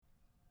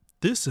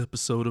This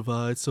episode of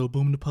Alright So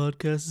Boom the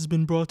Podcast has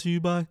been brought to you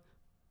by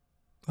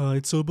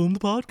Alright So Boom the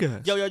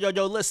Podcast. Yo,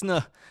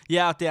 listener. You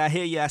out there, I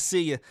hear you, I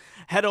see you.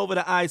 Head over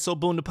to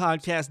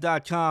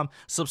alrightsoboomthepodcast.com.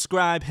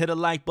 Subscribe, hit a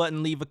like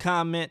button, leave a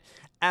comment.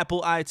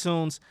 Apple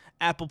iTunes,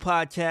 Apple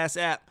Podcasts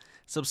app.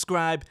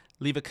 Subscribe,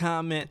 leave a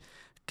comment.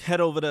 Head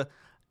over to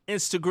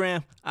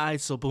Instagram,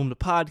 Alright So Boom the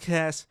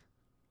Podcast.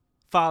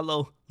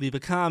 Follow, leave a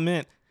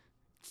comment.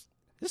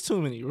 There's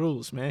too many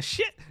rules, man.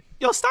 Shit.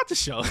 Yo, start the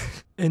show.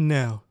 And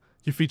now,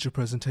 your feature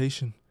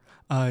presentation,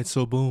 Alright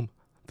So Boom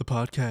the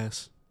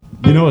Podcast.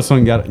 You know what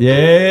song got it?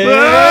 Yeah.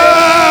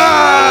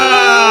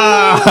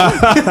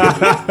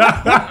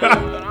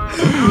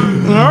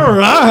 All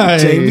right.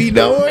 JB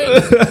doing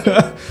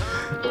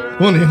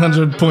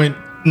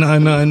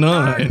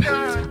 1-800.999.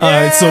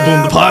 Alright So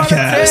Boom the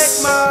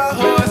Podcast.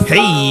 Hey.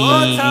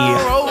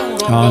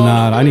 Oh,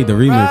 nah, I need the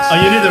remix. Oh,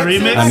 you need the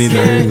remix? I need the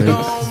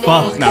remix.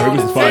 Fuck. Nah,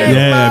 remix is fire.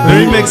 Yeah, The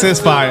remix is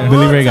fire.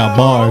 Billy Ray got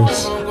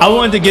bars. I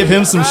wanted to give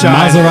him some shine.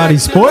 Maserati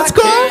sports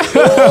car?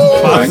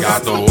 I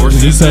got the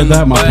horses. You said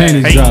that, my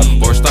panties dropped.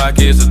 Horse stock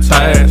is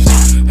attached.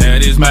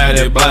 Head is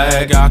matted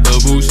black. Got the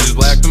bushes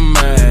black to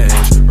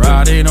match.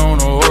 Riding on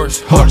a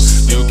horse.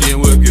 You can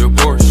whip your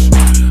Porsche.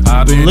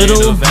 I've been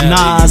Little in the valley,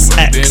 Nas you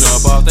X. been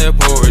up off that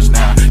porch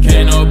now.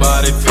 Can't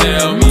nobody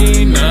tell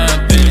me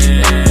nothing.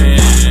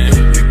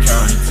 You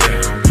can't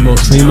tell me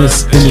Most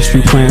famous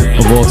industry plant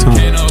of all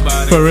time.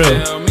 nobody For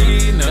real. tell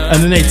me nothing.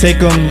 And then they take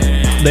him,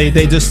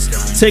 they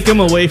just take him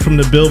away from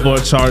the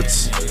Billboard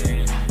charts.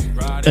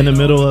 In the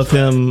middle of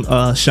him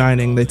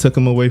shining, they took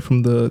him away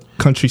from the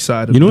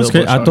countryside of You know the what's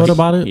Billboard crazy? I charts. thought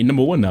about it. You're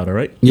number one now, though,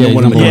 right? Yeah,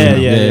 You're number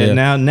one.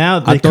 Yeah. Now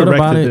they I thought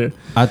about corrected it. it.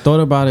 I thought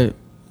about it.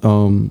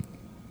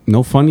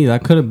 No funny.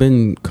 That could have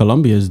been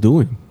Columbia's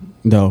doing,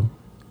 though.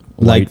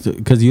 Like,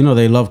 because you know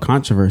they love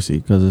controversy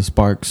because it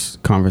sparks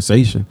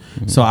conversation.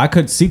 Mm-hmm. So I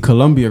could see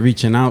Columbia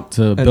reaching out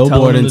to tell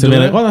Billboard them and to to be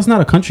do like, it? "Oh, that's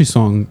not a country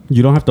song.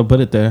 You don't have to put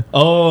it there."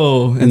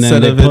 Oh, And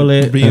instead then of they pull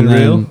it being and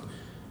then, real.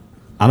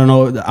 I don't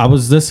know. I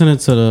was listening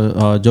to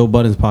the Joe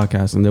Budden's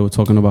podcast and they were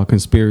talking about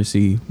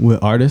conspiracy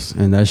with artists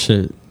and that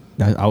shit.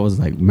 I was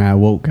like mad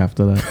woke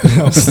after that.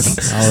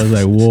 I was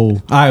like, whoa.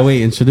 All right,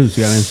 wait. Introduce.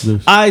 You gotta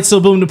introduce. All right,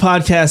 so Boom the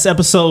Podcast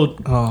episode.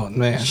 Oh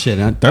man, Shit,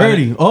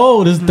 30.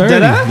 Oh, this is 30.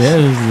 Did I? Yeah,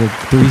 this is like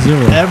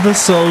 30.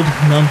 episode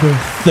number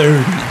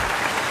 30.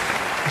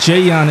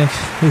 Jay Yannick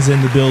is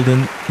in the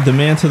building. The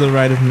man to the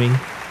right of me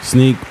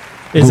Sneak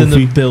is in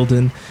Goofy. the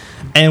building,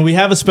 and we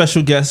have a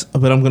special guest.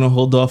 But I'm gonna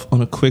hold off on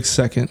a quick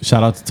second.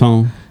 Shout out to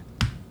Tone.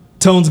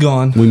 Tone's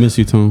gone. We miss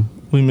you, Tone.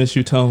 We miss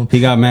you, Tone. He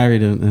got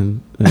married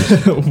and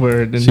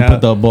Word. And, she put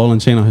the ball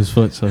and chain on his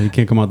foot, so he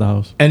can't come out the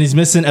house. and he's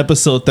missing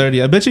episode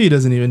 30. I bet you he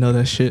doesn't even know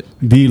that shit.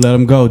 D, let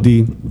him go,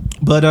 D.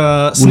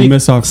 But We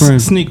miss our friend.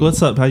 Sneak,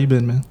 what's up? How you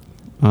been, man?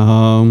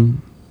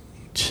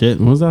 Shit.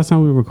 When was the last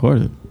time we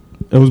recorded?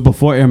 It was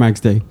before Air Max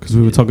Day because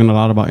we were talking a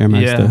lot about Air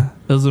Max Day. Yeah,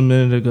 it was a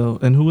minute ago.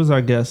 And who was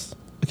our guest?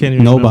 I can't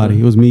even Nobody. It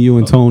remember. was me, you,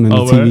 and Tone and the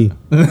TV.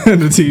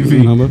 the TV.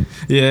 Remember?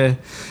 Yeah.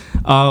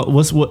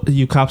 What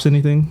you cops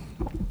anything?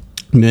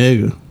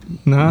 Nigga.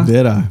 Nah.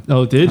 Did I?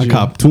 Oh, did I you?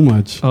 copped too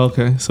much.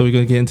 Okay, so we're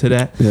gonna get into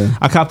that. Yeah.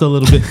 I copped a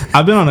little bit.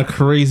 I've been on a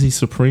crazy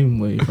Supreme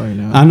wave right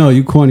now. I know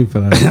you corny for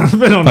that. I've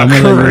been on I'm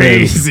a gonna let you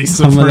crazy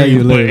live. I'm gonna let you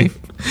Supreme live.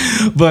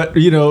 wave. But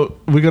you know,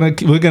 we're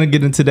gonna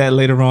get into that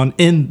later on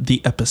in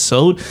the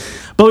episode.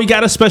 But we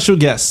got a special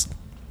guest.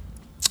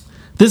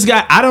 This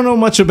guy, I don't know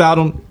much about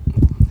him.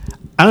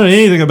 I don't know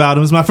anything about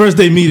him. It's my first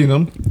day meeting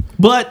him.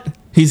 But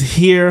he's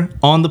here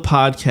on the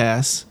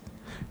podcast.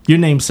 Your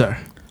name, sir?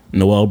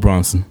 Noel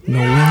Bronson.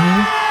 Noel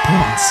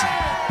Bronson.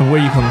 And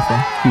where are you coming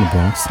from? From the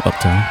Bronx,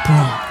 Uptown.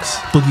 Bronx.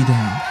 Boogie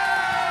down.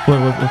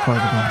 What part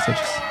of the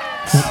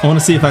Bronx? I want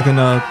to see if I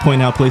can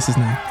point out places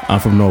now. I'm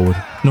from Norwood.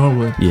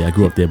 Norwood. Yeah, I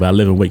grew up there, but I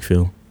live in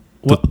Wakefield.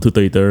 What?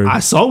 233rd. I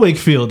saw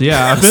Wakefield.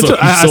 Yeah, So you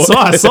I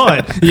saw saw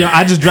it. Yeah,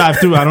 I just drive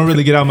through. I don't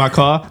really get out of my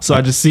car, so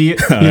I just see it.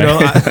 You know,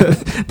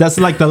 that's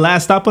like the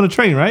last stop on the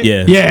train, right?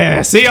 Yeah.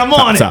 Yeah. See, I'm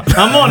on Top. it.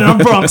 I'm on it. I'm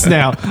Bronx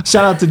now.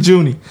 Shout out to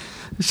Junie.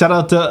 Shout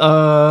out to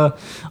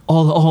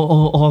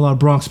all our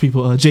Bronx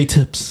people. J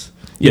Tips.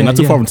 yeah, not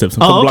too far from Tips. A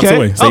couple blocks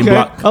away. Same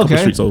block, couple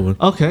streets over.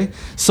 Okay.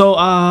 So,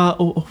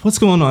 what's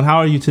going on? How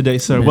are you today,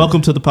 sir? Man.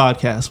 Welcome to the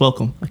podcast.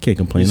 Welcome. I can't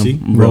complain. You see?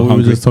 I'm Bro, real we were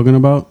hungry. just talking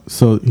about.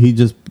 So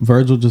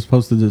Virgil just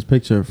posted this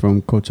picture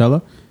from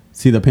Coachella.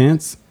 See the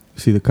pants?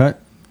 See the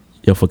cut?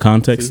 Yo, for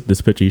context,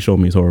 this picture you showed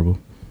me is horrible.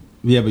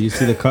 Yeah, but you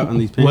see the cut on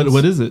these pants?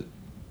 What is it?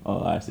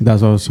 Oh, I see.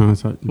 That's what I was trying to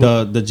say.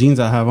 The jeans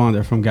I have on,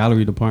 they're from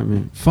Gallery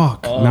Department.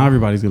 Fuck. Now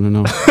everybody's going to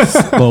know.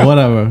 But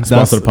whatever.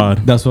 Sponsor the pod.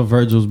 That's what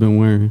Virgil's been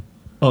wearing.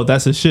 Oh,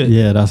 that's his shit.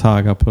 Yeah, that's how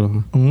I got put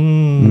on.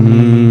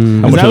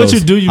 How Is much that are what you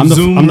those? do? You I'm the-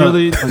 zoom I'm the-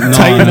 really No,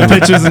 tight in the no.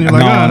 pictures, and you're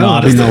like, no, oh,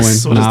 I be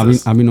knowing.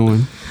 I be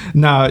knowing.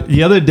 Nah,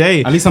 the other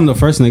day, At least I'm the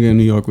first nigga in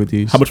New York with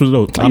these. How much was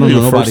those? I don't you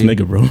know the first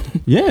nobody. nigga, bro.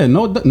 Yeah,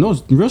 no,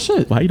 real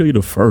shit. Why you know you're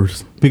the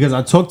first? Because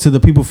I talked to the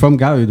people from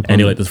Gallery Department. And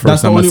you're like, this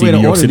That's first the time I only see way to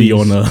New York order City these.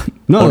 on the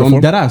No, order I'm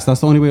form? dead ass. That's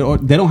the only way to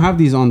order. They don't have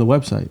these on the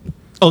website.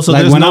 Oh, so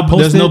Like,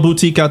 there's no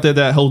boutique out there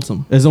that holds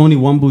them. There's only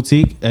one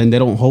boutique, and they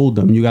don't hold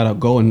them. You gotta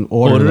go and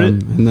order them,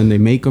 and then they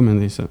make them,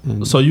 and they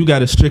send. So you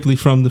got it strictly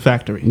from the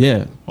factory.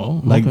 Yeah. Oh,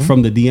 like okay.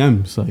 from the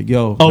DMs. Like,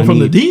 yo. Oh, from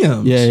the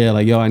DMs. Yeah.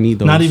 Like, yo, I need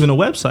those. Not even a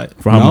website.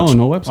 For how much?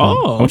 No website.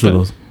 Oh, How much are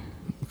those?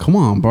 Come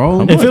on,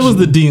 bro. If it was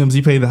the DMs,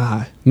 you pay the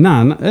high.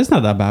 Nah, it's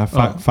not that bad.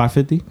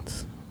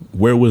 $550.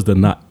 Where was the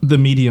knot? The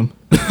medium.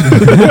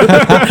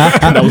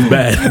 That was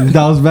bad.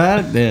 That was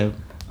bad. Yeah.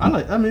 I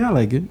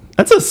like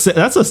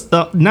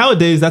it.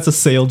 Nowadays that's a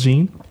sale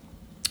gene.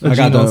 I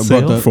got on the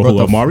sale. For who?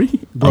 Amari?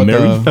 brought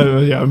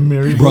Amari? Yeah,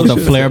 Mary. Brought the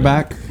flare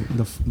back,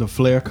 the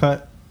flare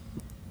cut.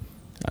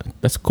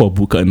 That's called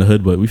boot cut in the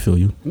hood, but we feel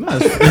you. No,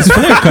 it's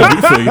flare cut.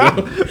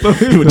 We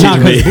feel you. You would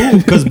change me.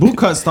 Because boot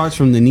cut starts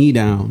from the knee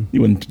down.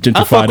 You wouldn't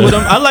I fuck gentrify with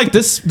them. that. I like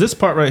this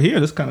part right here.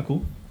 This is kind of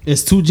cool.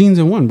 It's 2 jeans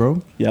in one,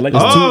 bro. Yeah, I like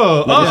this.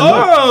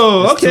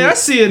 Okay, I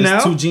see it now.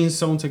 It's 2 jeans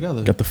sewn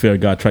together. Got the Fair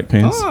God track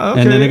pants. Oh,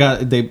 okay. And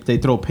then they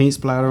throw paint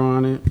splatter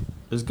on it.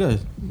 It's good.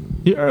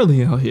 You're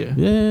early out here.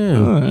 Yeah.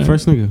 Alright.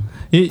 First nigga.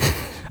 It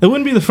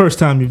wouldn't be the first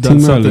time you've done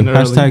Team early. something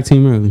early. Hashtag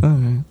team early.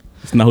 Okay.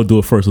 It's not who do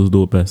it first, who's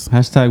do it best.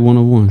 Hashtag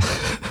 101.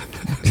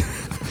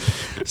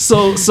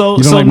 So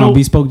You don't like my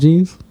bespoke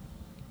jeans?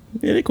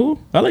 Yeah, they cool.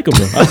 I like them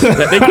though.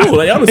 They cool.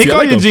 Like, honestly, They I call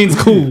like your them. jeans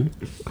cool.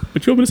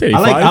 But you want me to say they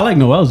I fire? like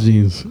Noel's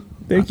jeans.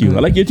 Thank you. I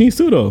like your jeans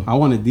too though. I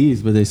wanted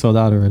these, but they sold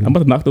out already. I'm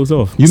about to knock those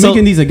off. You So-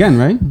 making these again,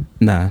 right?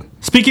 Nah.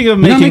 Speaking of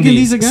You're not making making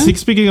these these again?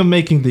 Speaking of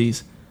making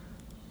these,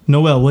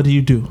 Noel, what do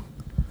you do?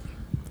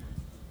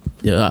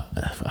 Yeah,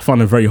 I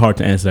found it very hard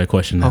to answer that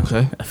question now.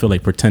 Okay. I feel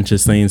like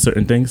pretentious saying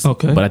certain things.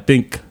 Okay. But I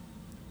think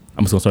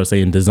I'm just gonna start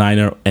saying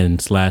designer and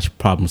 /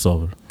 problem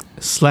solver.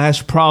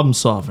 / problem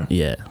solver,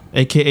 Yeah.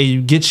 aka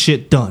you get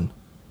shit done.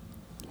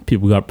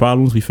 People got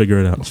problems, we figure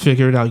it out.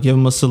 Figure it out. Give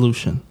them a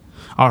solution.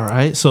 All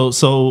right.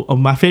 So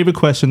my favorite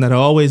question that I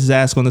always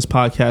ask on this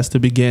podcast to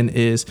begin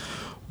is,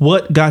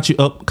 what got you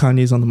up?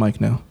 Kanye's on the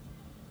mic now.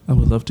 I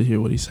would love to hear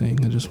what he's saying.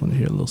 I just want to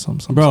hear a little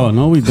something. Bro,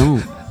 no, we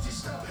don't.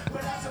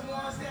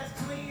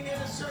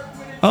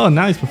 Oh,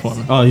 now he's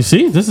performing. Oh, you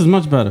see? This is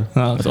much better.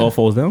 Oh, That's okay. all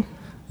falls down.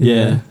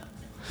 Yeah.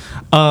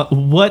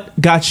 What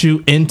got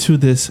you into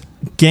this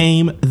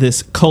game,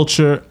 this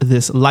culture,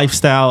 this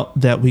lifestyle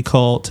that we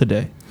call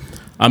today?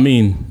 I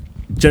mean,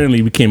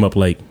 generally we came up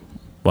like,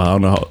 well, I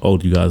don't know how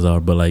old you guys are,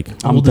 but like,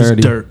 I'm Old as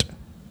 30. dirt.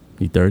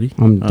 you 30?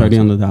 I'm 30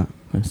 on the dot.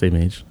 Same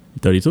age. You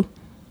 32?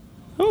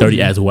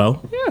 30 as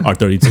well? Yeah. Or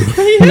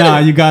 32? Nah,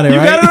 you got it, You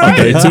right? got it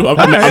right. I'm 32.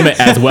 I meant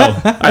as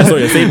well. I saw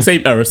you.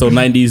 Same era. So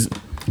 90s,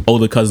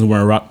 older cousins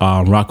wearing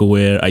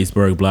Rockaware,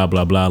 Iceberg, blah,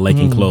 blah, blah,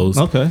 liking clothes.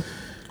 Okay.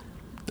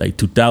 Like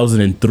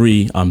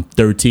 2003, I'm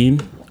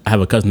 13. I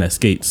have a cousin that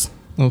skates.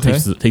 Okay.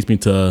 Takes me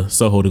to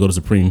Soho to go to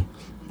Supreme.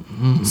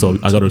 So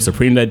I go to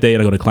Supreme that day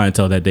and I go to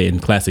Clientele that day in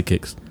Classic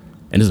Kicks.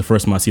 And this is the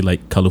first time I see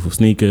like colorful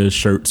sneakers,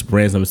 shirts,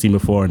 brands I've never seen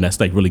before. And that's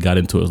like really got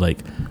into it. It was like,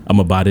 I'm going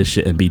to buy this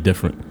shit and be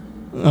different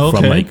Okay.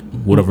 from like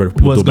whatever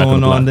people What's do back on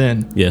going the block. on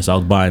then? Yeah, so I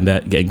was buying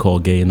that, getting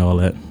called gay and all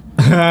that.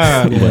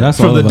 Yeah, that's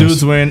From all the of dudes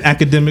us. wearing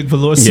academic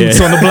velour suits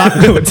Yeah. on the block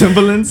with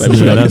Timberlands. Like, Yeah,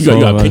 you that's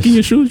got all of pink in us.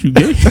 your shoes? You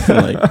gay?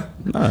 I'm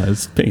like, nah,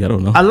 it's pink. I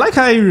don't know. I like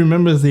how he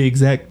remembers the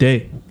exact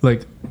day.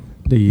 Like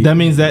that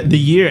means that the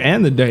year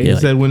and the day. Yeah, He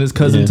said when his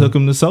cousin yeah. took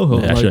him to Soho.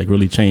 It actually like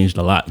really changed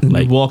a lot. and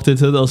Like you walked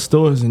into those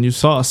stores and you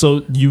saw.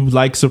 So you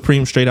like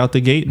Supreme straight out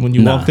the gate when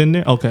you Nah. walked in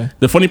there? Okay.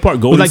 the funny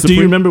part, going Like, to do you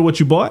Supreme, remember what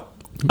you bought?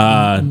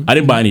 I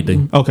didn't buy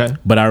anything. Okay.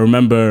 But I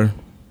remember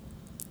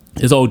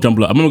it's all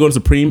jumbled up. I remember going to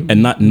Supreme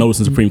and not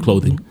noticing Supreme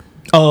clothing.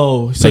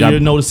 Oh, so Like, you're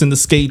noticing the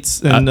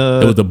skates and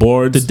it was the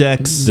boards, the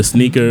decks. the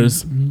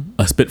sneakers,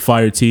 a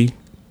Spitfire tee.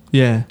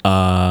 Yeah.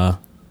 Uh,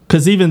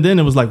 Because even then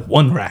it was like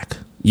one rack.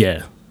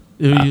 yeah.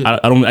 You-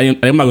 I'm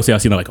not gonna say I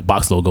seen like a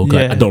box logo. 'Cause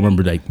Yeah. I don't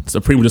remember like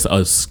Supreme was just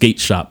a skate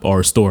shop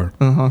or a store.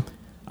 uh-huh.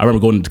 I remember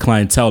going to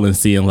Clientele and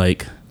seeing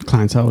like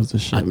Clientele was the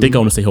shit. I think I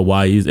want to say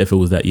Hawaii's if it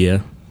was that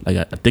year. Like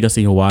I think I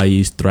seen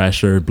Hawaii's,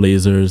 Thrasher,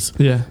 Blazers.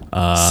 Yeah.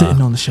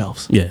 Sitting on the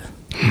shelves. Yeah,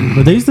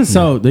 But they used to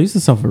sell. They used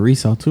to sell for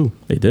resale too.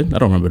 they did. I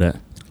don't remember that.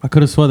 I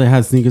could have swore they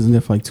had sneakers in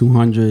there for like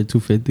 200,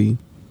 250.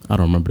 I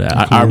don't remember that.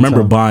 I Clientele.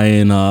 remember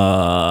buying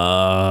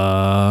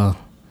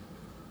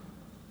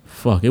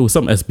fuck, it was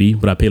some SB,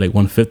 but I paid like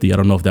 $150. I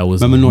don't know if that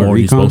was Remember North more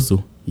you're Recon? supposed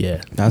to.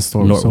 Yeah, That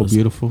store was Nort so was-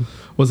 beautiful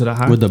Was it a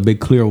high? with the big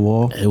clear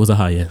wall. it was a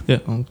high. Yeah, yeah.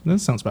 That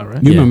sounds about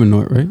right. You Yeah. remember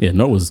Nort, right? yeah.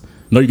 No,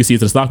 you can see it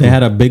to the stock. They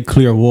had a big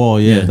clear wall.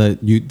 Yeah,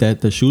 Yeah.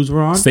 that the shoes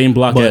were on. same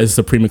block But- as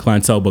Supreme and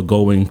Clientele, but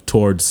going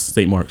towards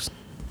St. Mark's.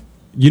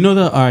 You know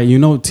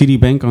TD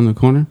Bank on the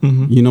corner.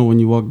 Mhm. You know when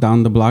you walk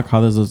down the block,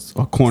 how there's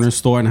a corner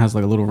store and it has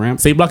like a little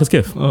ramp. Same block as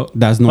Kif. Oh,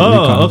 That's Nort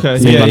Recon. oh okay.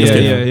 Same Yeah, block as yeah,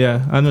 Kif.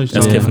 yeah. I know what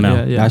you're That's talking Kif about. now.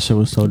 Yeah, yeah. That shit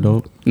was so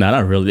dope. Nah,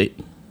 not really.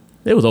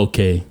 It was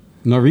okay.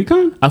 Nort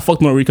Recon? I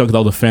fucked North Recon because I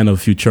was a fan of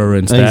Futura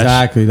and Stash.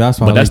 Exactly. That's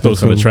why. But I that liked store's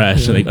it kind of too.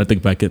 trash. Yeah. Like, I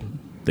think back at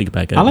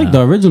I like now.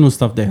 the original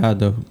stuff they had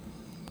though.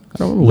 I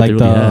don't remember what Like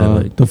they really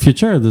had. Like, the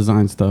Futura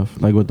design stuff,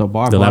 like with the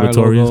bar, The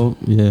laboratories? logo.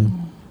 Yeah,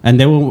 and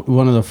they were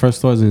one of the first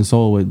stores in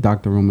Seoul with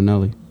Dr.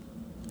 Romanelli.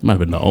 Might have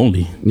been the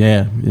only.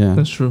 Yeah.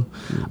 That's true.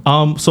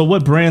 So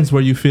what brands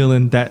were you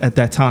feeling that at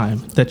that time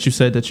that you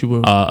said that you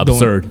were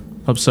Absurd.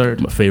 Absurd.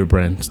 My favorite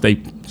brand. Stay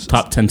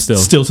top 10 still.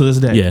 Still to this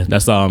day. Yeah,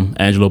 that's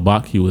Angelo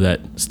Bach. He was at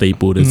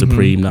Staple and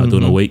Supreme, now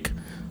doing Awake.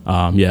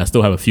 I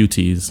still have a few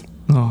tees.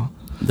 Oh.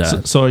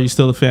 That, So are you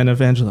still a fan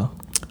of Angelo?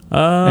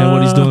 And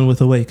what he's doing with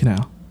Awake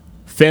now?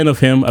 Fan of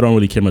him. I don't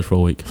really care much for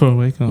Awake. For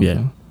Awake? Okay.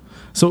 Yeah.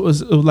 So it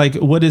was like,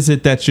 what is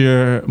it that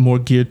you're more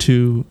geared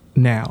to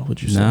now,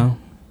 would you say? Now?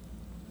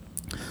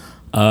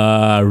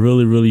 I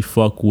really, really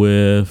fuck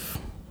with.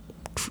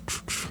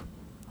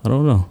 I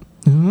don't know.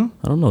 Mm-hmm.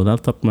 I don't know. Not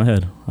off the top of my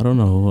head. I don't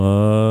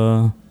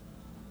know.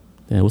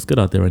 What's good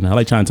out there right now? I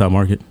like Chinatown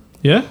Market.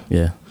 Yeah?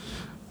 Yeah.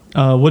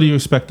 What do you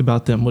expect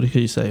about them? What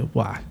can you say?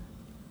 Why?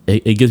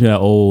 It gives me that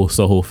old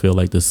Soho feel,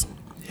 like this,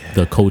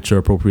 the culture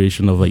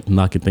appropriation of like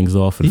knocking things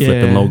off and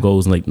flipping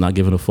logos and like not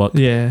giving a fuck.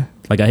 Yeah.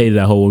 Like I hated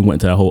that whole. We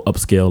went to that whole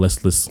upscale.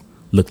 Let's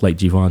look like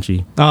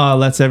Givenchy.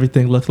 Lets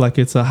everything look like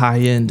it's a high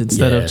end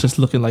instead of Yeah. just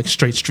looking like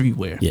straight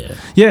streetwear. Yeah.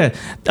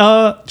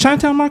 Yeah.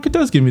 Chinatown Market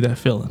does give me that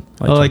feeling.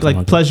 Like Like Chinatown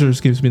Market.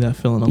 Pleasures gives me that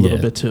feeling a little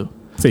Yeah. bit too.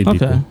 Same Okay.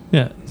 people.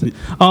 Yeah.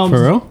 For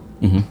real?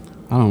 Mm-hmm.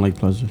 I don't like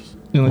Pleasures.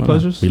 You like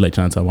Pleasures? We like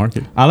Chinatown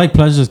Market. I like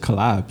Pleasures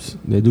collabs.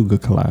 They do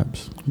good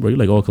collabs. Bro, you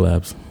like all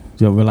collabs.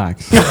 Yo,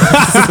 relax. All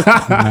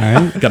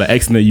right. Got an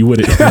accent you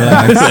with it.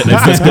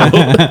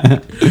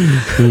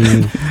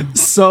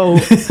 So,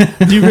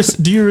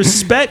 do you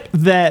respect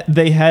that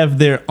they have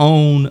their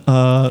own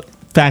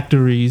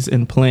factories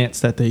and plants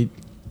that they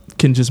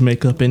can just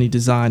make up any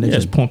design and Yeah.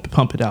 just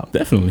pump it out?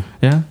 Definitely.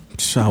 Yeah,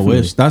 I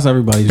wish. That's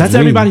everybody's that's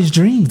dream. everybody's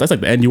dream. That's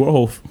like the Andy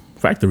Warhol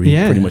factory.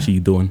 Yeah. Pretty much he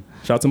doing.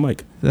 Shout out to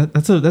Mike.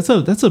 That's a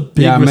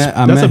big Yeah, I met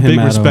that's a him big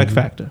at, respect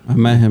factor. I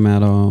met him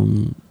at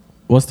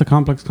what's the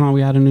complex con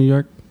we had in New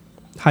York?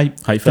 Hype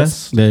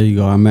Fest. There you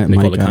go. I met They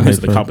Mike call it at the Hype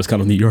Fest. Compass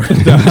Con of New York.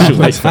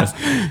 Hype Fest.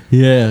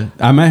 Yeah,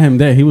 I met him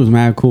there. He was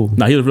mad cool.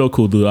 Nah, he was real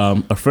cool dude.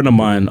 A friend of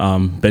mine,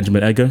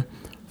 Benjamin Edgar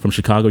from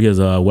Chicago, he has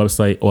a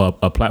website or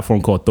a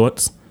platform called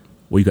Thoughts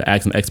where you can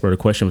ask an expert a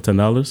question for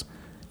 $10.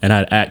 And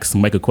I'd ask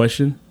Mike a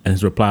question, and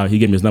his reply, he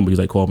gave me his number. He was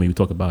like, call me, we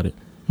talk about it.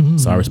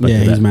 So I respect Yeah,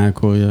 that. he's mad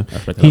cool. Yeah, I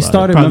respect that a he lot.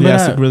 started. Probably Remember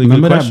asked that? a really good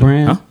remember that question.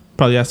 brand? Huh?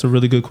 Probably asked a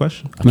really good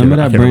question. Remember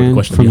that I can't remember the brand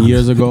question, to be from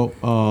years honest. ago?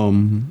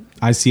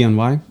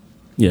 ICNY.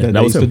 Yeah, that that they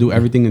was used to him. do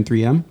everything in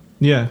 3M.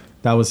 Yeah.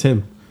 That was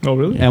him. Oh,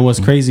 really? And what's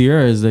crazier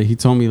is that he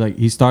told me like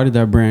he started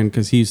that brand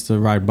because he used to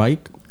ride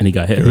bike. And he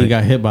got hit, And right? he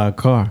got hit by a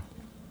car.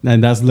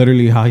 And that's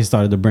literally how he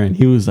started the brand.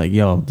 He was like,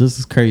 yo, this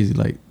is crazy.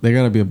 Like, there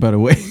gotta be a better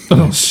way.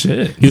 Oh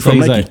shit. He's from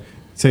he's Nike. like,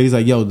 so he's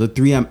like, yo, the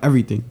 3M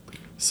everything.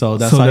 So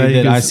that's So how that he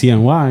you did can-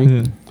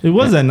 ICNY. Yeah. It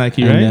was at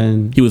Nike, And right?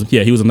 then He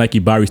was a Nike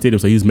Bowery Stadium,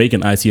 so he was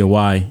making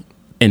ICNY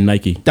in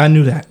Nike. I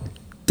knew that.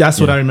 That's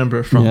what Yeah. I remember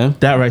it from. Yeah.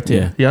 That right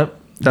there. Yep.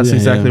 That's Yeah,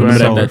 exactly yeah. where I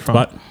Remember remember that it from.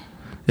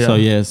 spot?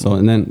 Yeah. So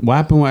and then what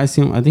happened with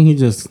ICNY? I think he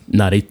just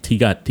Nah, he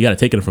got it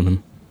taken from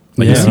him.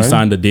 Like Yeah, he right?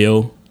 signed a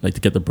deal like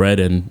to get the bread,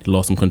 and he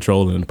lost some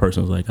control, and the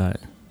person was like, "All right,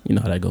 you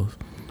know how that goes."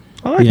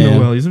 I like Yeah.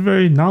 Noel. He's a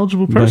very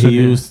knowledgeable But person. he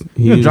here. used-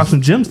 he You're gonna used- drop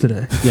some gems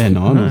today. yeah,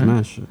 no, I know Alright.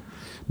 mad shit.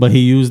 But he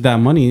used that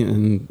money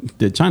and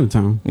did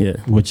Chinatown, Yeah,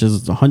 which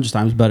is 100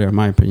 times better in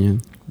my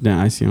opinion than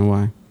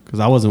ICNY. Because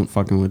I wasn't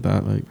fucking with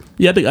that. Like,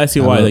 yeah. I think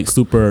ICNY I love- like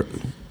super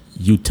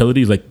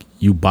utilities, like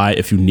you buy it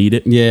if you need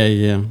it.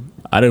 yeah.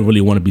 I didn't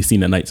really want to be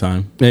seen at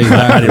nighttime. Exactly.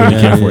 I didn't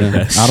really care for it.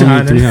 That. I don't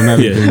need Shining. 3M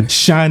everything.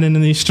 Shining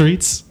in these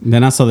streets.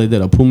 Then I saw they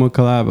did a Puma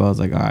collab. I was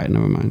like, all right,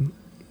 never mind.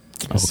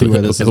 Let's see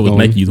where this is It was going.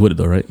 Nike's with it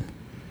though, right?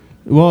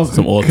 Well,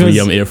 Some all 'cause-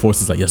 3M Air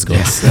Forces, like yes, go.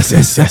 Yes.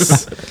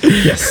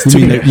 Yes. You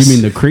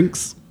mean the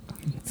crinks?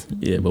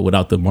 Yeah, but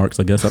without the marks,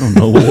 I guess I don't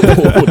know what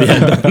they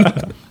had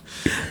done.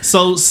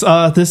 So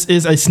this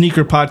is a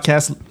sneaker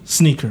podcast.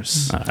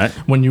 Sneakers. All right.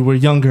 When you were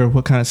younger,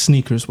 what kind of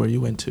sneakers were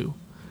you into?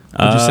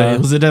 Would you say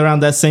was it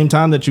around that same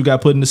time that you got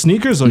put into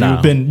sneakers, or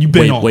Nah, you've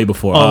been on way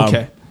before. Oh,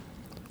 okay.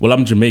 Well,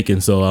 I'm Jamaican,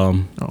 so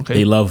Okay.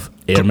 they love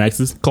Air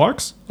Maxes.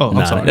 Clarks? Oh,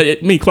 Nah, I'm sorry.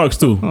 me Clarks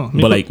too, Oh,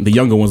 me but too. like the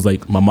younger ones,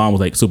 like my mom was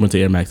like super into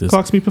Air Maxes.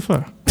 Clarks me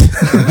prefer.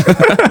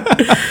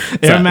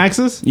 Air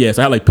Maxes? Yeah,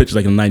 so I had like pictures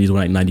like in the 90s with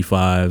like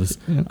 95s,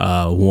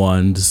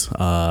 ones,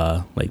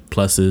 like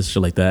pluses,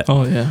 shit like that.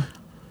 Oh yeah.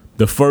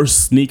 The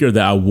first sneaker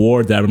that I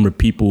wore that I remember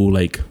people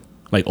like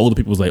older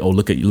people was like, "Oh,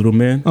 look at you, little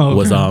man." Oh,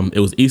 Was okay. it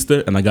was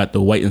Easter, and I got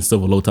the white and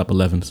silver low top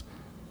 11s.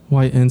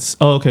 White and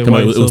okay. Come on,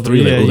 White it was silver. three,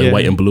 like, Yeah, it was like yeah.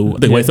 white and blue. I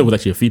think Yeah. white and silver was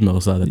actually a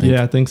female side. I think.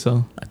 Yeah, I think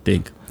so. I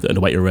think the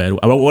white and red.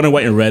 I wanted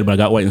white and red, but I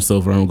got white and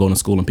silver. And I'm going to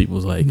school, and people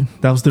was like,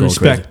 That was the going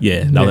respect. crazy.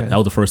 Yeah, that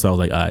was the first time I was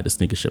like, all right, the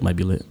sneaker shit might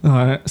be lit. All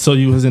right. So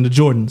you was into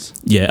Jordans.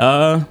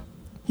 Yeah,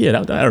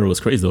 that era was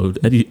crazy though.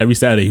 Every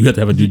Saturday you had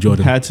to have a new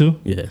Jordan. Had to.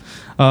 Yeah,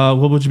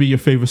 What would be your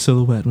favorite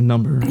silhouette? What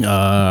number?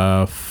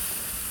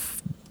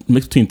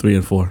 mix between 3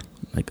 and 4,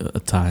 like a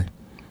tie.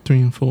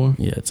 3 and 4.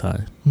 Yeah, a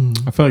tie.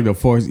 I feel like the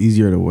 4 is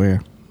easier to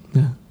wear.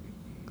 Yeah.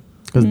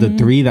 Because the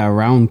 3, that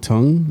round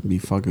tongue, be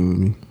fucking with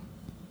me.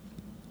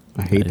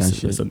 I hate that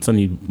shit. It's something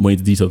you more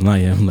into detail than I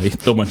am. Like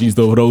throw my jeans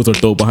over those or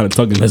throw it behind the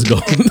tongue and let's go.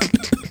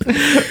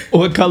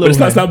 What color?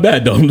 But it's not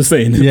bad though. I'm just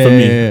saying Yeah, for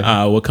me.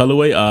 yeah. What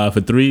colorway?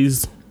 For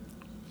threes,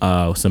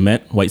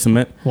 cement, white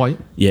cement. White.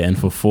 Yeah, and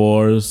for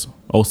 4s,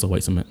 also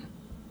white cement.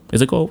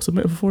 Is it called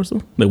cement for 4s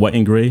though? Like white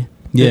and gray?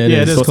 Yeah,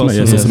 it is So called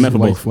cement, cement. so cement for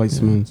both. White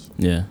cements.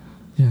 Yeah.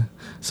 Yeah.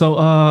 So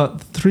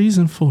 3s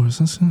and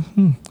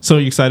 4s. So are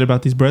you excited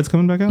about these breads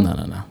coming back out?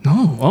 No.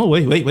 No. Oh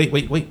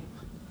wait.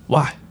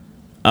 Why?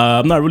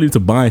 I'm not really into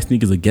buying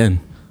sneakers again.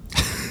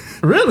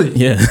 Really?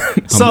 Yeah.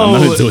 So I'm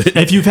not into it.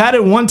 if you've had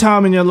it one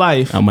time in your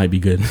life, I might be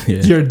good.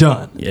 Yeah. you're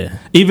done. Yeah.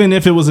 Even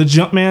if it was a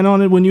Jumpman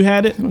on it when you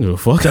had it, I don't give a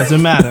fuck.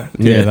 doesn't matter.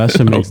 Yeah, that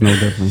shit makes no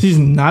difference. She's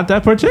not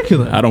that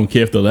particular. I don't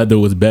care if the leather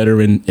was better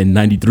in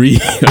 93.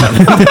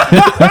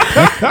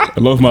 As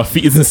long as my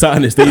feet is inside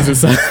and it stays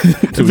inside.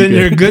 Then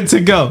you're good to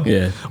go.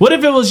 Yeah. What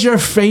if it was your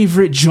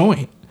favorite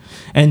joint,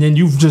 and then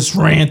you just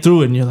ran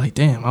through it, and you're like,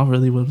 "Damn, I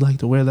really would like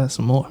to wear that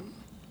some more."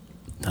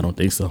 I don't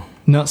think so.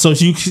 No. So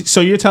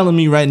you're telling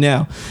me right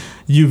now,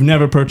 you've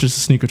never purchased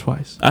a sneaker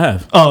twice? I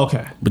have. Oh,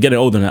 okay. But getting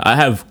older now, I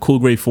have cool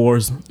grade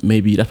 4s.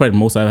 Maybe that's probably the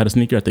most I've had a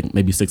sneaker. I think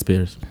maybe 6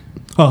 pairs.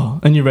 Oh,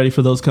 and you're ready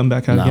for those to come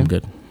back out Nah, again? I'm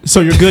good. So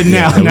you're good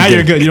now. Yeah, I'm now good.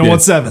 you're good. You don't Yeah.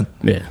 want 7.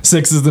 Yeah.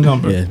 6 is the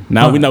number. Yeah.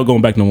 Now we're not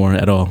going back no more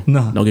at all.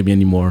 No. Don't give me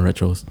any more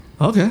retros.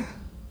 Okay.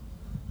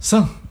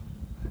 So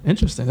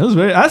interesting.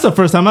 That's the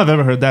first time I've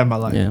ever heard that in my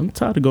life. Yeah, I'm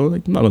tired of going.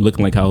 Like, I'm not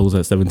looking like how I was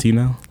at 17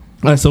 now.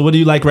 All right. So what do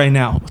you like right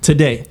now?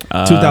 Today,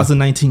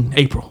 2019,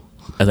 April.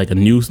 As like a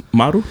new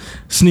model.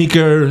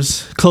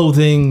 Sneakers,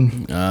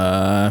 clothing.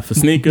 For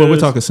sneakers. Well, we're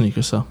talking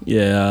sneakers, so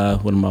Yeah.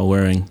 What am I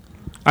wearing?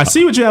 I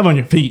see what you have on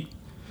your feet.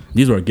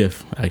 These were a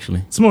gift, actually.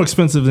 It's more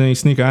expensive than any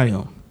sneaker I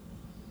own.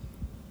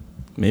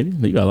 Maybe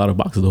you got a lot of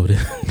boxes over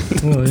there.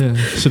 Oh yeah,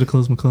 should have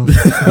closed my closet.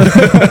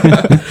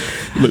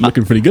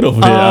 Looking pretty good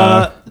over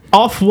there.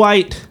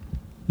 Off-White,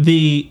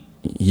 the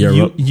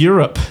Europe.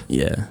 Europe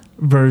Yeah.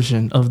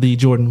 version of the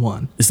Jordan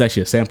 1. It's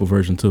actually a sample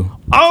version too.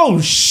 Oh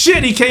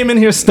shit! He came in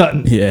here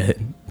stunting. Yeah.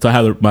 So I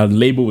had my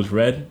label was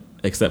red,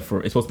 except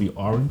for it's supposed to be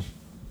orange.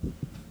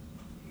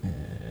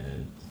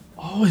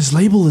 Oh, his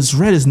label is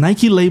red. His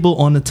Nike label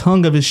on the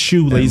tongue of his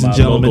shoe, ladies and my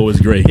gentlemen, logo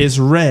is gray. Is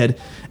red,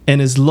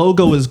 and his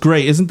logo is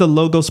gray. Isn't the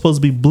logo supposed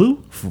to be blue?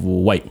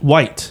 White.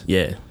 White.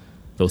 Yeah.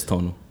 Those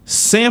tonal.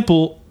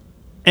 Sample,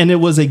 and it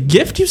was a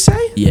gift. You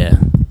say? Yeah.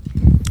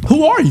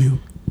 Who are you?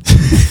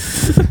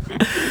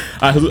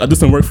 I do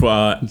some work for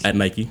at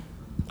Nike.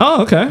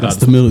 Oh, okay. That's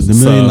the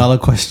million dollar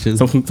question.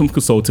 Some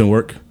consulting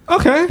work.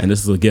 Okay. And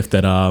this is a gift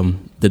that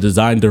the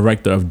design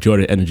director of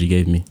Jordan Energy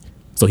gave me.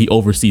 So he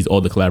oversees all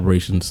the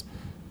collaborations.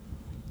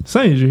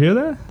 Sonny, did you hear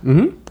that?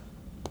 Mm-hmm.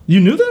 You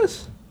knew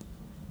this?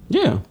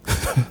 Yeah.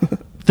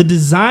 The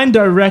design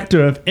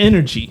director of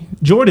Energy,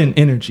 Jordan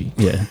Energy.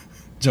 Yeah.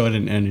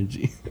 Jordan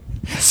Energy.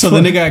 So the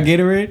nigga got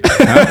Gatorade?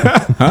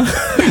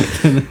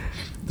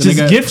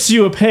 Just gifts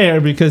you a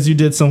pair because you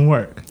did some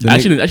work. I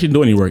actually didn't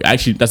do any work.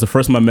 Actually, that's the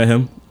first time I met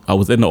him. I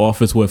was in the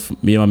office with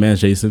me and my man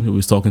Jason, who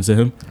was talking to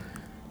him.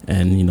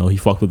 And, you know, he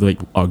fucked with like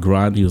our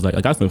grind. He was like,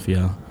 I got something for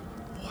y'all.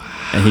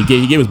 Wow. And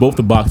he gave us both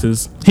the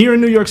boxes. Here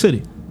in New York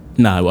City.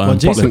 Nah,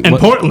 Jason- Portland. In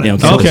Portland.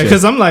 Yeah, Okay,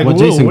 because I'm like, What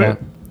whoa, Jason where?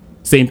 got?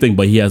 Same thing,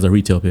 but he has a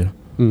retail pair.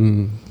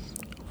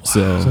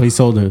 So he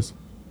sold his.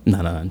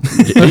 Nah.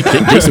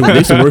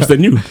 Jason worse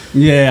than you.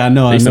 Yeah, I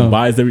know. Jason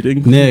buys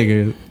everything.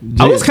 Nigga.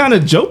 I was kind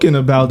of joking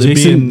about it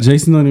being.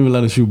 Jason don't even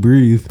let a shoe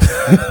breathe.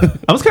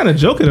 I was kind of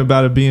joking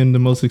about it being the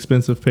most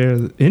expensive pair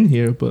in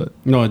here, but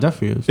No, it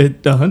definitely is.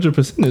 it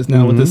 100% is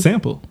now with this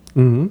sample. I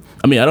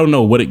mean, I don't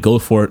know what it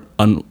goes for.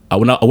 I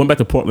went back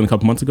to Portland a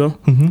couple months ago,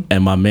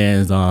 and my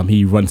man's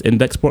he runs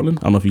Index Portland.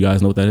 I don't know if you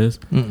guys know what that is.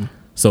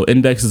 So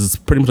Index is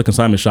pretty much a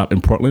consignment shop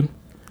in Portland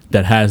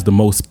that has the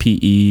most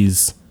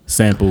PEs,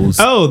 samples.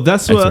 Oh,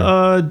 that's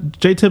what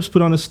J Tips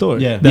put on his store.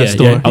 Yeah. that Yeah,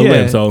 store. yeah. Oh,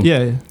 yeah, so-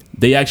 yeah.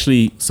 They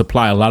actually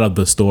supply a lot of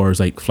the stores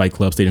like Flight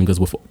Club, Stadium Goods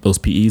with those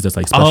PEs. That's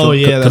like special. Oh,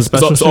 yeah, that's 'cause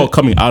special it's all shit.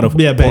 coming out of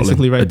Yeah, Portland.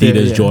 basically right Adidas,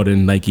 there, yeah.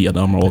 Jordan, Nike,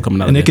 Under Armour, all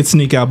coming out. And of it could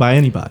sneak out by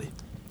anybody.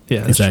 Yeah,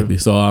 that's exactly. true.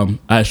 So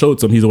I showed it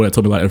to him. He's the one that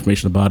told me a lot of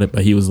information about it.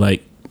 But he was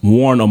like,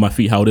 worn on my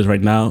feet how it is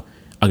right now,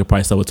 I could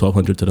probably sell it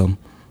 $1,200 to them.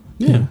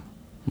 Yeah.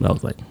 But I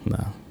was like,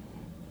 nah.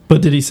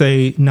 But did he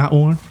say not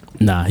worn?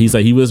 Nah, he's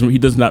like he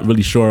does not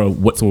really sure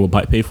what someone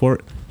will pay for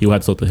it. He will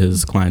have to talk to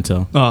his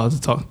clientele. Oh, to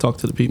talk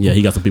to the people. Yeah,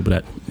 he got some people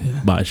that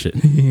buy shit.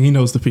 He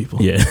knows the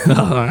people. Yeah.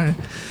 All right.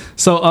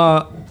 So,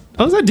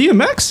 was that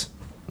DMX?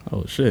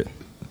 Oh shit!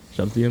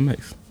 Shout out to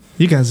DMX.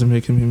 You guys are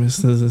making me miss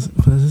this.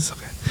 But it's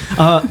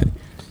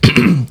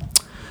okay.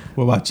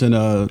 We're watching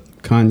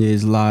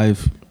Kanye's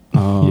live.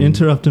 You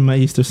interrupted my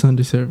Easter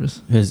Sunday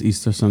service. His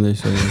Easter Sunday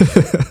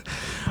service.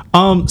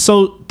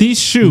 So these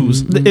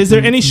shoes, is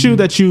there any shoe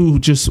that you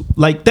just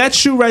like? That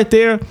shoe right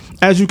there,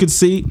 as you can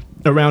see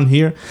around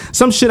here,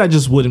 some shit I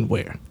just wouldn't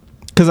wear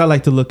because I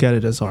like to look at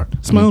it as art.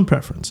 It's my own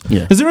preference.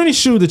 Yeah. Is there any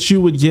shoe that you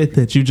would get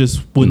that you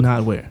just would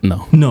not wear?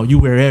 No. No, you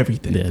wear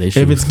everything. Yeah, they if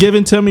should. it's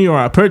given to me or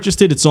I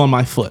purchased it, it's on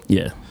my foot.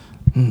 Yeah.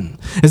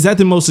 Is that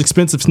the most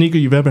expensive sneaker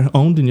you've ever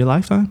owned in your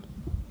lifetime?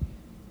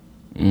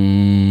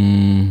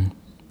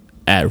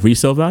 At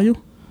resale value,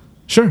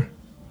 Sure.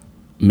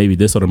 maybe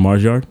this or the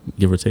Mars Yard,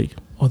 give or take.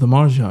 Or the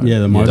Mars Yard. Yeah,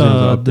 the Mars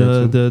Yard's up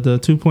there, too. the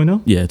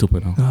 2.0. Yeah,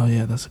 2.0. Oh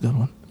yeah, that's a good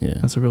one. Yeah,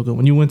 That's a real good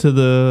one. You went to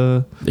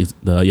the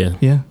yeah,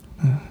 yeah.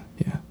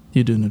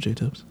 You do know J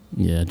Tips.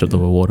 yeah. Jumped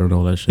over water and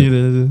all that shit.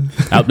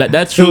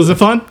 That's So was it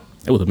fun?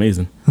 It was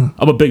amazing.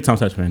 I'm a big Tom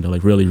Satch fan though,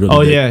 like really, really.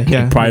 Oh, big. yeah,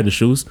 yeah. Prior to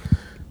shoes,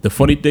 the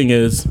funny thing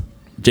is,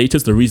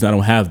 J-Tip's the reason I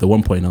don't have the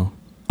 1.0.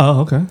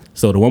 Oh, okay.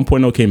 So the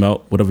 1.0 came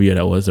out, whatever year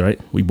that was, right?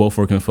 We both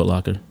working at Foot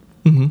Locker.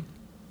 Mm-hmm.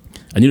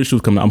 I knew the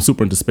shoes coming out. I'm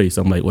super into space.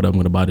 I'm like, I'm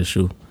gonna buy this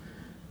shoe.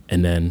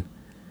 And then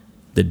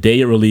the day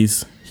it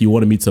released, he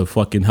wanted me to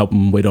fucking help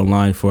him wait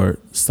online for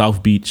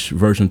South Beach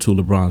version 2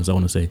 LeBrons, I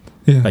want to say.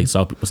 Yeah. Like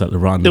South, what's that,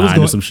 LeBron It was 9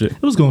 going- or some shit?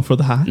 It was going for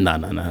the high. Nah.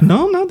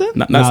 No, not that.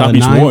 Not Nah, South the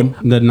Beach 9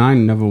 1. The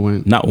 9 never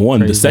went. Not 1,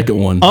 the Crazy. second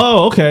one.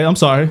 Oh, okay. I'm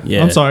sorry.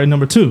 Yeah. I'm sorry.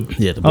 Number 2.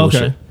 Yeah, the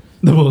bullshit. Okay.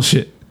 The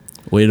bullshit.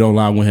 Waited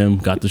online with him,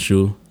 got the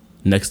shoe.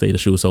 Next day, the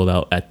shoe was sold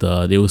out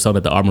they were selling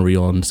at the Armory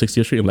on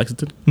 60th Street in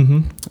Lexington. Mm-hmm.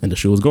 And the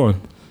shoe was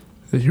gone.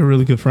 You're a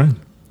really good friend.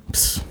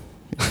 Psst,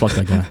 fuck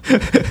that guy.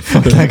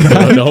 Fuck that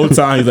guy. The whole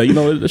time, he's like,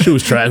 the shoe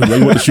was trash. I'm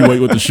like, wait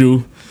with the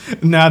shoe.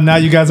 Now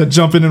you guys are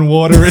jumping in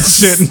water and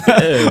shit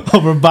Yeah.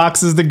 over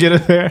boxes to get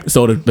it there.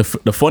 So the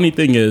funny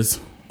thing is,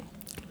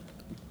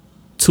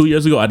 2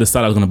 years ago, I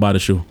decided I was going to buy the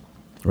shoe,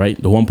 right?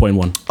 The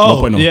 1.1.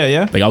 Oh, 1.0.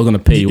 yeah. Like, I was going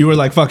to pay You were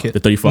like, fuck it. the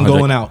 $3,400. I'm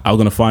going Like, out. I was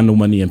going to find no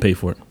money and pay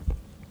for it.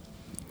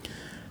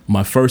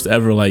 My first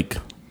ever, like,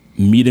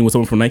 meeting with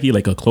someone from Nike,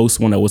 like a close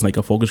one that wasn't like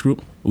a focus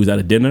group. We was at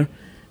a dinner,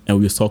 and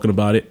we was talking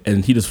about it,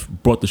 and he just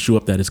brought the shoe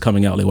up that it's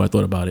coming out, like what I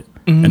thought about it.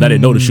 And I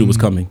didn't know the shoe was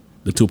coming,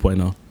 the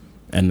 2.0.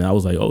 And I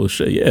was like, oh,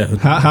 shit, yeah.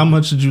 How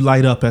much did you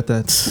light up at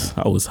that?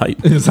 I was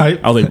hyped. It's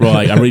hype. I was like, bro,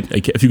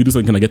 like, if you could do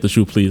something, can I get the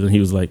shoe, please? And he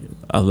was like,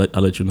 I'll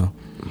let you know.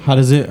 How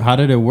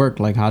did it work?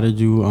 Like, how did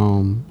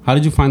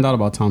you find out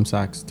about Tom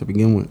Sachs to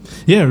begin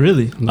with? Yeah,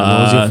 really. Like, what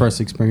was your first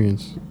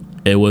experience?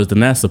 It was the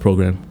NASA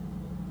program.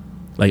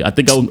 Like, I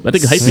think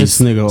This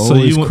Hypebeast. nigga So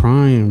always you-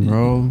 crying,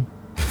 bro.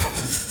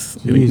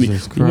 Jesus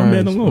Leave my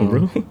man Christ, alone,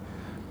 bro.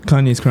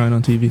 Kanye's crying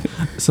on TV.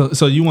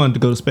 So you wanted to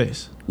go to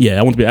space? Yeah,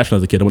 I wanted to be an astronaut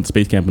as a kid. I went to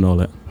space camp and all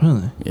that.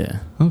 Really? Yeah,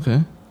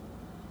 Okay.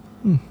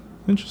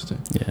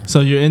 Interesting. yeah. So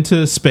you're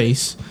into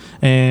space,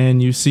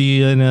 and you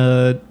see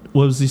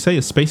what does he say?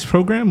 A space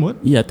program? What?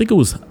 Yeah, I think it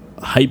was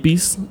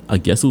Hypebeast. I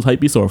guess it was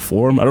Hypebeast or a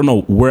forum. I don't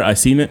know where I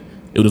seen it.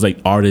 It was like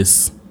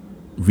artists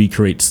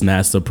recreates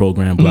NASA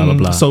program, blah blah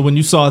blah. So when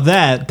you saw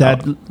that I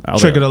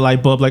was triggered like- a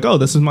light bulb. Like, oh,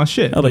 this is my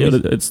shit. I was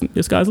like, yo,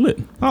 this guy's lit.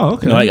 Oh,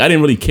 okay. You know, like, I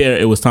didn't really care.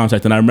 It was Tom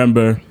Sachs, and I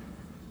remember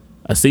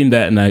I seen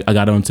that, and I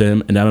got onto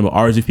him, and I remember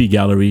RZP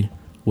Gallery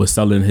was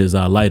selling his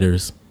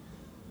lighters,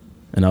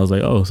 and I was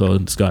like, oh, so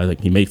this guy,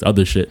 like, he makes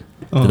other shit.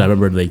 Oh. Then I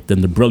remember, like,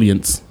 then the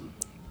Brilliance.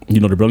 You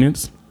know the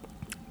Brilliance?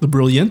 The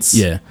Brilliance.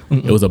 Yeah,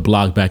 it was a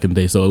blog back in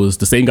the day. So it was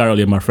the same guy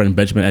earlier, my friend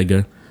Benjamin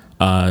Edgar,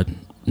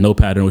 No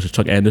Pattern, which is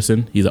Chuck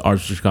Anderson. He's an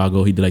artist from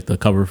Chicago. He did like the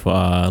cover for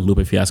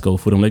Lupe Fiasco,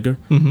 Food and Liquor,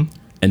 and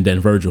then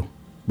Virgil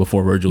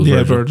before Virgil was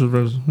Yeah, Virgil.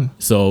 Virgil. Yeah.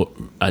 So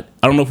I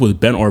don't know if it was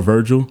Ben or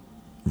Virgil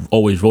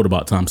always wrote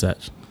about Tom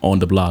Sachs on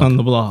the blog, On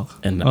the blog.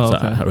 and Oh, so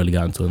okay. I really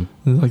got into him.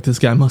 Like, this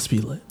guy must be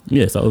lit.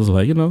 Yeah, so I was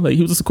like, like,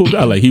 he was just a cool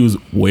guy. Like, he was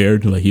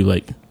weird.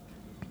 Like,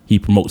 he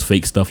promotes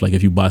fake stuff. Like,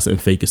 if you buy something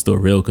fake, it's still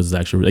real because it's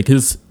actually like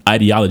his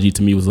ideology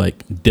to me was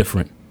like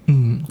different,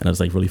 and I was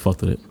like really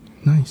fucked with it.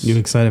 Nice. You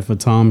excited for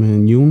Tom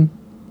and Yoon?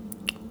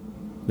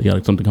 They got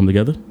like, something come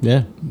together.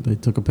 Yeah, they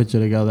took a picture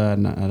together at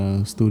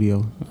a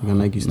studio, like a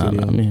Nike Nah,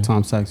 studio. man.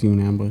 Tom Sachs,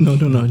 Yoon Ambush.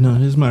 No.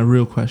 Here's my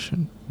real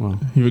question. Wow.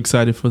 You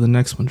excited for the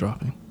next one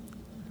dropping?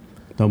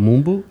 The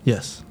moon boot?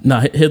 Yes.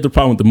 Nah, here's the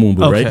problem with the moon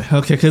boot, Okay. right?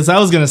 Okay. Because I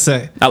was gonna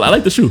say I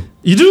like the shoe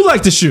you do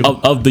like the shoe.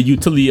 of the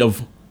utility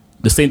of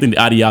the same thing,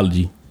 the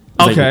ideology.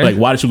 It's Okay. like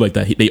why the shoe like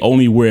that? They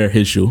only wear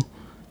his shoe,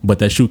 but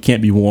that shoe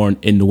can't be worn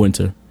in the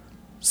winter.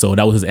 So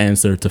that was his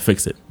answer to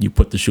fix it. You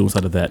put the shoe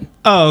inside of that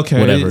Oh, okay.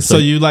 whatever. So So-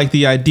 you like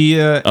the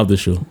idea, of the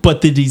shoe.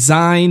 but the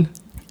design.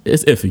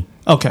 It's iffy,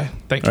 Okay.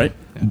 Thank you. right?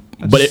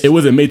 But it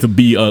wasn't made to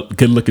be a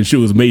good looking shoe.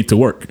 It was made to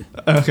work,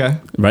 Okay.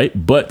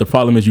 right? But the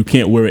problem is you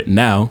can't wear it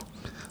now.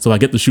 So if I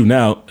get the shoe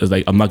now, it's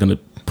like I'm not gonna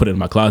put it in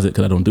my closet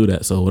because I don't do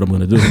that. So what I'm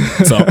gonna do?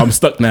 So I'm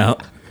stuck now.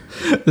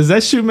 Does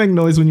that shoe make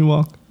noise when you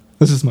walk?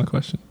 That's just my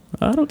question.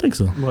 I don't think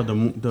so. What,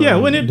 Yeah,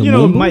 when it the it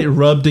moon boot? might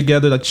rub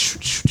together like.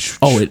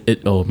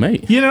 Oh,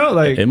 mate.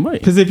 Like It might.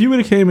 because if you would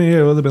have came in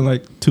here, it would have been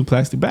like 2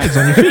 plastic bags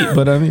on your feet.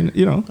 But I mean,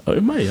 Oh,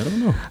 it might. I don't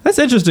know. that's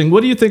interesting.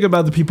 What do you think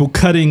about the people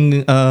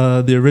cutting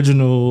the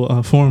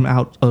original form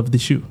out of the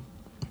shoe?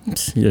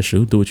 Your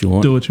shoe. Do what you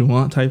want. Do what you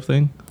want type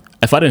thing.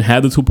 If I didn't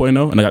have the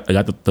 2.0 and I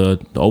got the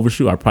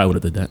overshoe, I probably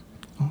would have did that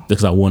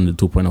because I wanted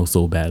the 2.0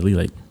 so badly.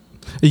 Like,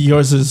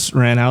 Yours is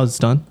ran out. It's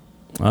done.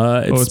 Or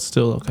it's it's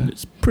still okay.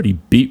 it's pretty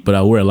beat, but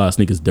I wear a lot of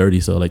sneakers dirty,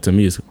 so like to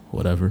me it's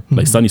whatever.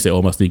 Like Sonny said,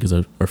 all my sneakers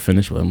are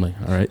finished, but I'm like,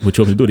 all right, what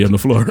you want me to do? They're on the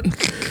floor.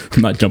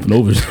 I'm not jumping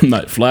over. I'm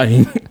not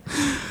flying.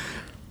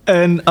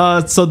 And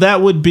so that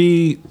would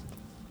be,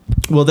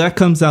 well, that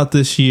comes out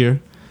this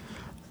year.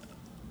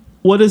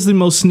 What is the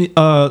most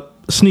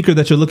sneaker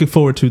that you're looking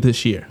forward to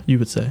this year, you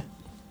would say?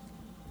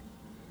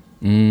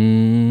 I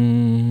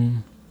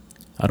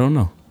don't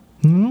know.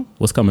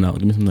 What's coming out?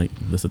 Give me some like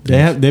list of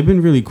things. They've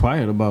been really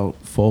quiet about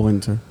fall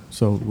winter,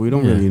 so we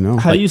don't really know.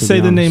 How do you say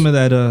the name of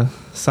that?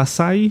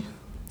 Sasai?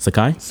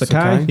 Sakai?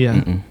 Sakai? Yeah.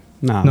 Mm-mm.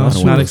 Nah, No, I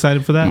don't not know.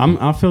 excited for that.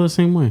 I feel the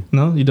same way.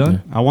 No, you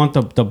done? I want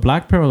the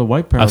black pair or the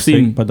white pair. I've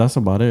seen- but that's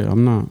about it.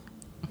 I'm not.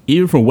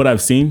 Even from what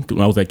I've seen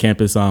when I was at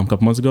campus a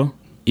couple months ago,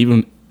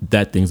 even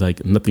that thing's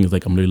like nothing is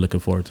like I'm really looking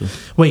forward to.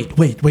 Wait.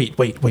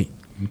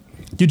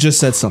 You just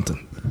said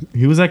something.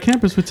 He was at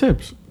campus with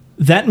Tips.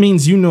 That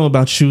means you know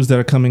about shoes that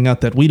are coming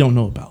out that we don't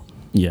know about.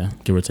 Yeah,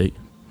 give or take.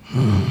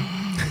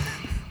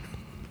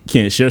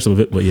 Can't share some of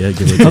it, but yeah,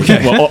 give or take.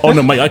 Okay. Well, on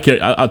the mic,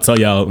 I'll tell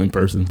y'all in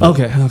person. but-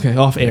 Okay,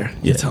 off air.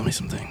 You Yeah. tell me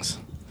some things.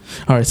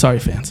 All right, sorry,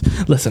 fans,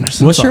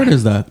 listeners. What sorry. shirt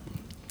is that?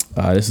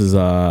 This is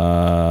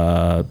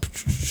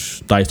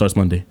Die Starts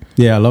Monday.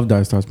 Yeah, I love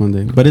Die Stars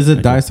Monday. But is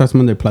it Die Stars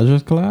Monday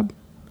Pleasures collab?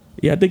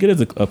 Yeah, I think it is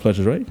a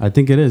pleasure, right? I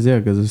think it is. Yeah,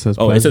 because it says.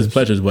 Oh, pleasures. it says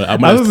pleasures, but I I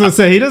was might gonna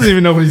say he doesn't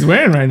even know what he's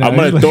wearing right now. I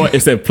might have thought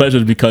it said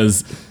pleasures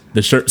because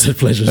the shirt said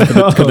pleasures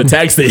because the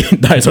tag say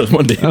Die Starts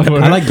Monday. Oh,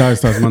 I like Die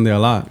Stars Monday a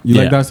lot. You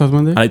Yeah. like Die Stars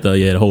Monday? I like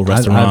the whole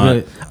restaurant.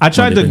 really- I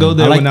tried to go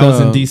there I like when I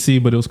was in the- DC,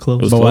 but it was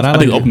closed. It was But closed. what I I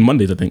think like- open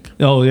Mondays. I think.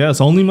 Oh yeah, it's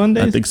only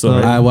Mondays. I think so,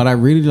 right? What I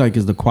really like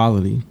is the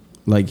quality.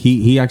 Like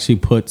he actually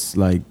puts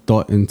like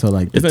thought into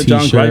like the Isn't that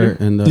John t-shirt Greiger?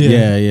 and the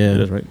Yeah. yeah.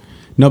 That's right.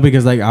 No,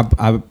 because like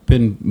I've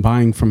been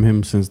buying from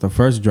him since the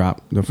first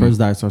drop, the first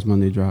Die Stars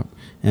Monday drop,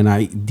 and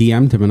I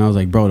DM'd him and I was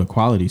like, bro, the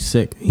quality's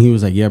sick. He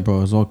was like, yeah,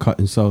 bro, it's all cut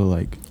and sew.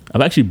 Like,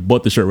 I've actually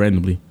bought the shirt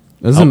randomly.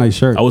 this is a nice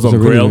shirt. I was It's on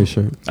a really Grail. nice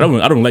shirt. I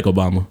don't like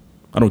Obama.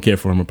 I don't care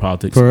for him or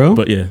politics. For real?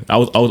 But yeah, I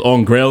was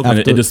on Grail and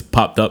After- it just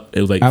popped up.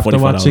 It was like After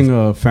 $45.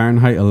 watching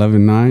Fahrenheit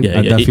 11/9, Yeah,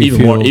 I definitely even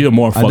feel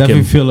more I fuck definitely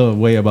him. feel a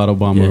way about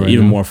Obama Yeah, right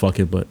even now. more fuck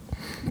it, but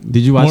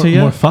Did you watch more, it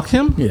yet? more fuck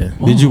him? yeah.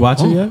 Did you watch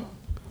it Oh. yet?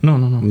 No.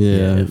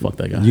 Yeah. Fuck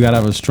that guy. You gotta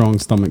have a strong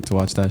stomach to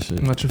watch that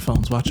shit. Watch your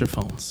phones.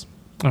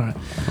 All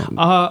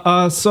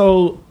right.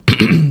 So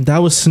that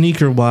was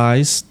sneaker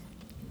wise,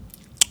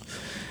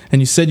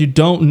 and you said you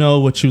don't know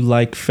what you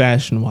like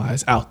fashion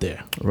wise out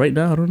there. Right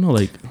now, I don't know.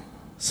 Like,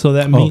 So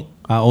that means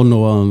I owe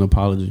Noel an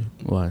apology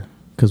why?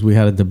 because we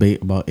had a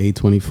debate about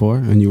A24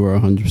 and you were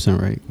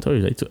 100% right. I told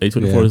you,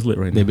 A24 Yeah. is lit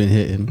right now. They've been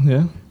hitting.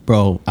 yeah.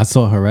 Bro, I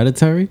saw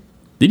Hereditary.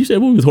 Did you say the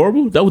movie was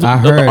horrible? That was I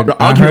heard.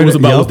 the argument was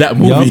about was that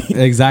movie. Yup,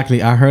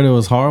 exactly. I heard it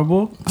was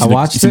horrible. I seen the-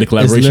 watched you seen the it. It's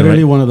collaboration,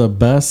 literally right? one of the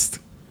best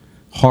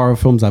horror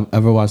films I've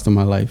ever watched in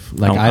my life.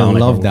 Like I I don't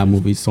like love horror that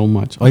movies. movie so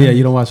much. Oh yeah,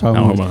 you don't watch horror I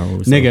don't movies, like horror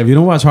movies, nigga. so- If you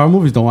don't watch horror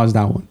movies, don't watch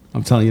that one.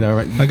 I'm telling you that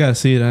right. I gotta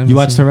see it. I haven't You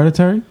watched seen it.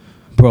 Hereditary,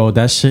 bro?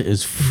 That shit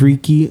is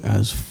freaky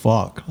as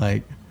fuck.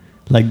 Like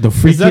the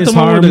Is that freakiest the one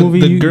horror where the, movie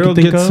the you girl could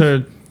think gets of?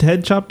 her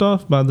head chopped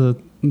off by the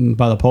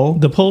pole.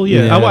 pole?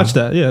 Yeah, Yeah. I watched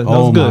that. Yeah, that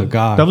Oh was good. my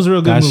god, that was a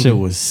real good That movie. shit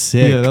was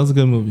sick. Yeah, that was a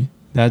good movie.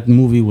 That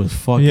movie was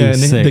fucking Yeah, and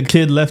sick. the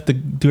kid left the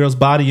girl's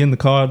body in the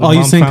car. The Oh, you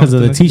mom saying found because of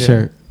it the next day.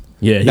 T-shirt?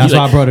 Yeah, That's he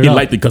why I brought it he up.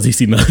 liked it because he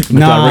seen the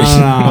Nah,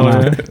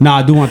 collaboration. nah,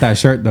 I do want that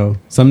shirt though.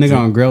 Some nigga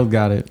on Grilled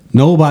got it.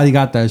 Nobody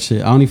got that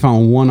shit. I only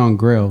found one on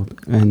Grilled,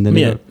 and then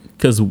Yeah,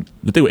 because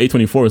the thing with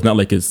A24 is not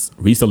like it's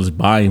resellers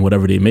buying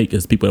whatever they make.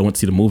 It's people that want to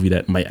see the movie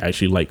that might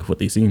actually like what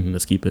they seen and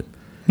let's keep it.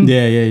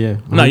 yeah.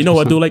 Nah, you know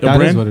what I do like a That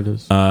brand? is what it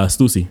is.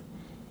 Stussy.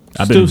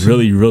 I've been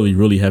Stussy.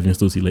 really heavy on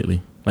Stussy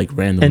lately. Like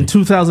randomly. In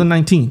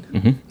 2019.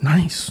 Mhm.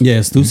 Nice. Yeah,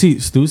 Stussy.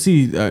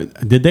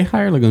 Did they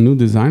hire like a new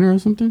designer or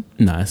something?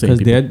 Nah, same Because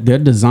people. their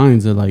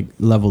designs are like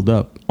leveled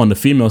up. On the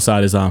female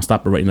side is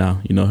Stop It Right Now.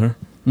 You know her?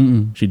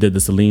 She did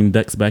the Celine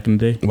decks back in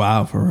the day.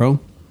 Wow, for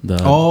real. The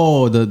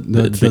The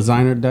the-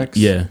 designer decks.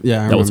 yeah,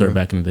 yeah, I that was her remember.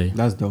 back in the day.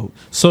 That's dope.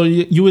 So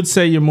you would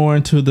say you're more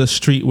into the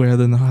streetwear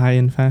than the high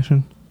end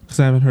fashion? Because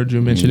I haven't heard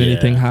you mention Yeah.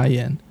 anything high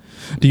end.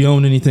 Do you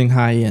own anything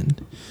high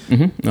end?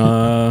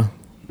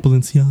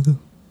 Balenciaga.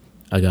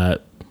 I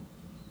got.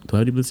 Do I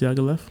have any Balenciaga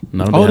left?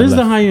 No, I don't Oh, think I this is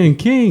have the left. high end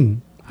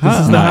king. This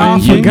is the Nah,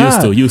 high-end you-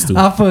 king? Used to.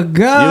 I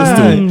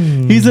forgot.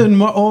 Used to. He's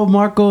in all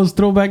Marco's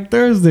Throwback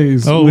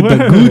Thursdays Oh, with the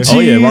word. Gucci's Oh,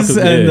 yeah, Marco's-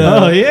 and yeah.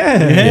 Oh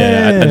yeah.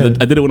 Yeah,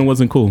 I did it when it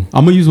wasn't cool.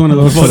 I'm gonna use one of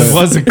those. But it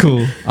wasn't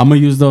cool. I'm gonna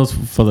use those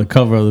for the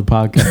cover of the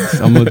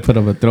podcast. I'm gonna put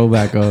up a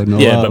throwback of Noel.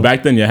 Yeah, but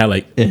back then you had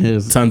like it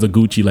is. tons of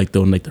Gucci, like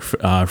the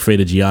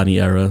Freda Gianni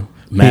era,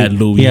 Mad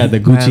Louis. He had the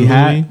Gucci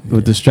Mad hat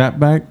with the strap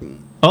back.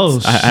 Oh,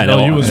 I had oh,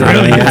 all- you was I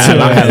really had-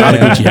 into I had a lot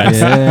of it. Gucci hats.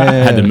 Yeah. I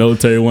had the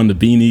military one, the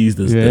beanies,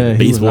 the Yeah,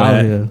 he was baseball out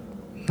hat, here.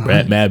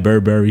 Mad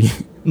Burberry.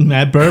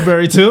 Matt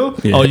Burberry too.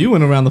 Yeah. Oh, you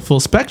went around the full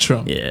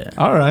spectrum. Yeah,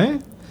 All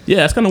right. yeah.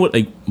 That's kind of what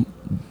like.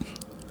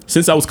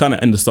 Since I was kind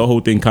of in the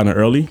Soho thing kind of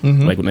early,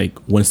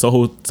 when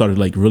Soho started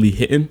like really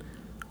hitting,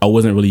 I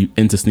wasn't really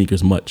into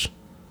sneakers much.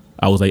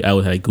 I was like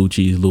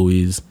Gucci's,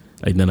 Louis,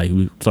 like then like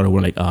we started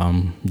wearing like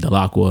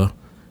Delacqua,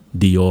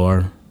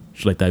 Dior,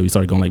 shit like that. We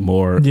started going like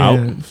more Yeah.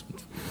 out.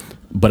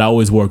 But I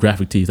always wore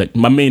graphic tees. Like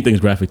my main thing is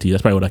graphic tees.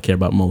 That's probably what I care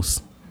about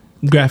most.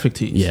 Graphic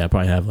tees. Yeah, I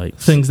probably have like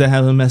Things that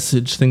have a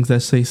message, things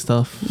that say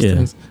stuff. Yeah.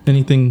 Things,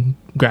 anything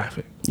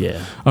graphic.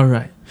 yeah, All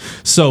right.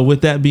 So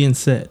with that being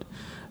said,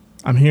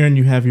 I'm hearing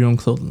you have your own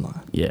clothing line.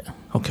 yeah,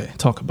 Okay,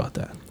 talk about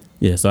that.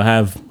 yeah. So I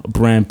have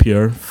Brand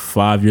Pure,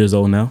 5 years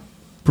old now.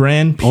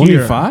 Brand Pure. Only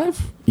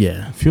 5?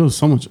 Yeah, I feel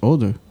so much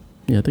older.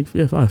 Yeah, I think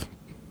 5.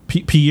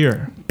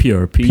 Pierre.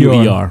 Pure,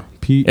 P-U-E-R.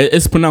 P-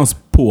 It's pronounced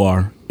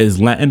puar. Is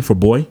Latin for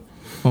boy.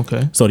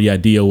 Okay. So the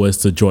idea was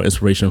to draw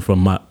inspiration from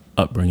my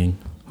upbringing.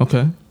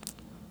 Okay.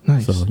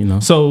 Nice. So, you know.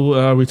 So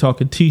are we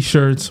talking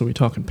T-shirts? Are we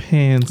talking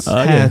pants,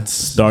 Yeah. hats?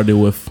 Started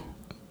with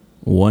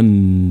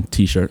one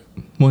T-shirt.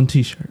 One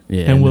T-shirt.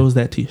 Yeah, And and what was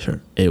that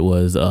T-shirt? It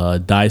was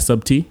dye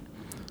sub tee.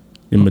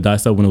 Remember dye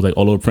sub when it was like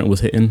all over print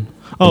was hitting?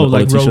 Oh, All the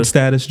like Rogue t-shirts?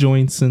 Status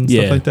joints and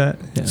stuff Yeah. like that?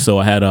 Yeah. So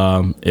I had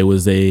it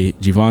was a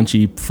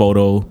Givenchy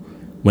photo.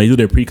 When they do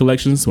their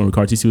pre-collections, when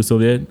Ricard TC was still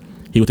there,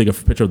 he would take a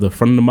picture of the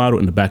front of the model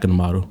and the back of the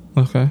model.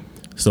 Okay.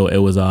 So it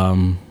was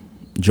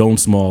Joan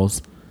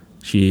Smalls.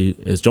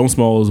 Joan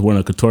Smalls wearing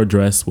a couture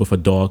dress with a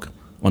dog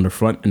on the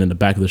front, and then the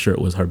back of the shirt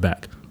was her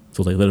back.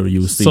 So like literally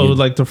you would see. So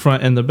like the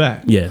front and the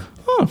back. Yeah.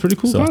 Oh, pretty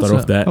cool So I concept.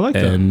 started off that, I like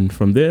that. and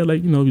from there,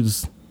 like, you know, we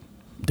just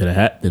did a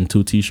hat, then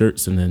 2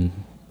 T-shirts, and then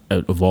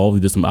it evolved. We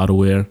did some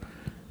outerwear,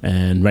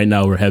 and right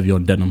now we're heavy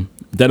on denim.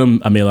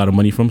 Denim, I made a lot of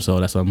money from, so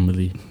that's why I'm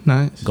really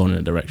Nice. going in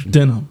that direction.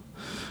 Denim.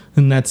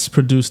 And that's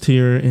produced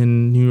here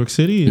in New York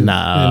City?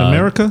 Nah, In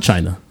America?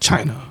 China.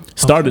 China.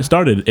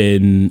 Started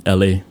in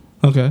LA.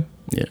 Okay.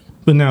 Yeah,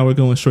 But now we're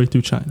going straight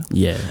through China.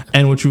 yeah,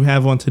 And what you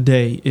have on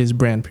today is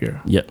Brand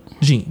Pure. yep,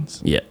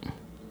 Jeans. yeah.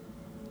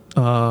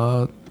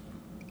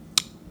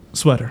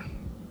 Sweater.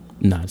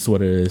 Nah,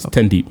 sweater is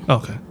 10 deep.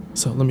 Okay.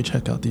 So let me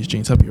check out these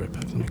jeans. I'll be right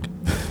back.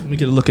 Let me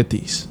get a look at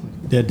these.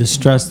 They're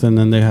distressed, and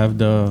then they have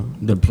the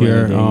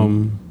pure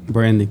branding.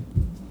 branding.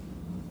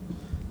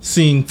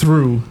 Seeing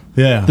through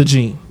Yeah, the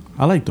jean.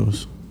 I like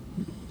those.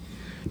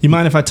 You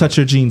mind if I touch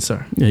your jeans,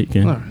 sir? Yeah, you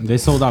can. All right. They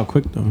sold out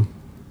quick though.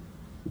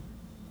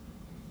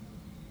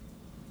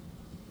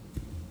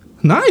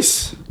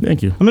 Nice.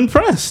 Thank you, I'm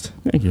impressed.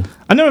 thank you.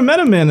 I never met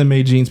a man that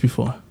made jeans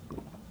before.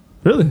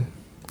 Really?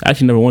 I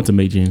actually never wanted to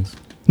make jeans.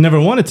 Never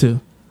wanted to.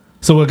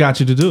 So what got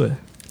you to do it?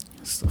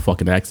 It's a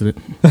fucking accident.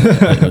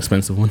 An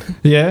expensive one.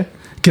 Yeah?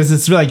 Because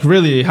it's like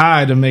really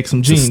high to make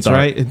some To jeans, start,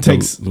 right? It to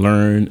takes...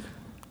 learn.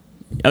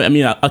 I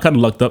mean, I kind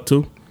of lucked up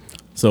too.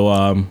 So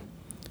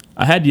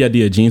I had the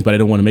idea of jeans, but I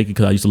didn't want to make it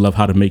because I used to love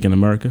How to Make in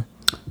America.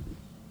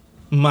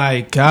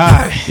 My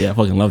God. Yeah, I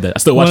fucking love that. I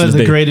still watch One of this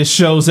the day. greatest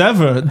shows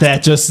ever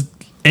that just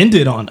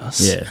ended on us.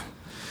 Yeah,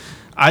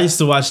 I used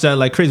to watch that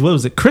like crazy. What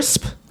was it?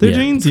 Crisp? Their Yeah,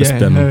 jeans? Crisp yeah.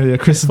 Denim. Yeah,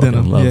 Crisp Fucking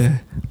Denim. love. Yeah.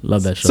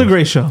 love that It's show. a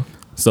great show.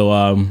 So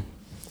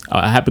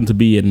I happened to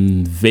be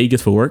in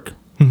Vegas for work.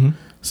 Mm-hmm.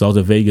 So I was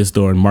in Vegas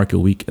during Market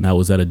Week, and I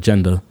was at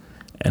Agenda,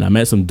 and I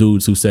met some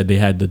dudes who said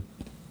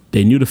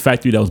they knew the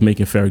factory that was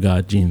making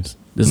Farragut jeans.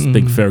 This is I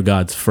think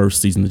Farragut's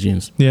first season of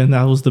jeans. Yeah, and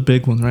that was the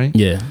big one, right?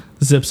 Yeah.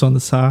 Zips on the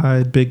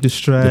side, big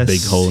distress. The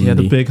big hole in Yeah, the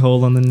the knee. big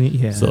hole on the knee.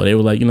 Yeah. So they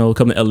were like,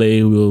 come to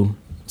LA, we'll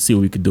see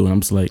what we could do. And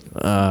I'm just like,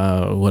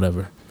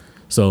 whatever.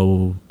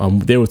 So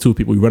there were 2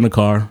 people. We rent a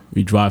car,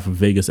 we drive from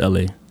Vegas,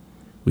 LA.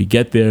 We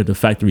get there, the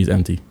factory's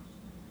empty.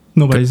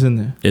 Nobody's in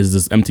there. It's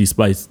this empty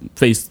space.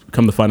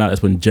 Come to find out,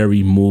 that's when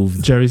Jerry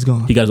moved. Jerry's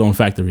gone. He got his own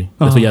factory.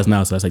 That's what he has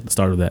now, so that's like the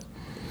start of that.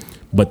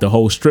 But the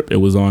whole strip it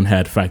was on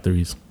had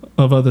factories.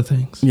 Of other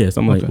things. Yeah,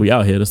 so I'm like, Okay. we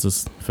out here, let's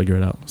just figure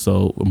it out.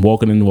 So I'm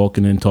walking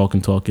in,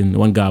 talking.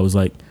 One guy was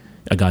like,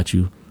 I got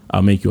you.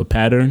 I'll make you a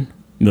pattern.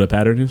 You know what a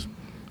pattern is?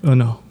 Oh,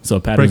 no. So a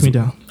pattern Break me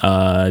down.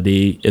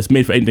 it's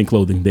made for anything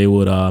clothing. They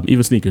would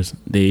even sneakers.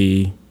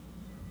 They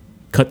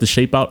cut the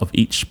shape out of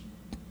each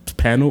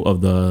panel of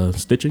the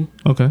stitching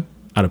Okay.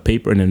 out of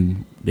paper, and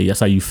then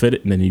that's how you fit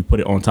it, and then you put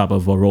it on top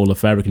of a roll of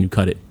fabric and you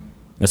cut it.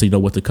 That's how you know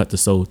what to cut to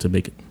sew to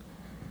make it.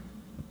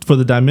 For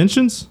the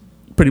dimensions?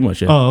 Pretty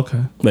much, yeah. Oh,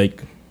 okay.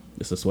 Like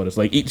this is what it's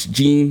like. Each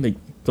jean, like,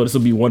 so this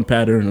will be one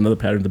pattern, another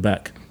pattern in the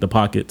back, the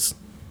pockets,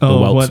 the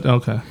Oh, welts. what?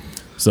 Okay.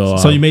 So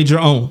So you made your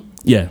own.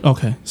 yeah.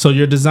 Okay. So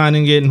you're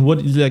designing it, and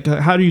what? Like,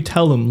 how do you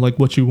tell them like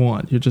what you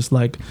want? You're just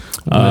like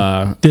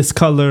this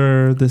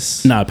color,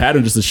 this. Nah,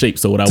 pattern just a shape.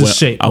 So what I Just went,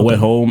 shape, I went okay.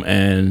 home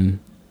and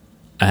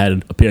I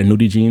had a pair of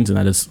nudie jeans, and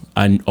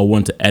I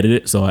wanted to edit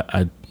it, so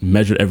I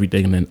measured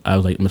everything, and then I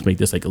was like, let's make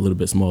this like a little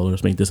bit smaller,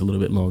 let's make this a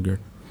little bit longer,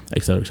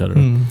 et cetera, et cetera.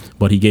 Mm.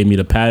 But he gave me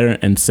the pattern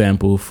and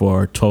sample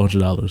for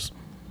 $1,200.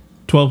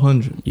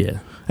 1,200. Yeah.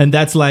 And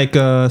that's like,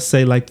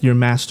 say, like your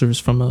masters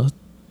from a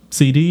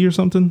CD or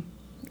something.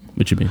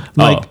 What you mean?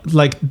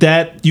 Like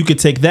that, you could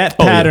take that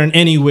Oh, yeah. pattern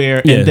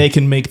anywhere, Yeah. and they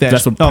can make that.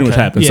 That's what pretty much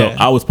Okay, happened. Yeah.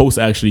 So I was supposed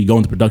to actually go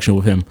into production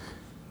with him,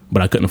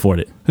 but I couldn't afford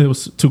it. It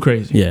was too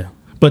crazy. Yeah.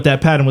 But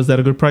that pattern, was that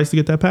a good price to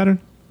get that pattern?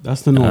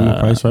 That's the normal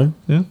price, right?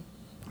 Yeah.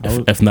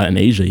 If not in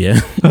Asia, yeah.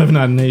 If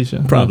not in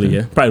Asia. Probably, Okay.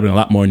 yeah. Probably been a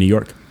lot more in New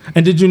York.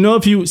 And did you know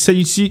if you said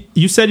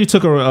you said you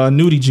took a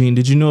nudie jean?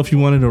 Did you know if you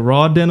wanted a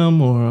raw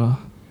denim or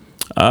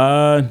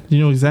did you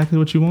know exactly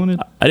what you wanted?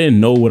 I didn't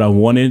know what I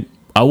wanted.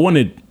 I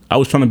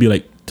was trying to be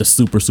like the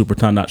super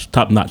top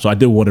notch. So I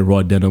did want a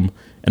raw denim,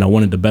 and I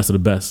wanted the best of the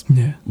best.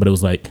 Yeah. But it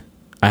was like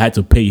I had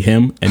to pay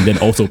him and then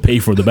also pay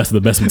for the best of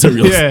the best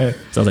materials. Yeah.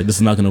 So I was like, this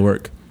is not going to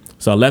work.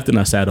 So I left and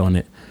I sat on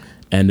it,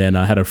 and then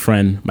I had a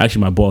friend,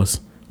 actually my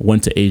boss,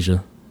 went to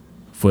Asia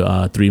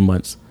for 3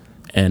 months,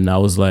 and I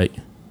was like,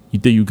 you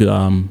think you could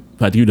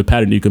if I give you the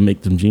pattern, you could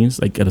make some jeans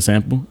like at a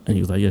sample? And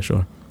he was like, yeah,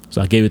 sure.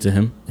 So I gave it to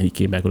him, and he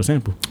came back with a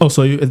sample. Oh,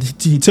 so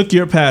he took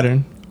your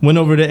pattern, went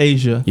over to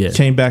Asia, Yeah.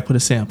 came back with a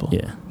sample.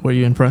 Yeah. Were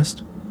you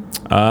impressed?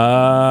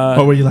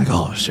 Or were you like,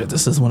 oh shit,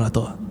 this is what I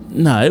thought?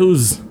 Nah, it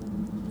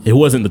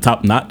wasn't the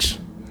top notch.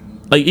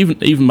 Like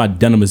even my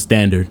denim is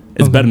standard.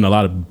 It's Okay. better than a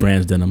lot of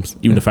brands' denims.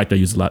 Even the factory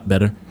I use is a lot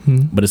better,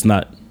 but it's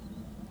not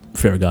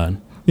Fair God.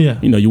 Yeah.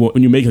 You know,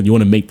 when you make it, you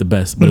want to make the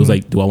best. But it was Mhm.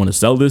 like, do I want to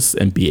sell this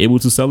and be able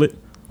to sell it,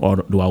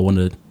 or do I want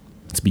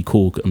to be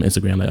cool on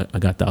Instagram? Like I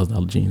got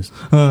 $1,000 jeans,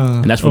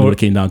 and that's really what it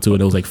came down to.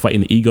 It was like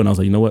fighting the ego, and I was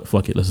like, you know what,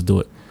 fuck it, let's do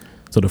it.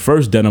 So the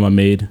first denim I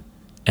made,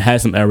 it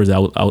had some errors I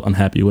was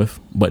unhappy with,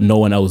 but no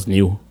one else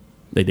knew.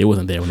 They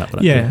wasn't there when I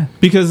Yeah, did.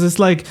 because it's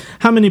like,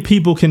 how many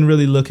people can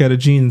really look at a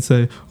jean and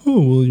say, "Oh,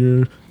 well,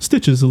 your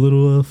stitch is a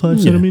little 5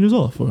 Yeah. centimeters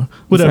off," or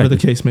whatever the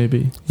Exactly. case may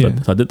be. So,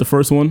 Yeah, so I did the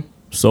first one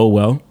so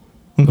well.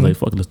 I Mhm. was like,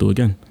 fuck it, let's do it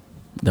again.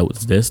 That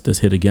was this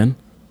hit again,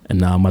 and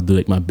now I'm gonna do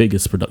like my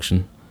biggest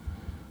production.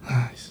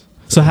 Nice.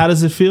 So, how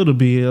does it feel to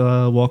be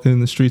walking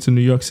in the streets of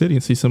New York City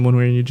and see someone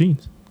wearing your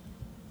jeans?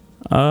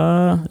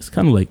 It's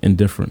kind of like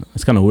indifferent.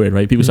 It's kind of weird,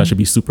 right? People say I should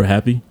be super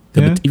happy.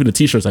 Yeah. Even the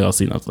t-shirts I was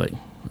seeing, I was like,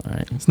 all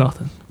right. It's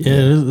nothing. Yeah,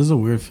 it is a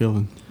weird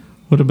feeling.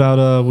 What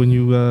about when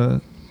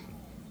you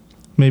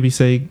maybe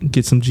say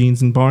get some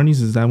jeans in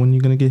Barney's? Is that when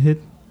you're gonna get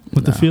hit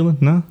with the Nah. feeling?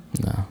 No,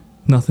 Nah,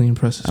 nothing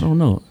impresses. I don't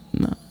know.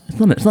 Nah,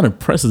 it's not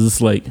impressive.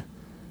 It's like,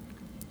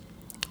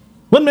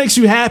 What makes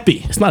you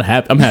happy? it's not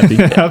happy. I'm happy.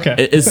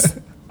 Okay. It's,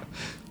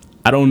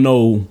 I don't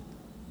know.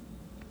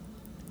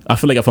 I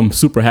feel like if I'm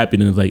super happy,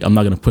 then it's like I'm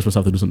not gonna push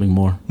myself to do something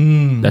more.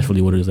 Mm. That's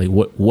really what it is. Like,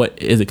 what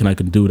is it I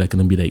can do that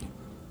can be like,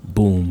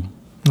 boom,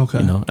 Okay.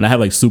 you know? And I have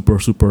like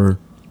super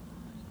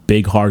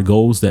big hard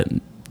goals that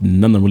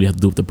none of them really have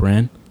to do with the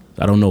brand.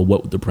 I don't know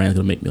what the brand's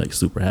gonna make me like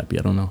super happy.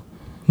 I don't know.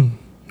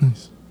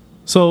 Nice.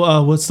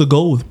 So, what's the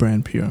goal with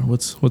Brand Pure?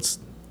 What's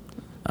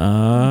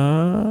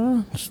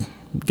Just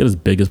get as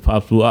big as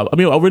possible. I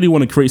mean, I really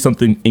want to create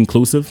something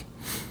inclusive.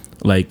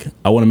 Like,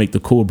 I want to make the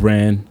cool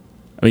brand.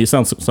 I mean, it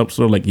sounds sort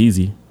of like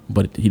easy,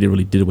 but he didn't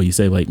really did what you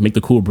say. Like, make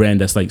the cool brand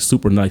that's like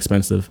super not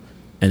expensive,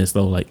 and it's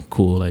still like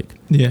cool. Like,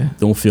 yeah,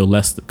 don't feel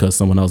less because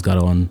someone else got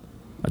on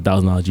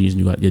 $1,000 jeans and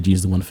you got your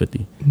jeans to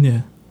 $150.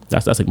 yeah.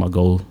 That's like my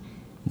goal.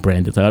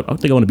 Brand. I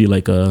think I want to be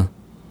like a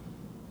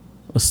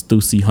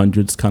Stussy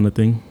hundreds kind of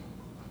thing.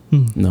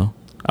 No,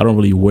 I don't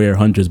really wear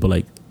hundreds, but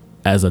like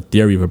as a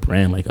theory of a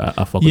brand, like I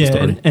fuck with the Yeah,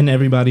 story. and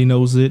everybody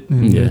knows it.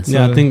 And Yeah. it's,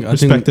 Yeah, I think-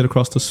 respected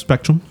across the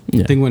spectrum.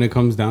 Yeah. I think when it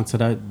comes down to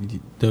that,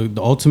 the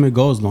ultimate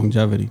goal is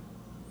longevity.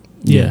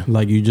 Yeah.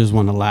 Like you just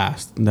want to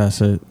last. That's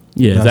it.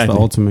 Yeah, That's exactly.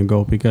 the ultimate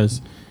goal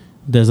because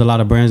there's a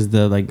lot of brands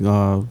that like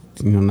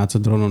not to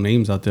throw no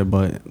names out there,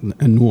 but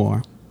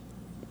Noir.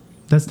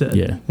 That's dead.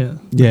 Yeah. Yeah.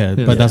 Yeah,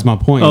 Yeah. but that's my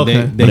point.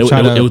 Okay. They But try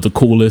it to was the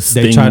coolest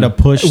they thing. try to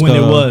push When the,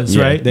 it was,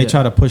 yeah, right? They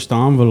try to push the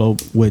envelope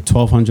with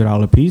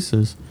 $1,200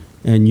 pieces,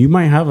 and you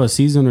might have a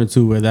season or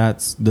two where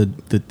that's the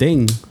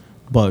thing,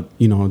 but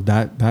you know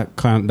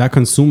that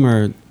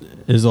consumer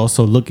is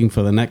also looking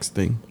for the next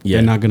thing. Yeah.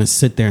 They're not gonna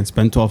sit there and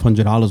spend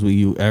 $1,200 with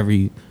you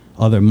every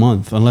other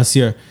month unless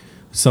you're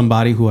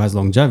somebody who has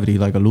longevity,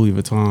 like a Louis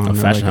Vuitton, a or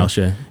fashion like house,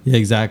 yeah. Yeah,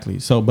 exactly.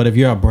 So, but if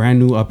you're a brand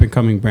new up and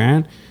coming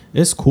brand,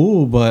 it's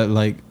cool, but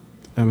like.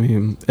 I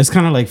mean, it's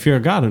kind of like Fear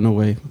of God in a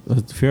way.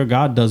 Fear of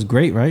God does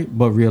great, right?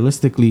 But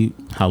realistically,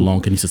 How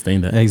long can he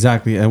sustain that?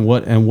 exactly. And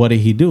what did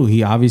he do?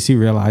 He obviously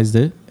realized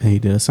it, and he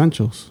did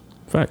essentials.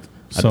 Fact.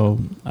 So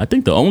I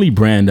think the only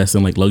brand that's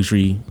in like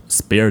luxury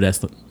spare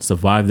that's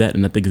survived that,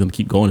 and I think is gonna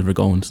keep going is Rick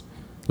Owens.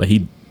 Like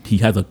he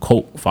has a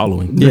cult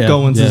following. Rick Yeah,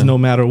 Owens yeah. is no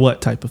matter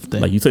what type of thing.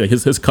 Like you say,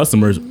 his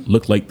customers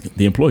look like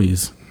the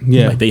employees.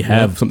 Yeah, Like they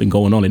have something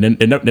going on, and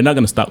they're not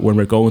gonna stop wearing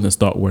Rick Owens and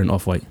start wearing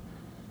Off-White.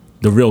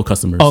 The real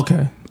customers.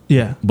 Okay.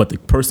 Yeah. But the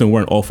person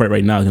wearing Off-White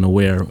right now is gonna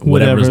wear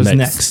Whatever's whatever's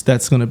next,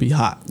 that's gonna be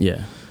hot.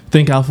 Yeah.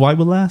 Think Off White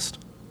will last?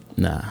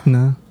 Nah.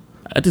 No.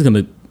 I think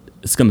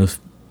it's gonna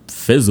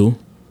fizzle.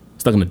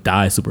 It's not gonna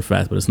die super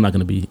fast, but it's not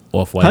gonna be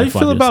Off-White. How do in you 5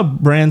 feel years.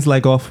 about brands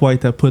like Off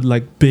White that put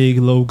like big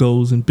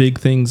logos and big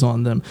things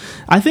on them?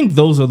 I think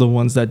those are the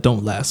ones that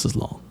don't last as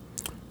long.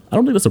 I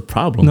don't think that's a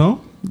problem.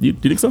 No? Do you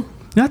think so?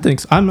 Yeah, I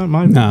think so. I'm not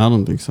mine. No, I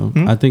don't think so.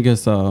 I think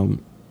it's I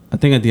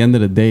think at the end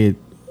of the day,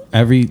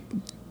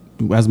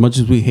 as much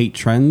as we hate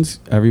trends,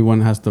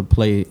 everyone has to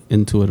play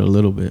into it a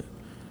little bit.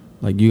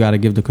 Like you got to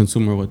give the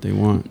consumer what they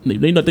want.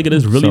 They not think it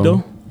is really So-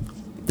 though.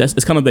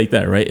 It's kind of like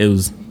that, right? It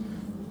was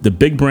the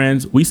big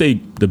brands. We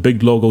say the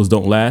big logos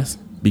don't last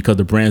because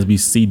the brands we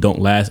see don't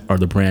last are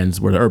the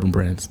brands were the urban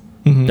brands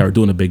that are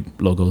doing the big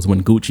logos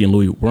when Gucci and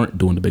Louis weren't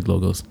doing the big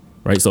logos,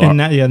 right? So And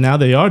now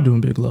they are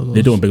doing big logos.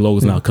 they're doing big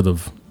logos now because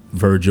of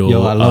Virgil,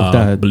 Yo, I love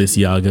that.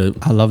 Balenciaga.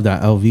 I love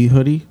that LV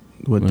hoodie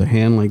with the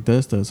hand like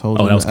this that's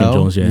holding. Oh, that was the Kim L.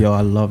 Jones, yeah. Yo, I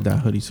love that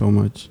hoodie so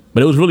much.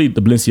 But it was really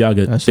the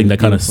Balenciaga That thing shit's that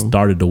kind of beautiful.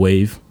 started the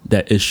wave.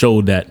 That it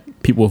showed that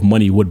people with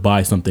money would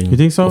buy something. You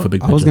think so? With a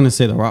big I was picture. gonna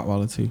say the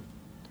Rottweiler too.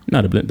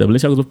 No, the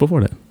Balenciaga was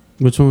before that.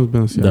 Which one was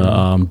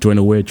Balenciaga? The Join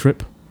a Wear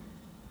Trip.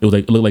 It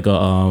looked like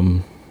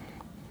a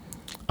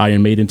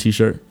Iron Maiden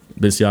t-shirt.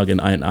 Balenciaga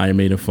and Iron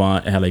Maiden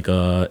font. It had like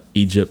a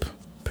Egypt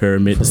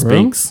Pyramid, the For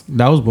real? Spanx.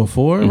 That was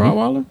before Mhm.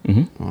 Rottweiler?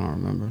 Mhm. I don't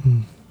remember.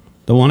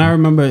 The one I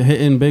remember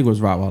hitting big was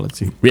Rottweiler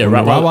T. Yeah, When the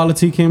Rottweiler- Rottweiler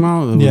T came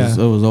out, Yeah. it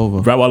was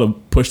over. Rottweiler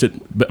pushed it.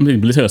 I mean,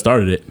 Balenciaga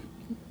started it,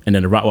 and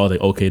then the Rottweiler was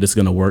like, okay, this is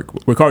gonna work.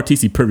 Ricard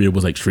TC period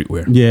was like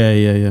streetwear, Yeah,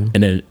 yeah, yeah.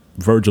 and then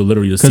Virgil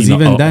literally just Because seen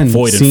even a then,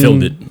 void and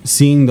filled it.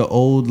 seeing the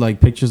old like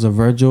pictures of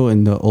Virgil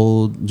and the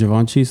old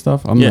Givenchy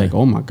stuff, I'm Yeah. like,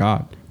 oh my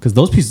god, because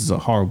those pieces are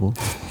horrible.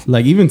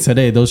 Like even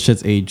today, those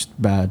shits aged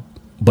bad.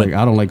 But Like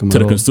I don't like them To at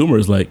the all. consumer,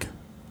 is like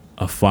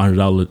a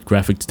 $500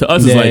 graphic. To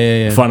us, Yeah, it's like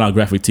yeah, yeah. $500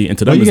 graphic tee, and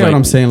to them, But you it's get like what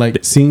I'm saying? Like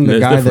seeing the it's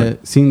guy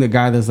different. seeing the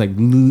guy that's like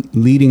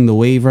leading the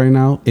wave right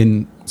now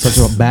in such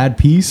a bad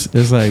piece.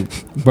 It's like,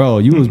 bro,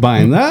 you was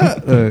buying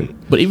that.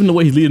 But even the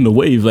way he's leading the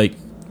wave, like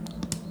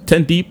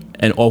 10 Deep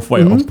and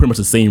Off-White are pretty much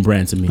the same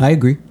brand to me. I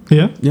agree. Yeah,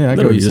 Yeah, I get what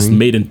Literally you're just saying.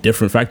 made in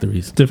different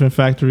factories. different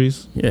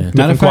factories. Yeah, Matter of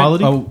different fact,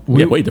 quality?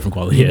 yeah, way different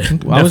quality. Yeah, I was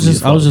Definitely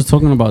just quality.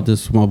 talking about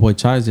this with my boy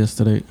Chaz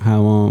yesterday.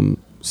 How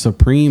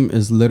Supreme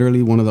is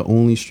literally one of the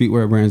only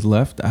streetwear brands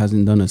left that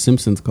hasn't done a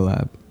Simpsons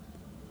collab.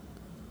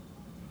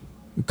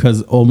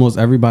 Because almost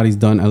everybody's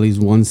done at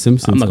least one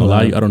Simpsons. I'm not gonna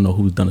lie, to you, I collab. don't know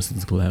who's done a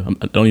Simpsons collab.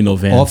 I don't even know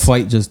Vans. Off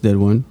White just did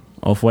one.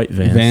 Off-White,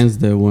 Vans. Vans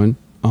did one.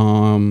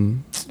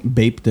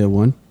 Bape did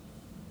one.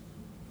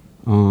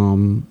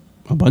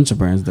 A bunch of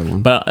brands did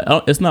one.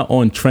 But it's not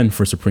on trend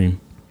for Supreme.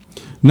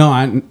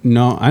 I know,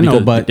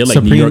 Because but they're like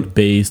Supreme, New York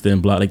based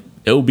and blah. Like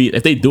it will be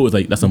if they do it,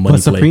 like that's a money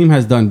but play. Supreme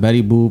has done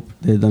Betty Boop.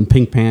 They've done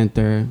Pink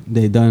Panther.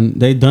 They've done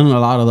a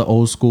lot of the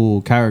old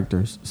school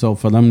characters. So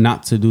for them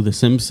not to do the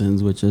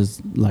Simpsons, which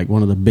is like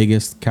one of the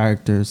biggest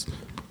characters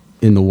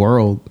in the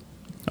world,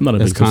 I'm not a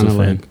it's big kind Simpsons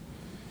of fan.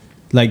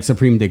 like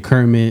Supreme did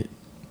Kermit.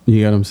 You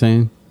get what I'm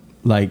saying?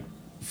 Like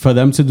for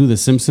them to do the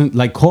Simpsons,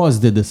 like Cause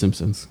did the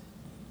Simpsons.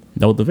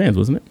 That was the Vans,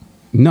 wasn't it?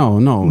 No,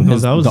 that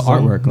was the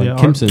artwork, like yeah,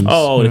 Kimson's.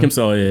 Oh, the Kim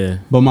Sal, yeah.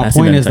 But my I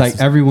seen point that in is, like,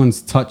 Texas.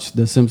 everyone's touched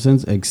the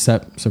Simpsons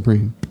except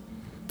Supreme.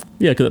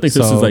 Yeah, because I think So-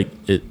 Simpsons like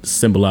it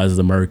symbolizes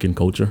American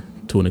culture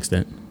to an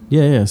extent.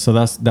 Yeah. So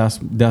that's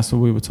what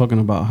we were talking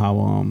about. How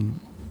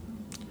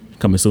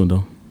Coming soon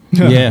though.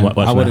 yeah, Watch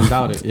I wouldn't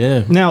now. doubt it.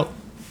 Yeah, Now,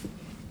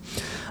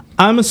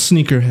 I'm a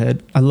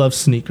sneakerhead. I love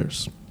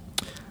sneakers.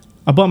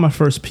 I bought my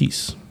first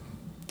piece.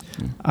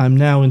 I'm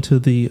now into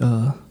the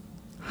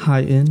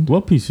high end.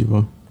 what piece you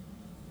bro?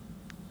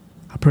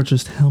 I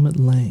purchased Helmet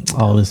Lang.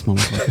 Oh, this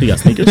motherfucker. You got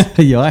sneakers,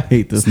 Yo, I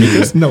hate this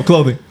nigga. No,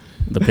 clothing.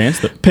 the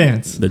pants,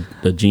 Pants.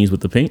 the jeans with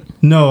the paint.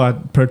 No, I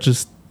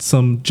purchased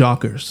some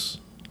joggers.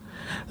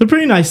 They're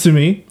pretty nice to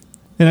me.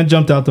 And I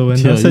jumped out the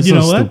window. Yo, I said, you're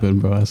you so know what? stupid,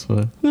 bro. I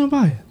swear. No,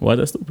 buy it. Why is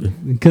that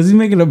stupid? Because he's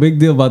making a big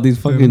deal about these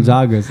fucking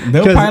joggers.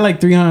 They're 'Cause- probably like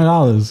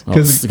 $300. Oh,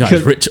 'Cause- this guy's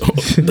 'cause- rich.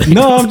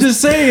 No, I'm just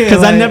saying.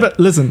 Because I like, never,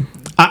 listen,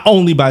 I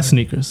only buy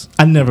sneakers.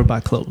 I never buy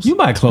clothes. You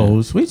buy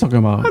clothes. What are you talking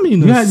about? I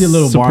mean, you had your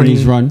little Supreme.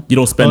 Barney's run. You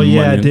don't spend Oh,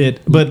 yeah, money. I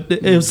did. But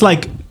it was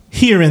like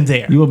here and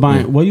there. You were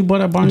buying. What you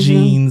bought at Barney's?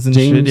 again? Jeans and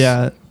James? shit.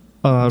 Yeah.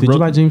 Did you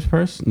buy James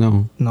Purse?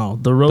 No. No,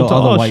 the The road to other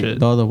all white. shit.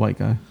 The other white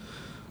guy.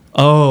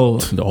 Oh,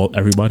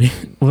 Everybody,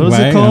 what was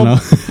Right? it called? I know.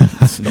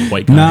 the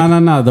white guy.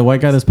 No. The white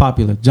guy that's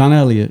popular. John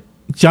Elliott.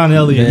 John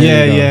Elliott.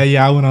 There you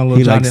Yeah, go. I went on a little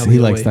He John likes- Elliott. he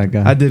likes way. that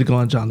guy. I did go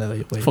on John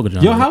Elliott way. Fuck with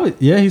John. Yo, Elliott.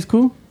 yeah, he's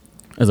cool.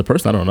 As a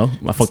person, I don't know.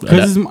 I fucked that.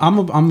 Because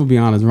I'm gonna be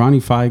honest.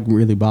 Ronnie Feig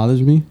really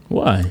bothers me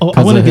Why? Oh, I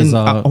 'Cause want to of get. his,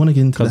 I want to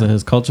get into because that. of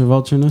his culture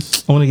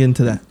vultureness. I want to get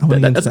into that. I want to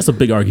get into That's that. a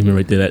big argument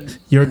right there. That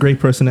You're a great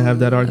person to have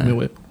that argument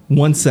with.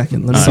 1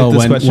 second. Let me So get this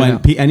when question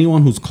out.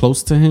 anyone who's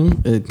close to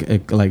him,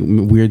 it like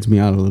weirds me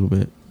out a little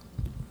bit.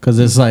 Because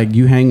it's like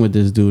you hang with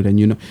this dude, and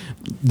you know,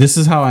 this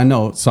is how I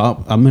know.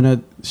 So I'm gonna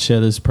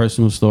share this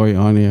personal story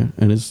on here,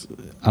 and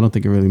I don't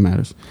think it really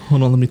matters.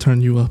 Hold on, let me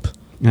turn you up.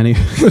 Anyway,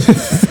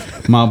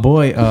 my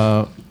boy,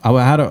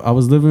 I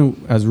was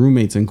living as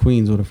roommates in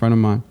Queens with a friend of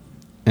mine,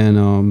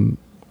 and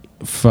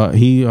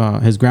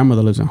his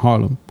grandmother lives in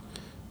Harlem,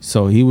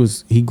 so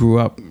he grew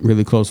up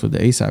really close with the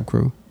ASAP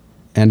crew,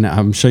 and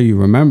I'm sure you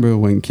remember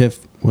when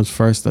Kith was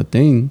first a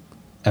thing,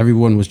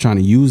 everyone was trying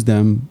to use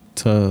them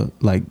to,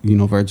 like, you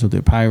know, Virgil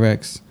did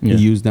Pyrex, Yeah.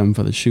 he used them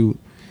for the shoot.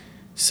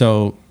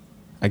 So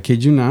I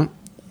kid you not,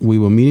 we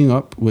were meeting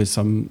up with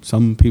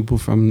some people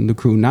from the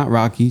crew, not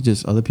Rocky,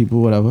 just other people,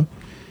 whatever.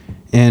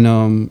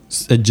 And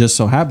it just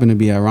so happened to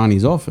be at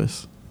Ronnie's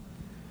office.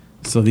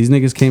 So these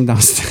niggas came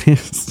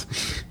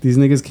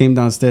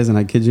downstairs. And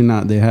I kid you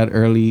not, they had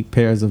early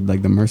pairs of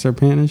like the Mercer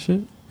pant and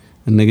shit.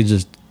 And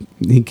nigga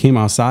he came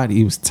outside.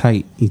 He was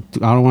tight. I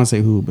don't want to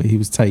say who, but he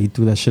was tight. He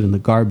threw that shit in the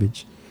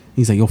garbage.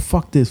 He's like, yo,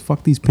 fuck this.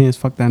 Fuck these pants.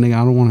 Fuck that nigga.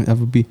 I don't want to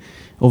ever be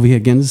over here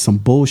again. This is some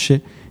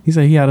bullshit. He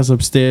said he had us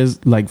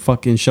upstairs like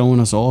fucking showing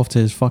us off to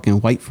his fucking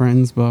white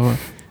friends, bro.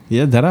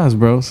 Yeah, that ass,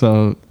 bro.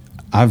 So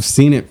I've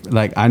seen it.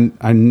 Like I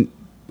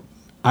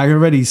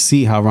already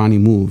see how Ronnie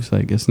moves.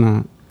 Like it's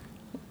not.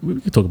 we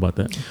can talk about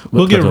that.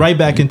 We'll get But- right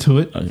back into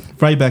it. Okay.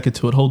 Right back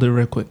into it. Hold it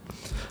real quick.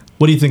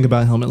 What do you think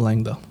about Helmet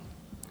Lang, though?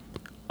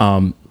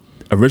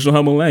 Original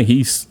Helmut Lang.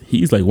 He's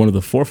like one of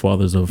the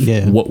forefathers of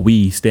Yeah. what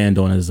we stand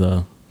on as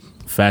a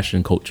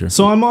fashion culture.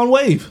 So I'm on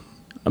wave.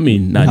 I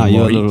mean, not Nah,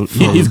 you're anymore. a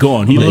little- He's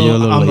gone. He, I'm a left.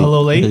 little- I'm a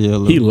little late. Yeah, you're a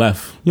little- He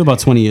left. You're about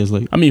 20 years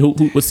late. I mean,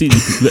 what season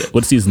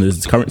is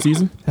this? Current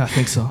season? I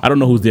think so. I don't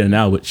know who's there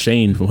now, but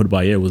Shane from Hood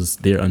by Air was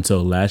there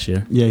until last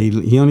year. Yeah,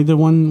 he only did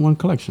one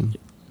collection.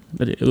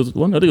 It was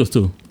one. I think it was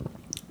two.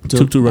 Two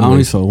I only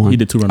runaways. saw one. He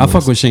did 2 I runaways.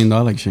 fuck with Shane though.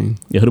 I like Shane.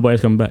 Yeah, Hood by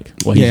Air's coming back.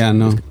 Well, Yeah, I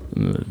know.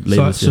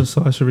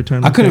 So I should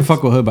return. I my couldn't favor.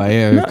 fuck with Hood by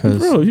Air because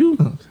bro, you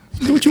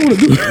do what you want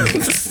to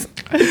do.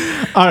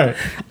 All right.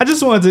 I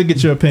just wanted to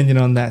get your opinion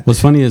on that.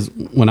 what's funny is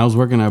when I was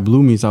working at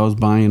Blue Meats, I was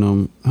buying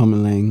Helmet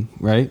Lang,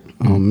 right?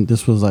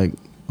 This was like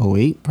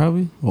 08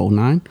 probably,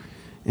 09.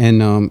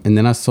 And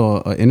then I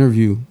saw an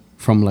interview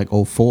from like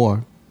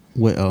 04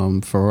 with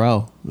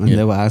Pharrell, and Yeah.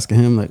 they were asking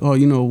him like,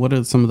 oh, what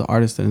are some of the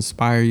artists that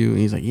inspire you? And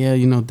he's like, yeah,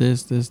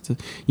 this,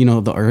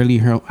 the early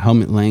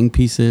Helmet Lang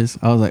pieces.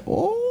 I was like,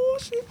 oh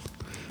shit.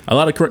 A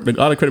lot of credit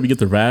we get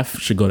to Raph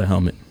should go to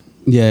Helmet.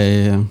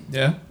 Yeah.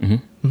 Yeah.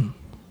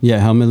 Yeah,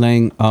 Helmet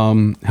Lang.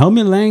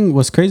 Helmet Lang,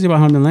 what's crazy about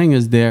Helmet Lang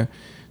is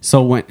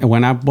so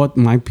when I bought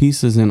my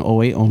pieces in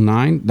 08,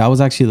 09, that was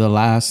actually the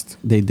last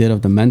they did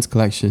of the men's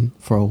collection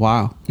for a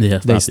while. Yeah,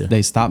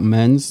 They stopped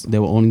men's. They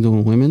were only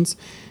doing women's.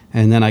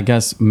 And then I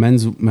guess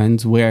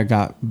men's wear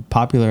got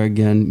popular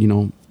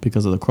again,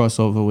 because of the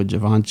crossover with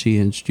Givenchy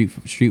and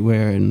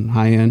streetwear and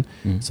high end.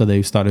 So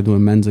they started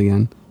doing men's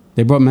again.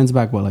 They brought men's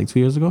back, like 2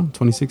 years ago?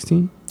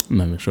 2016? I'm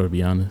not even sure, to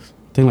be honest.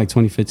 I think like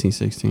 2015,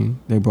 16.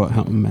 They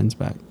brought men's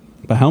back.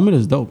 But Helmet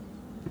is dope.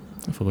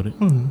 I fuck with it.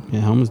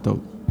 Yeah, Helmet's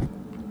dope.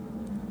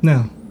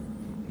 Now,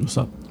 What's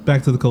up?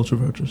 back to the culture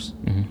vultures.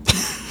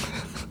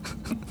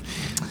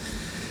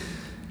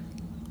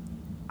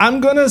 I'm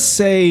gonna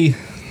say,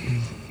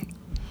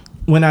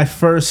 when I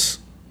first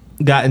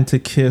got into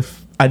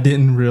Kith, I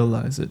didn't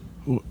realize it.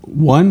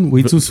 One,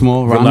 we too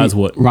small. Realize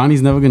what?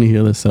 Ronnie's never gonna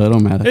hear this, so it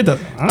don't matter. It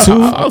doesn't.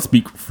 I'll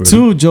speak for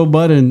Two, Joe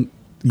Budden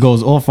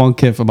goes off on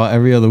Kith about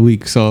every other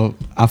week, so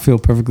I feel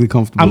perfectly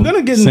comfortable. I'm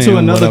gonna get into saying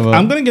another. whatever.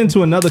 I'm gonna get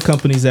into another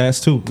company's ass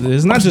too.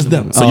 It's not just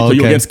them. So Oh,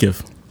 you okay. against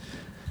Kif.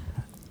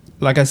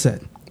 Like I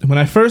said, when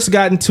I first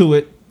got into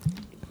it,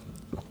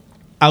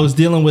 I was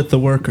dealing with the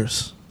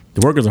workers.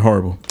 The workers are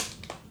horrible.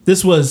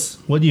 This was,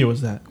 what year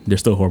was that? They're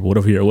still horrible.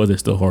 Whatever year it was, they're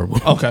still horrible.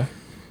 Okay,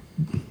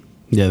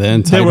 Yeah, they're they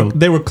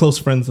entitled. were close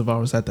friends of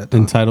ours at that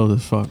time. Entitled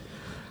as fuck.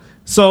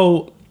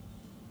 So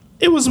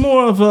it was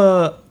more of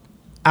a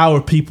our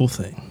people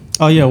thing.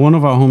 Oh yeah, one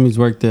of our homies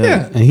worked there,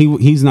 Yeah.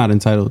 and he's not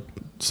entitled.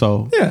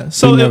 So Yeah,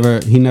 so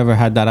he never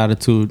had that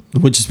attitude,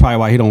 which is probably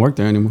why he don't work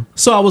there anymore.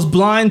 So I was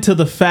blind to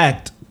the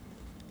fact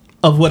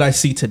of what I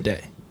see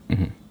today.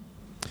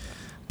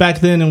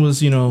 Back then, it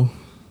was,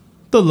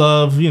 the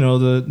love,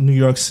 the New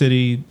York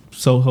City,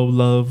 Soho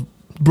love,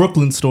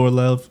 Brooklyn store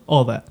love,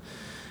 all that.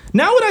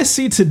 Now what I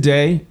see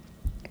today,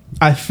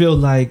 I feel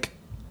like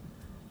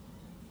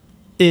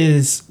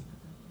is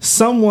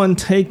someone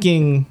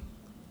taking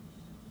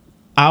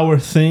our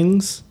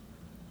things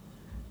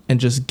and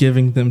just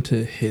giving them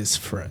to his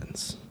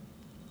friends.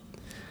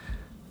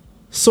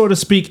 So to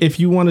speak, if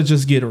you want to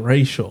just get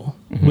racial,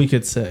 we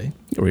could say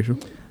Racial.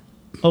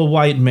 a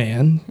white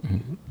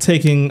man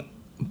taking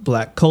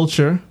black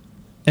culture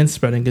and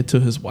spreading it to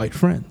his white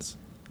friends.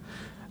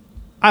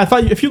 I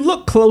thought if you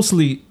look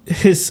closely,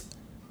 his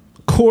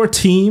core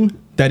team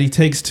that he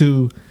takes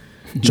to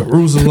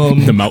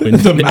Jerusalem, The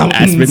mountains. the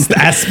mountains, the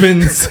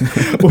Aspens,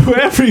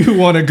 wherever you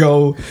want to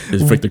go,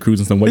 There's Victor Cruz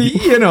and some white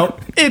people.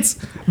 it's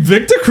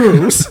Victor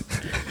Cruz,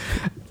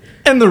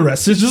 and the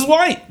rest is just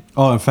white.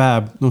 Oh, and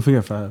Fab, don't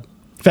forget Fab.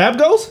 Fab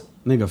goes.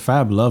 Nigga,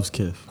 Fab loves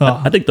Kith.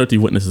 I think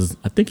 13 Witnesses.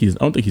 I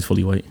don't think he's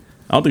fully white.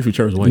 I don't think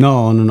Future is white.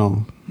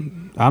 No.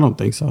 I don't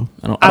think so.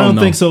 I don't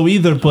know. think so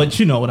either, but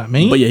you know what I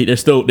mean. But yeah,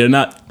 they're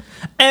not.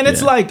 And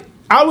it's Yeah. like,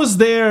 I was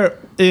there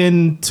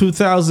in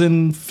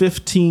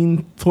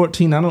 2015,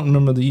 14, I don't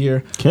remember the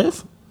year.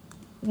 Kith?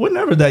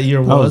 Whenever that year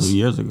That was was.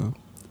 years ago.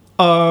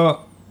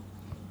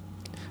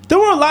 There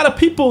were a lot of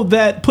people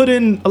that put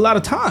in a lot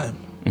of time.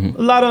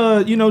 A lot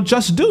of,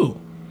 just do.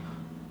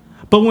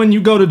 But when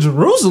you go to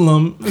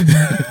Jerusalem,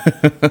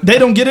 they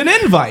don't get an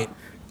invite.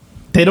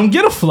 They don't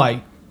get a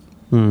flight.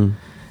 And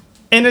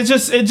it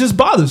just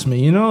bothers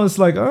me, It's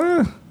like,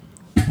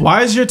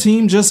 why is your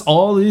team just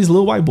all these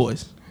little white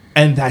boys?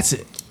 And that's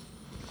it.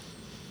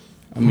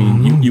 I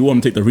mean, you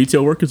want to take the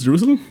retail workers to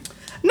Jerusalem?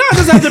 No, it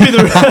doesn't have to be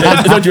the.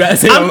 Is what you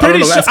asking?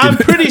 I'm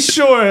pretty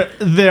sure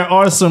there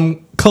are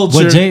some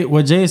culture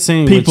What Jay is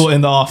saying, people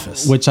in the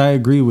office. which I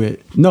agree with.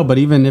 No, but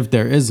even if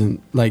there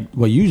isn't, like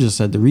what you just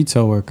said, the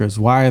retail workers,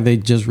 why are they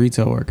just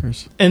retail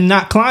workers? And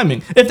not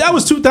climbing. If that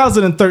was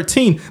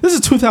 2013, this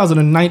is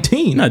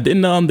 2019. No,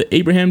 didn't the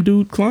Abraham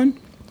dude climb?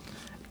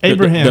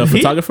 Abraham, the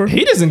photographer?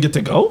 he doesn't get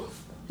to go.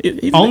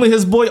 He's Only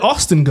his boy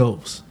Austin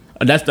goes.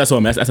 That's what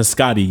I'm asking. That's a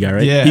Scotty guy,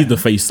 right? Yeah. He's the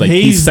face. Like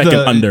he's second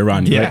under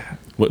Ronnie. Yeah.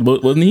 Right?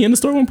 Wasn't he in the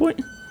store at one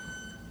point?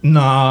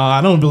 Nah,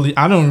 I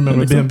don't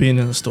remember him being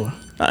in the store.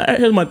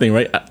 Here's my thing,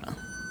 right?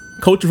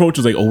 Culture vulture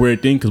is like a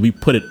weird thing because we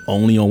put it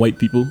only on white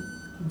people,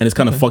 and it's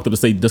kind of fucked up to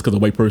say just because a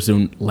white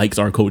person likes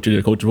our culture,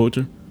 they're culture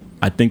vulture.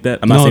 I think that.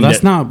 I'm not No, saying that's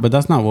that, not. But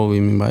that's not what we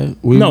mean by it.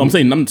 I'm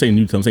saying you. I'm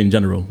saying in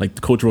general, like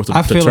the culture was the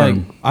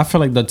term. I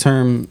feel like the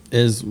term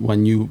is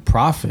when you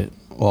profit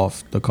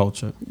off the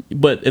culture.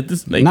 But if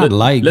this, like, You could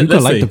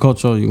let's like say, the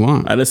culture all you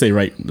want. let's say,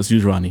 right, let's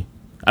use Ronnie.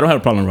 I don't have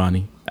a problem with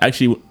Ronnie.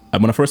 Actually,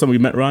 when the first time we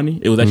met Ronnie,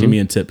 it was actually me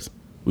and Tips.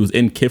 We was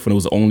in KIF when it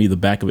was only the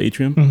back of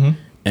Atrium.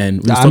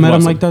 And we was I met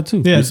him like that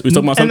too. Yeah, we talking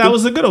about and that something?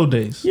 was the good old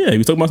days. Yeah, we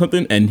was talking about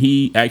something, and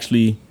he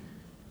actually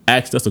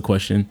asked us a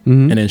question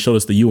and then showed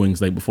us the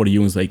Ewings, like before the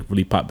Ewings like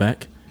really popped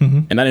back.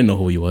 And I didn't know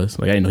who he was.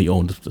 Like I didn't know he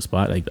owned the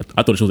spot. Like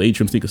I thought it was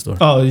Atrium sneaker store.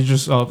 Oh, you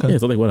just okay. Yeah,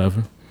 so like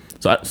whatever.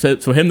 So I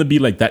said for him to be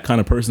like that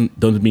kind of person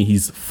doesn't mean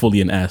he's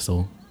fully an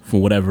asshole from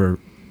whatever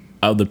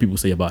other people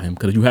say about him.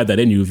 Because if you have that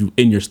in you, if you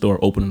in your store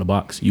opening the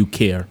box, you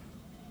care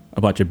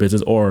about your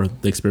business or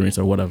the experience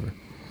or whatever.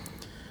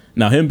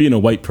 Now him being a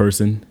white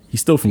person,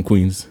 he's still from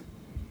Queens.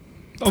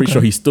 Pretty Okay.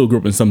 sure he still grew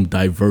up in some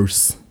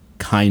diverse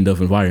kind of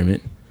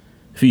environment.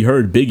 If he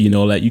heard Biggie and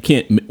all that, you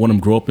can't want him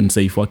to grow up and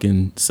say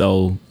fucking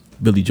sell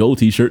Billy Joel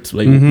t-shirts.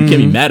 Like you can't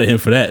be mad at him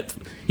for that.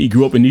 He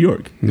grew up in New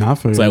York. Nah, I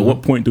feel So you, at man.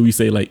 what point do we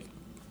say like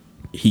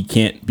he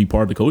can't be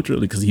part of the culture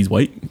because he's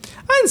white?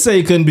 I didn't say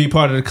he couldn't be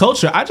part of the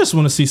culture. I just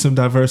want to see some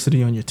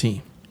diversity on your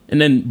team.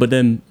 But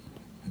then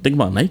think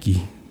about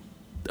Nike.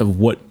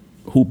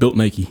 Who built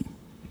Nike?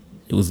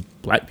 It was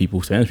black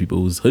people, Spanish people,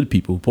 it was hood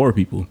people, poor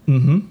people.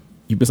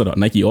 You missed out on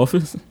Nike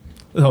office.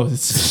 Oh,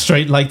 it's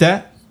straight like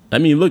that. I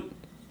mean,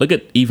 look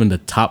at even the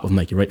top of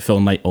Nike, right? Phil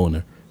Knight,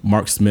 owner.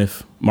 Mark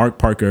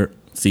Parker,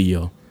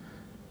 CEO.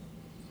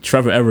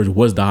 Trevor Everett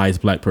was the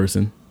highest black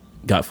person,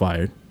 got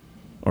fired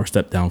or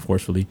stepped down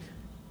forcefully.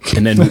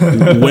 And then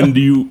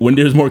when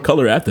there's more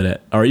color after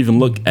that, or even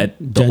look at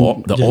the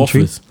Gentry?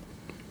 office.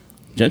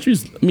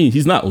 Gentry's, I mean,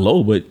 he's not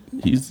low, but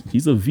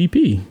he's a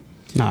VP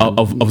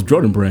of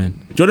Jordan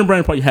Brand. Jordan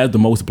Brand probably has the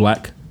most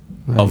black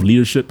of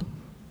leadership,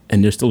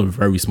 and they're still a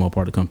very small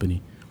part of the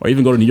company. Or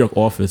even go to New York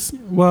office.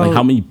 Well, like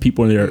how many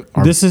people in there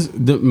are? This is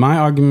my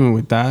argument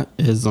with that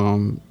is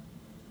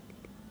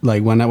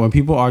like when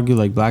people argue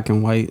like black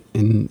and white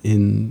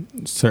in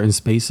certain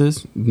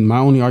spaces, my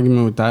only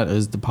argument with that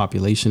is the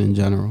population in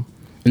general.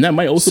 And that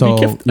might also So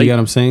be you like, get what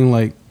I'm saying?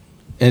 Like,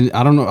 and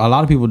I don't know, a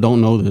lot of people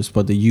don't know this,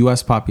 but the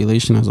U.S.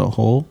 population as a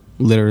whole,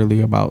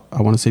 literally about,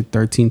 I want to say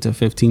 13 to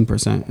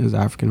 15% is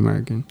African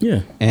American.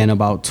 yeah. And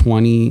about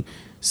 25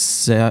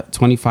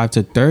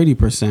 to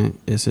 30%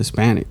 is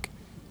Hispanic.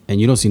 And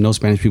you don't see no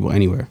Spanish people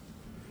anywhere.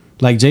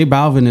 Like J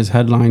Balvin is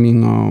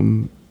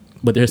headlining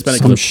But they're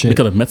Hispanic some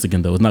because of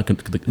Mexican though. It's not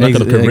because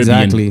of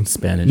Caribbean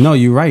Spanish. No,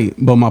 you're right.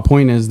 But my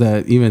point is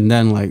that even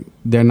then, like,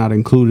 they're not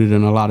included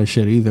in a lot of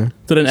shit either.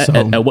 So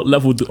then at what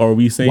level are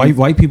we saying?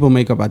 White people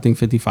make up, I think,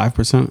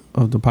 55%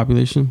 of the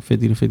population,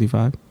 50 to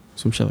 55,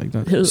 some shit like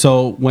that.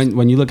 So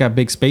when you look at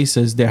big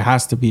spaces, there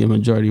has to be a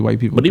majority white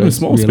people. But even because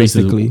small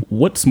spaces, realistically,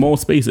 what small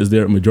space is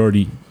there a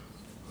majority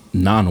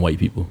non-white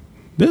people?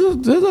 there's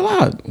a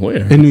lot.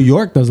 Where? In New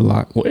York, there's a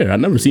lot. Where? I've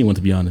never seen one,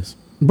 to be honest.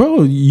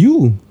 Bro,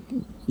 you're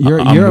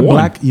I'm a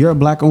one.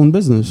 black owned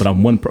business. But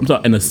I'm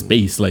talking in a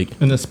space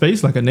like In a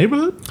space like a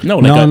neighborhood. no,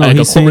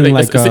 he's saying corporate,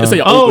 like let's say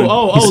I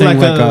Oh, open he's like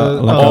saying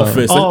a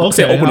office. Oh, Let's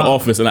say I okay. open an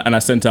office and I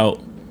sent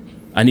out.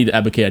 I need to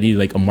advocate. I need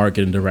like a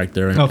marketing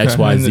director and Okay.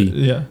 XYZ.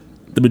 Yeah.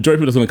 The majority of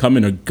people that's going to come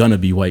in are gonna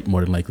be white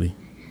more than likely,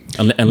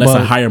 unless I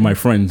But- hire my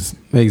friends.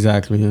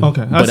 Exactly. Yeah.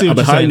 Okay. I But see what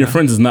you're hiring saying your now.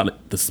 friends is not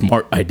like, the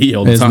smart idea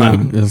all the It's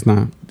time. not. It's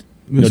not.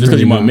 You know, just because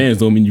you're my man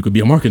don't mean you could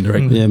be a marketing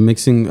director. Yeah,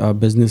 mixing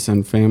business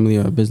and family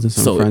or business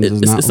and So friends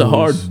is not it's a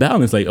hard always-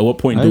 balance. Like, at what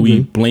point I do we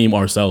agree. blame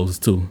ourselves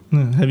too?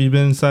 Yeah. Have you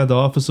been inside the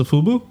office of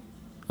Fubu?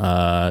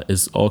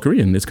 It's all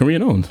Korean. It's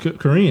Korean owned.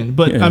 Korean,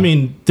 but Yeah. I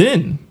mean,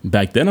 then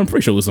Back then, I'm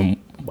pretty sure it was some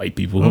white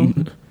people.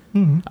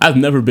 Mm-hmm. I've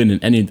never been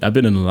in any. I've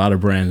been in a lot of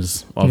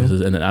brands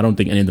offices, and I don't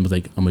think any of them was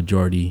like a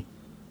majority.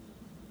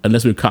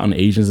 Unless we're counting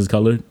Asians as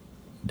colored,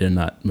 they're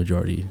not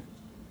majority.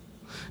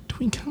 do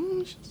we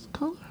count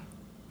color?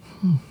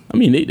 I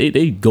mean,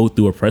 they go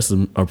through oppress.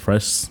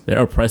 They're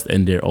oppressed,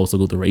 and they also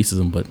go through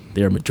racism, but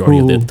they're a majority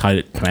of the Who? entire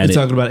We're planet.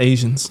 talking about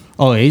Asians.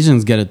 Oh,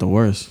 Asians get it the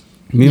worst.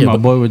 Me and Yeah, my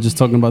but- boy were just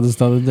talking about this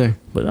the other day.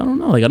 But I don't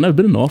know. Like, I've never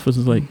been in the office.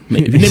 It's like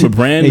if you name a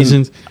brand,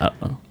 Asians-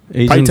 Probably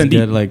Asians 10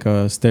 get deep.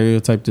 like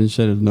stereotyped and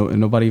shit, and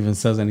nobody even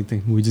says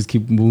anything. We just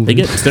keep moving. They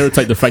get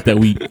stereotyped the fact that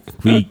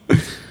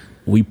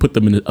we put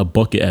them in a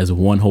bucket as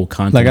one whole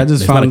continent. Like I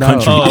just It's not a found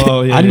out. country.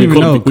 Oh, yeah. I didn't We even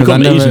call know them- we call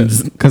them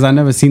Asians. because I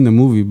never seen the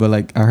movie. But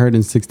like I heard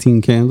in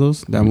 16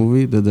 Candles, that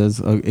movie, that there's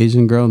an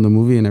Asian girl in the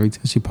movie, and every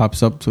time she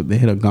pops up, they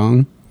hit a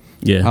gong.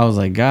 Yeah, I was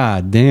like,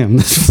 God damn,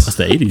 that's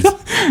the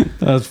 80s.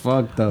 that's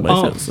fucked up.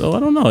 But so I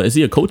don't know. Is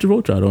he a culture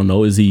vulture? I don't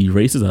know. Is he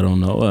racist? I don't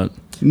know.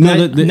 No,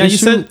 now, the now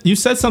issue- you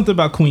said something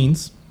about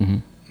Queens.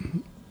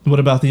 What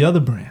about the other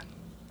brand?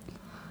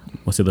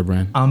 What's the other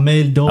brand?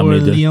 Amel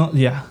Almeida. Leon.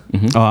 Yeah,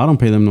 Oh, I don't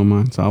pay them no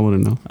mind, so I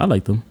wouldn't know. I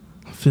like them.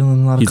 I'm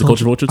feeling a lot of. He's a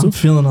culture vulture too? I'm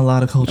feeling a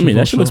lot of culture. I mean,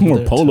 that shit looks vulture more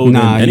over there, polo too.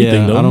 Nah, than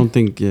anything, yeah, though. I don't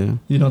think. Yeah,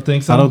 You don't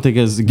think so? I don't think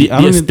it's. The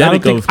I don't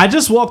aesthetic think- of I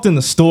just walked in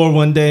the store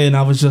one day and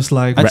I was just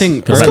like, I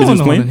think what's Rappers going on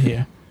Explained? in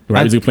here?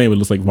 Ronnie's playing with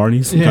looks like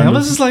Barney's. Yeah, kind I of.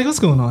 was just like, what's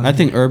going on? I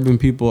think urban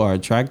people are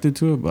attracted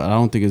to it, but I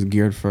don't think it's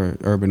geared for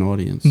urban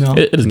audience. no.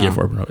 It is No. geared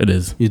for bro. It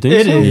is. You think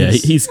It so? is. Yeah,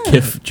 he's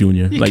Kif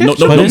Jr. Like Kif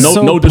no, But it's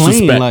so no plain,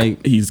 disrespect.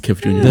 like, He's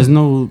Kif Jr. There's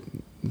no.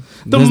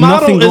 The there's model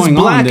nothing is going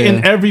on black there.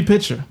 in every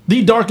picture.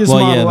 The darkest Well,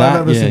 model yeah, I've that,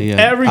 ever yeah, seen. yeah.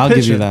 Every I'll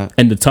picture. give you that.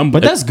 and the Tumblr.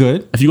 But that's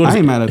good. If you go to I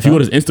ain't mad at if you go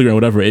that. to his Instagram or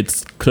whatever,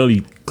 it's clearly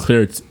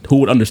clear who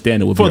would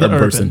understand it would For be the an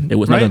urban person. urban, It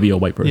was not right? gonna be a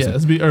white person. Yeah,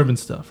 it's be urban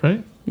stuff,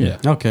 right? Yeah.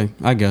 Okay,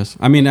 I guess.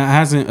 I mean, it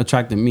hasn't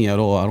attracted me at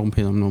all. I don't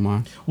pay them no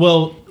mind.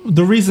 Well,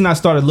 the reason I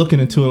started looking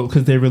into it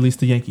because they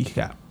released the Yankee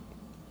cap,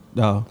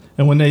 Oh,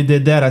 and when they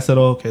did that, I said,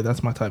 "Oh, okay,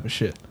 that's my type of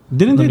shit."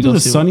 didn't Let they me do go the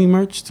see what- Sunny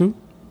merch too?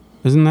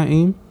 Isn't that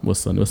AIM?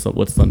 What's Sunny?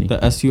 What's Sunny? The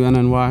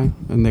SUNNY,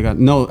 and they got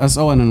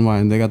SONNY,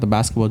 and they got the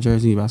basketball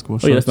jersey, basketball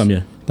shorts. Oh yeah, that's them.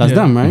 Yeah. That's Yeah.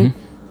 them, right?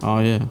 Oh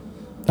yeah.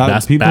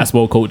 That,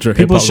 Basketball culture.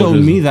 People hip-hop showed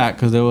culture. me that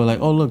because they were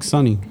like, "Oh, look,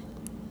 Sunny,"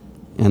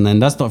 and then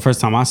that's the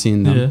first time I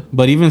seen them. Yeah.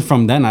 But even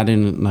from then, I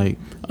didn't like.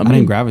 I mean,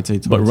 didn't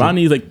gravitate to it. But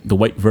Ronnie's like the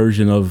white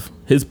version of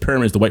his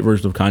pyramid is the white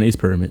version of Kanye's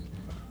pyramid.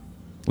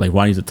 Like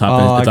Ronnie's the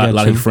top, Oh, and I a get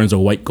lot of you. his friends are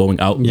white, going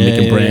out, Yeah,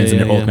 making yeah, brands, and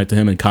yeah, they're all yeah. connected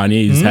to him. And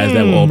Kanye just has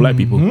that with all black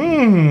people.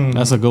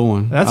 That's a good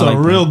one. That's I like a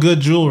real that. good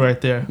jewel right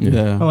there.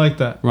 Yeah. I like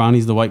that.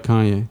 Ronnie's the white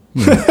Kanye.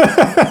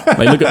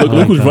 Like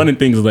look who's that. running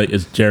things. Like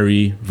it's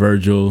Jerry,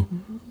 Virgil,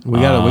 We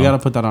gotta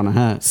put that on a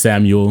hat.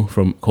 Samuel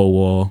from Cold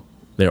Wall.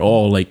 They're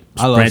all like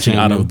I love branching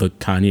out Samuel. of the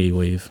Kanye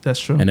wave. That's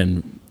true. And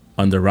then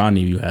under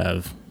Ronnie, you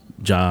have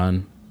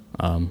John.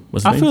 What's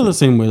his I name? feel the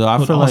same way though. I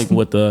With feel like Austin?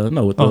 with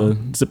the Oh.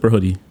 zipper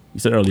hoodie. You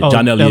said earlier, Oh,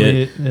 John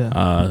Elliott,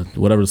 yeah.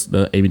 whatever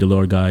the Amy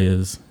Delore guy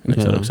is, and et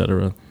cetera, Yeah. et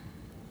cetera.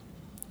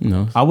 You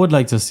know, I would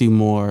like to see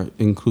more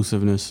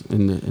inclusiveness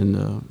in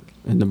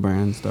the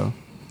brands though.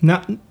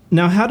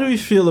 Now, how do we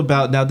feel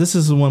about now? This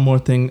is one more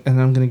thing, and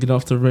I'm gonna get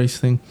off the race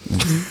thing.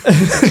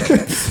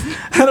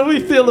 How do we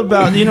feel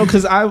about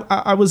because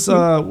I was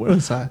where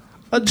was I?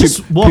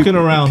 Just walking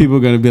around. People are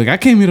gonna be like, I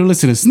came here to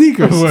listen to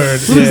sneakers. Word. What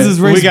is Yeah. this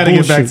race We got to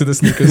get back bullshit? to the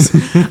sneakers.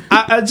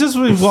 I just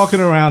been walking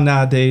around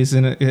nowadays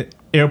in an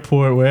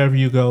airport, wherever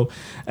you go,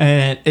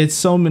 and it's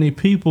so many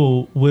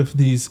people with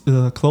these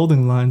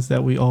clothing lines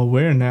that we all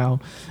wear now,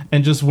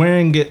 and just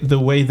wearing it the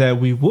way that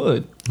we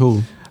would.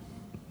 Who?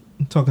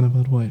 I'm talking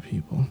about white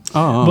people.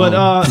 Oh,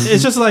 But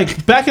it's just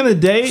like back in the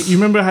day, you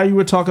remember how you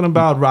were talking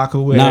about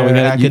Rockaway, Nah, we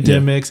gotta-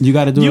 academics. you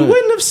gotta do You it.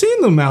 wouldn't have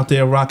seen them out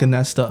there rocking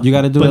that stuff. you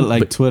got to do But- it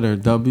like Twitter.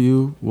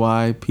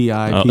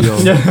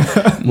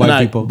 WYPIPO. White Nah,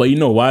 people. But you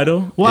know why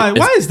though? Why? It's-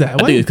 Why is that? I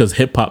Why- think it's because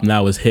hip hop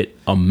now has hit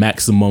a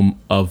maximum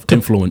of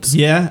influence.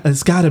 Yeah,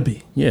 it's got to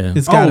be. Yeah.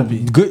 It's got to Oh, be.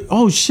 good.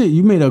 Oh shit!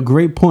 You made a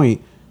great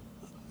point,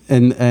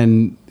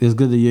 and it's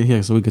good that you're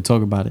here so we could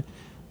talk about it.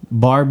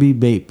 Barbie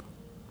Bape.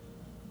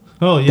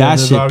 Oh yeah, That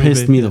the shit Barbie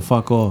pissed baby. me the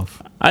fuck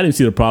off. I didn't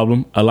see the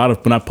problem.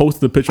 When I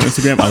posted the picture on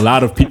Instagram, a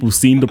lot of people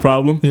seen the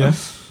problem. Yeah.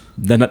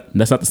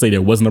 That's not to say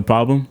there wasn't a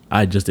problem.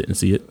 I just didn't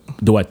see it.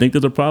 Do I think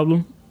there's a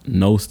problem?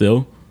 No,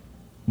 still.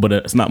 But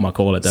it's not my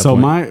call at that So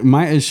point.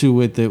 my issue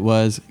with it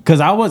was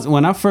because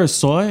when I first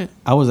saw it,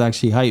 I was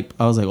actually hype.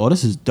 I was like, oh,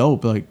 this is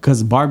dope. Like,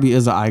 because Barbie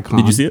is an icon.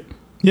 Did you see it?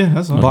 Yeah,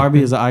 that's all.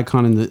 Barbie is an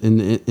icon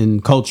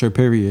in culture.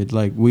 Period.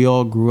 Like, we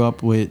all grew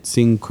up with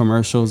seeing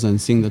commercials and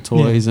seeing the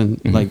toys,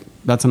 and like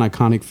that's an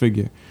iconic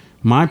figure.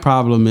 My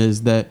problem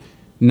is that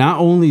not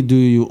only do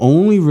you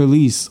only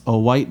release a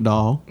white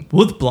doll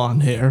with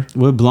blonde hair.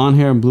 with blonde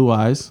hair and blue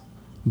eyes,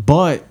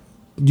 but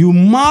you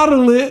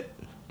model it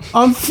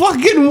on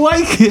fucking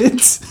white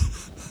kids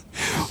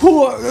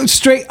who are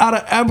straight out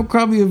of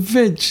Abercrombie and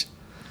Fitch.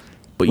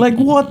 But Like,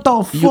 what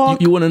the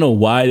fuck? You want to know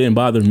why it didn't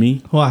bother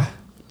me? Why?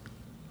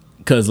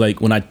 Because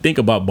like when I think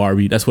about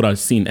Barbie, that's what I've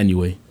seen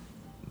anyway.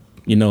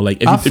 You know,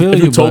 like I if feel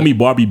you you, told but- me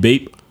Barbie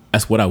Bape,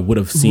 that's what I would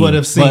have seen. Would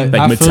have seen. But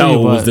Like I feel Mattel you,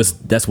 was but-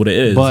 just that's what it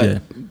is. But yeah.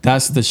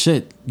 that's the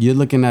shit. You're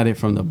looking at it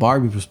from the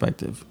Barbie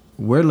perspective.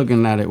 We're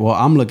looking at it. Well,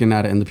 I'm looking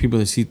at it, and the people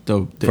that see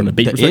the From the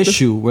Bape perspective?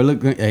 issue, we're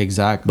looking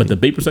exactly. But the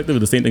Bape perspective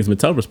is the same thing as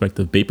Mattel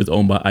perspective. Bape is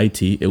owned by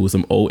IT. It was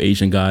some old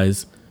Asian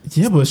guys.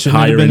 Yeah, but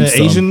shouldn't it have been hiring an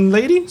some- Asian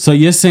lady? so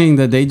you're saying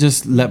that they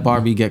just let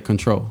Barbie get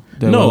control?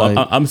 They No, were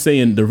like, I'm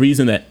saying the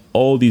reason that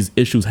all these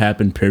issues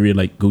happen, period,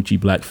 like Gucci,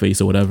 blackface,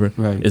 or whatever,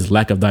 Right. is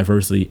lack of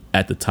diversity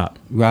at the top.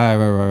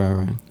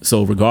 right.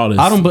 So regardless,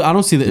 I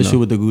don't see the issue No.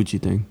 with the Gucci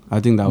thing.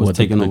 I think that was What,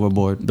 taken the-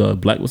 overboard. The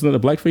black wasn't that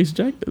a blackface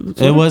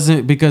jacket? It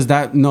wasn't because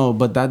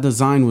but that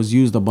design was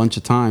used a bunch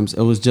of times.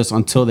 It was just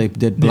until they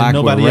did Yeah, black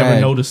nobody with red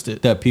ever noticed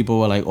it. that people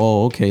were like,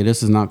 oh, okay,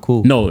 this is not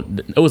cool. No,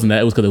 it wasn't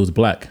that. It was because it was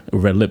black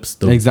with red lips.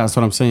 That's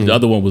what I'm saying. The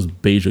other one was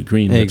beige or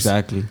green lips.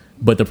 Exactly.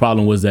 But the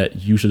problem was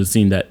that you should have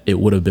seen that it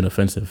would have been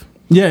offensive.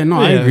 Yeah,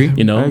 no, I Yeah. agree.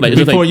 You know, I like, agree. it's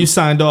just Before like- you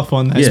signed off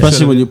on that. Yeah.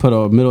 Especially when you put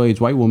a middle-aged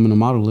white woman to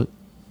model it.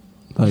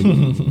 Like,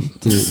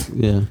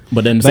 yeah.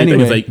 But then the But same thing is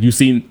anyway. like you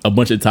seen a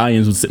bunch of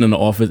Italians who sitting in the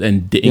office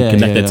and didn't Yeah,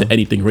 connect yeah, that yeah. to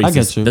anything I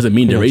get racist. you. Doesn't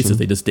mean I they're get racist. you.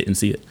 They just didn't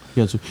see it.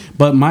 Get you.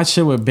 But my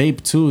shit with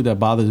Bape too that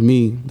bothers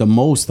me the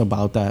most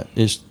about that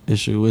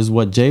issue is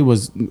what Jay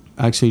was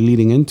actually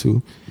leading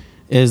into,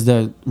 is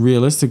that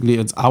realistically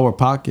it's our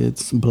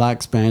pockets,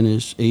 Black,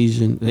 Spanish,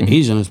 Asian,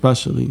 Asian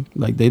especially,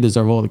 like they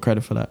deserve all the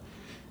credit for that.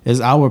 It's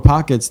our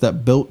pockets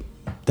that built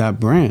that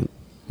brand.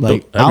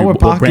 Like Every- our what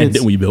brand pockets.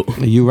 didn't we build?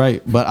 You're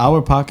right, but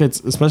our pockets,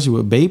 especially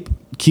with Bape,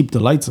 keep the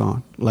lights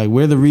on. Like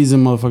we're the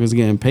reason motherfuckers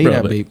getting paid Bro,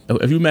 at but Bape.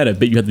 if you mad at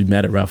Bape, you have to be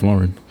mad at Ralph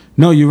Lauren.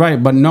 No, you're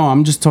right, but no,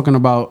 I'm just talking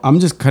about. I'm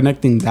just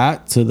connecting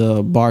that to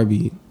the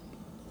Barbie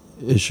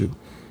issue.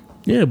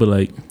 Yeah, but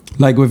like,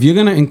 Like if you're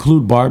gonna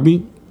include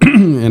Barbie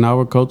in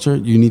our culture,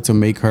 you need to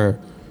make her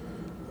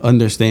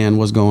understand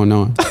what's going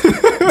on.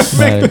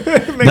 Like,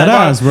 that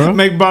ass, bro.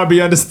 Make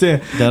Barbie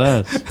understand. That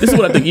ass. this is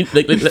what I think.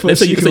 Let's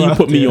say she you go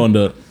put out me there. on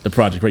the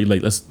project, right?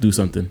 Like, let's do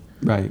something.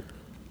 Right.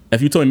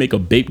 If you told me make a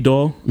Bape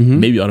doll,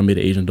 maybe you ought to make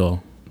an Asian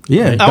doll.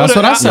 Yeah, I that's would've-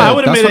 what I said. I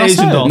would've That's made what an I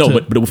Asian said. doll. No,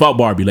 too. but without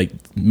Barbie, like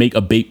make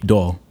a Bape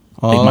doll.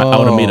 Like I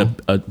would have made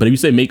a. But if you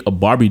say make a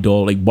Barbie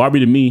doll, like Barbie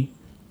to me,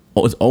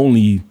 it's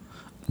only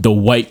the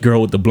white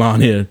girl with the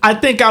blonde hair. I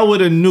think I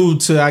would have knew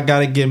to I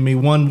gotta give me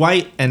one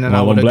white, and then I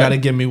One would have black? gotta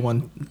give me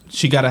one.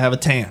 She gotta have a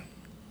tan.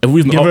 If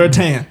we was Give her a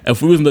tan.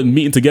 If we was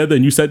meeting together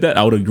and you said that,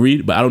 I would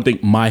agree. But I don't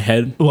think my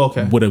head Well,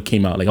 okay. would have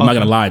came out. Like I'm not Okay.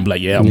 gonna lie and be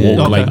like, yeah, I'm Yeah.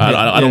 woke. Like Okay.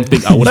 I don't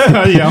think I would.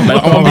 Yeah, I'm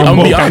Like, woke. I'm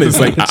gonna be woke. honest.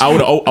 Like I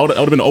would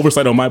have been an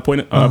oversight on my part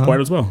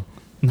as well.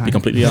 Be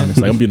completely honest.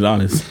 Like I'm being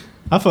honest.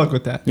 I fuck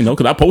with that. You know,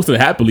 because I posted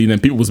it happily and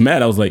then people was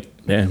mad. I was like,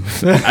 damn,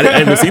 I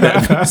didn't even see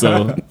that.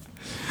 So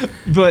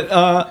But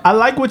I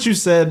like what you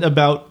said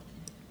about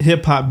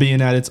hip hop being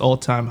at its all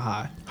time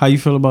high. How you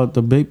feel about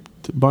the Bape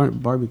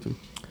barbecue?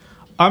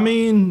 I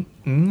mean,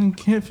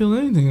 can't feel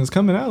anything. It's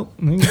coming out.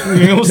 You ain't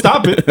gonna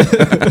stop it.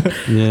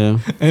 Yeah,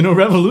 Ain't no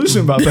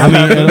revolution about I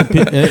that.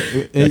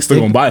 mean, it's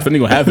still gonna buy it. If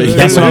anything gonna have it.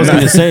 that's what I was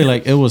gonna say.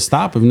 Like, it will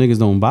stop if niggas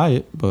don't buy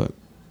it, but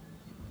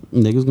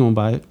niggas gonna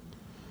buy it.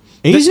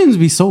 Asians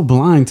be so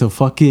blind to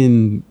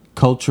fucking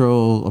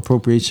cultural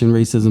appropriation,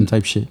 racism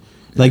type shit.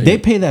 Like they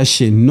pay that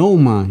shit no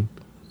mind.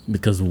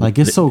 Because Like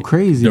it's so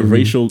crazy. The to me.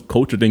 racial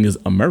culture thing is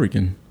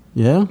American.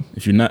 Yeah.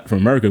 If you're not from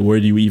America, where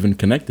do you even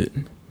connect it?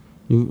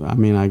 I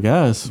mean, I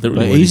guess. They But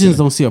really wanna Asians say.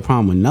 don't see a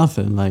problem with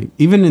nothing. Like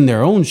even in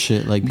their own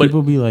shit. Like But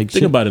people be like,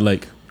 Think shit. about it.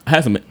 Like I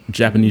have some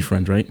Japanese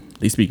friends, right?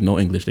 They speak no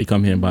English. They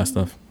come here and buy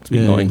stuff.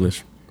 Speak no Yeah.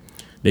 English.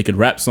 They could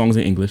rap songs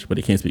in English, but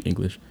they can't speak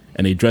English.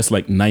 And they dress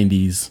like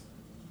 90s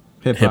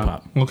hip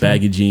hop, Okay.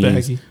 baggy jeans,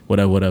 Baggy.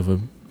 whatever.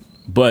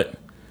 But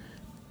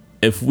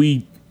if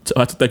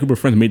I took that group of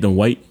friends and made them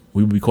white,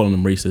 we would be calling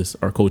them racist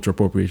or culture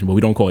appropriation. But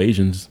we don't call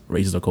Asians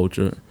racist or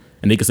culture.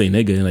 And they could say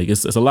nigga, and like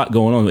it's a lot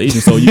going on with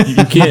Asians. So you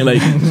can't like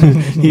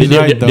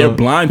they're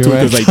blind to You're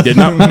it because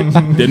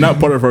like they're not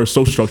part of our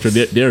social structure.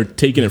 They're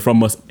taking it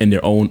from us in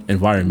their own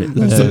environment.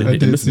 So I they're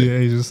did missing see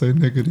it. Asians say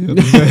nigga the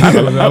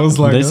other day. I was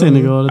like, They say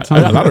nigga all the I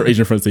time. got a lot of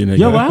Asian friends saying nigga.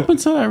 Yo, what happened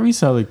to that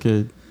reseller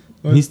kid?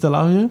 He's still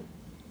out here?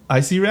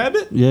 Icy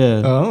Rabbit? Yeah.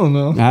 I don't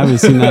know. I haven't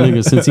seen that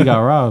nigga since he got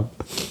robbed.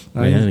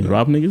 Man,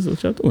 rob niggas?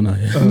 What y'all doing out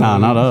here? Nah,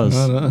 not us.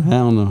 no.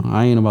 Hell no.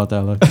 I ain't about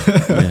that life.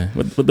 Yeah,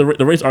 but the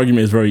race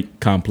argument is very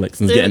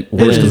complex and it's getting It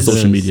worse because of is.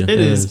 social media. It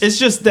is. It's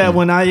just that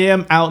when I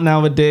am out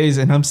nowadays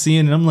and I'm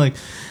seeing it, I'm like,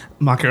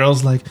 my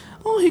girl's like,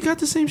 oh, he got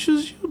the same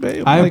shoes as you,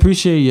 babe. I I'm like,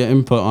 appreciate your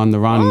input on the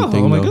Ronnie Oh,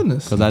 thing, my though,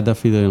 goodness. because I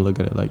definitely didn't look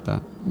at it like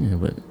that.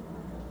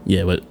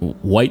 Yeah, but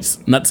whites,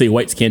 not to say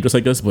whites can't dress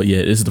like us, but yeah,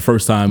 this is the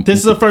first time. This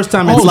is the first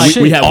time Oh, it's like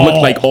shit. we have looked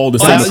like all the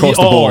same That's- across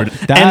the all. board.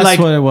 That's like,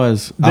 what it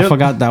was. I there-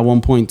 forgot that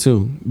one point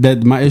too.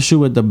 That my issue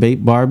with the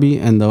Bape Barbie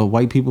and the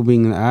white people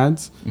being in the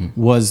ads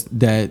was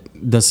that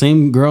the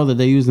same girl that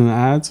they used in the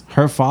ads,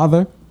 her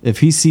father, if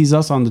he sees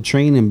us on the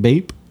train in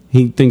Bape,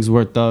 he thinks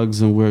we're thugs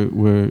and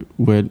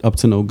we're up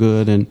to no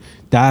good, and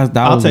that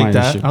I'll was take my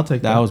that. issue. I'll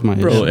take that. that. was my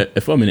Bro, issue.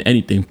 if I'm in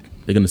anything,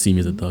 they're gonna see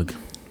me as a thug.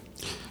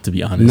 To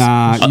be honest,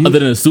 Nah, you- other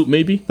than a suit,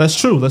 maybe. That's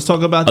true. Let's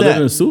talk about Other than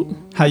a that. suit,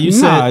 How you Nah,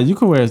 said you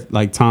could wear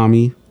like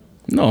Tommy.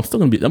 no, I'm still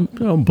gonna be. I'm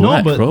no,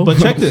 black, bro. but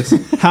check this.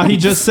 How he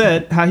just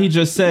said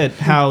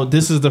how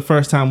this is the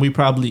first time we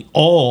probably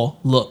all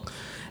look.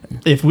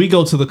 If we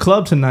go to the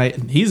club tonight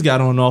and he's got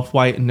on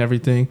off-white and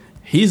everything,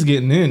 he's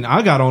getting in.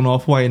 I got on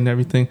off-white and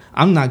everything.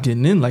 I'm not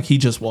getting in like he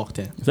just walked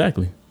in.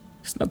 Exactly.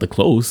 It's not the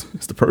clothes;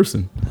 it's the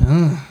person.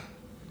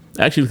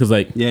 Actually, because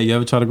like Yeah, you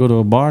ever try to go to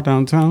a bar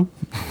downtown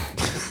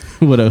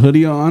with a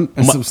hoodie on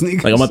and some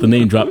sneakers? Like I'm about to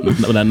name drop,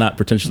 not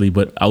potentially,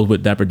 but I was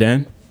with Dapper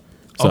Dan.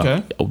 So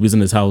Okay. I was in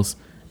his house,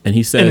 and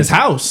he said In his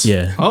house?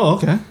 Yeah. Oh,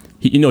 okay.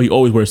 He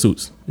always wears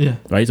suits, Yeah.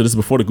 right? So this is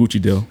before the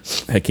Gucci deal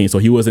had came. So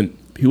he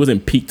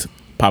wasn't peaked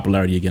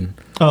popularity again.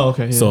 Oh,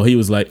 okay. Yeah. So he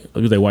was like,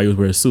 why you always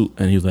wear a suit?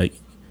 And he was like,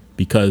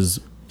 because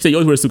he said he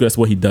always wears a suit. 'Cause that's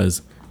what he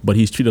does. But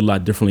he's treated a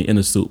lot differently in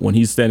a suit. When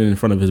he's standing in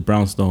front of his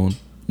brownstone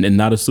and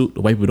not a suit,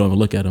 the white people don't even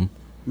look at him.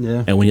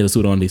 Yeah. And when he has a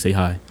suit on, they say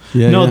hi.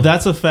 Yeah, no, yeah.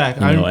 that's a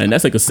fact. You know, and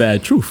that's like a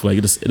sad truth. Like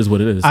it is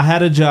what it is. I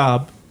had a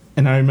job,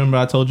 and I remember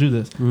I told you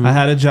this. I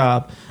had a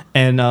job,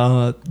 and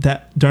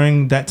that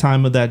during that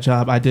time of that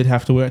job, I did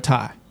have to wear a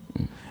tie.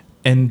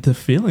 And the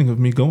feeling of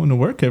me going to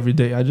work every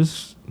day, I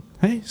just,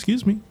 hey,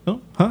 excuse me,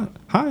 oh,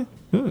 hi.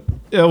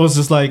 It was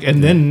just like,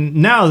 and then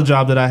now the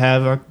job that I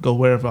have, I go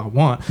wherever I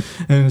want,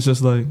 and it's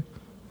just like,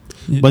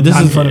 But this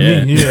not in is- front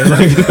of me, yeah,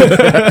 like,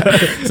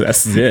 So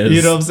that's, yeah,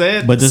 you know what I'm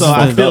saying? But this so is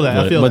I the- feel that.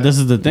 I feel But that. this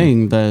is the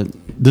thing that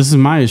this is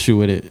my issue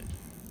with it.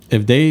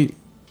 If they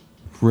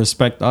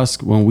respect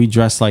us when we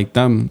dress like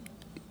them,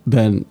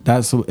 then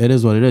it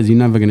is what it is. You're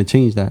never gonna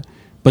change that.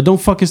 But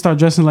don't fucking start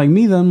dressing like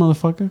me, then,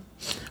 motherfucker.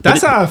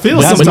 That's how I feel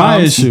That's my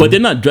sometimes. issue. But they're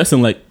not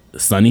dressing like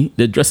Sonny.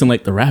 They're dressing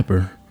like the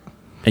rapper,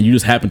 and you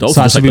just happen to also.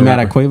 So I dress should like be the mad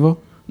rapper. at Quavo.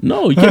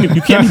 No, you can't.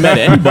 You can't be mad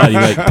at anybody.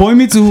 Like, Point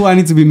me to who I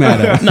need to be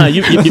mad at. nah,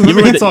 you We ever can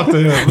read talk that,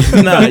 to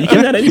him. nah, you can't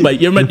be mad at anybody.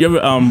 You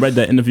ever read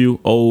that interview,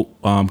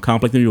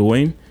 Complex interview with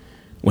Wayne,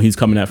 when he's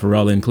coming at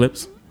Pharrell in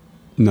clips?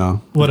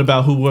 No. What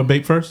about who wore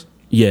Bape first?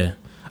 Yeah,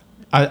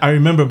 I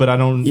remember, but I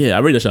don't. yeah,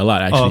 I read that shit a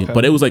lot actually. okay.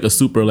 But it was like a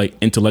super like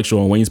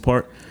intellectual on Wayne's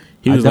part.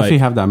 He I was definitely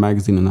like, have that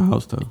magazine in the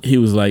house though. he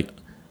was like,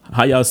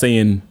 how y'all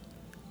saying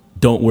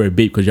don't wear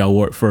Bape because y'all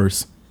wore it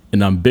first,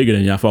 and I'm bigger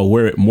than y'all. If I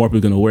wear it, more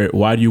people gonna wear it.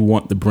 Why do you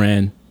want the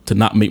brand to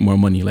not make more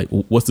money? Like,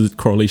 what's the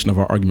correlation of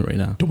our argument right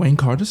now? Dwayne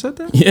Carter said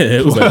that? Yeah,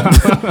 it was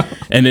like,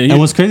 and then And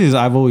what's crazy is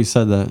I've always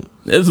said that.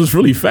 this was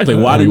really fact.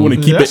 Like, why do you want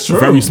to keep That's it true.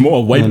 very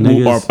small? White Yeah, people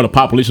niggas- are the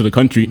population of the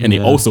country, and they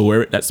Yeah. also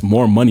wear it. That's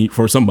more money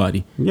for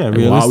somebody. Yeah, Like,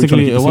 why are we trying to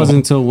realistically, keep it small? wasn't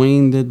until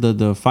Wayne did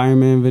the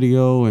fireman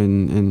video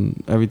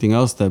and everything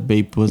else that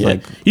Bape was Yeah.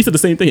 like, He said the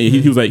same thing.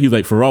 He was like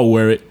Pharrell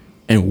wear it,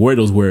 and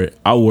Weirdos wear it.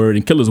 I'll wear it,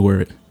 and Killers wear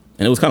it.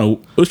 And it was kind of,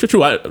 it was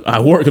true. I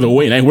wore it because of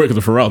Wayne. I ain't wear it because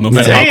of Pharrell. No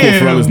matter how cool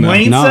Pharrell is Damn, now.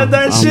 Wayne No, said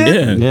that shit?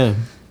 Yeah. yeah.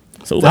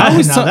 So That-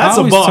 why- now that's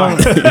a bar.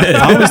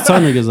 I always tell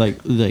niggas like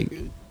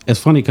it's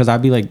funny because I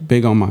be like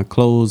big on my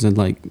clothes and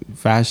like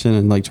fashion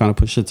and like trying to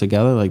put shit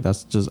together. Like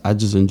I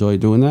just enjoy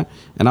doing that.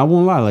 And I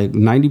won't lie, like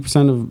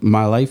 90% of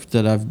my life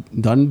that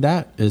I've done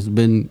that has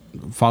been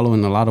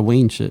following a lot of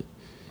Wayne shit.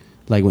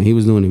 Like when he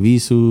was doing the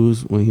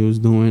Visus, when he was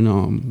doing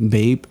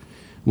Bape.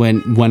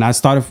 When I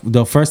started,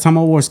 the first time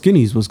I wore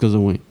skinnies was because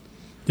of Wayne.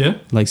 Yeah.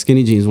 Like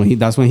skinny jeans.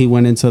 That's when he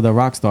went into the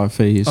rock star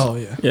phase. Oh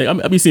yeah. Yeah,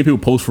 I be seeing people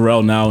post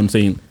Pharrell now and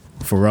saying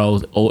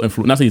Pharrell's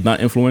not saying he's not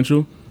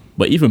influential,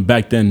 but even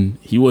back then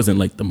he wasn't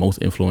like the most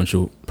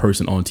influential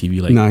person on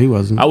TV. Like, No, he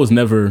wasn't. I was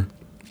never.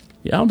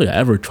 Yeah, I don't think I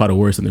ever tried to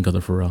wear something because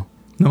of Pharrell.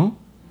 No.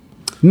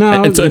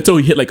 No, Until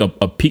he hit like a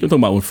peak. I'm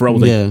talking about when Pharrell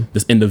was like Yeah.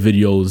 just in the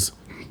videos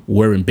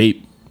wearing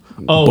Bape.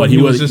 Oh, But but he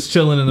he was was- just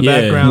chilling in the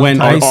yeah. background. When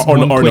type, Ice- or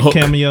one the quick hook.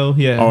 cameo.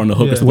 Yeah. Or on the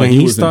hook Yeah. and stuff. when Like, he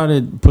he was in-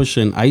 started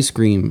pushing Ice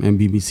Cream and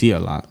BBC a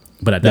lot.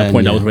 But at that Then,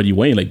 point, that yeah. was already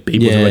Wayne. Like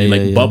Bape was Yeah, already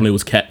like yeah, yeah. bubbling. It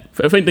was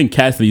If anything,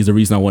 Cassidy is the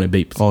reason I wanted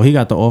Bape. Oh, he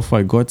got the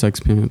off-white Gore-Tex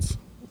pants.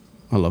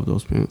 I love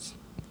those pants.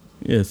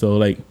 Yeah, so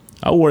like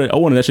I wanted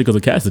that shit because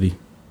of Cassidy.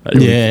 Like,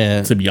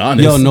 Yeah. to be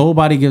honest. Yo,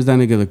 nobody gives that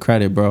nigga the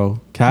credit, bro.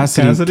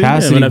 Cassidy Yeah,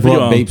 man, that brought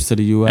video, Bapes to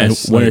the and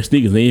US. when their like,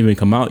 sneakers, they ain't even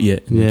come out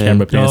yet. Yeah.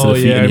 Camera pants to Oh the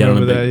feet, yeah, I and he had on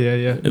remember the that. big- Yeah,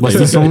 yeah. It's What's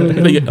like, the song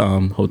again? They get,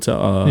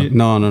 hotel.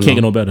 no. Can't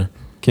get no better.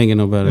 Can't get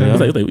no better. Yeah.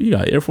 Yeah. It's like, you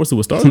got Air Force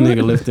with stars. Some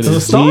nigga lifted The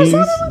his stars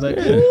jeans. on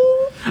it?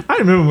 I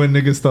remember when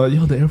niggas thought,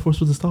 yo, the Air Force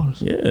with the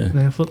stars. Yeah.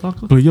 They had Foot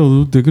Locker. But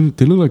yo, they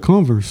look like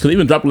Converse. Because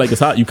even dropping like it's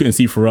hot, you couldn't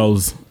see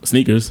Pharrell's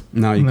sneakers.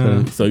 No, you No.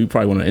 couldn't. So you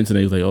probably went on the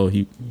internet. He was like, oh,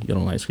 he got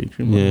on ice cream.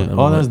 Yeah.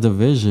 Whatever. Oh, that's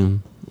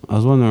Division. I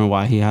was wondering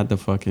why he had the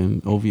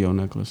fucking OVO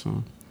necklace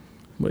on.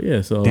 But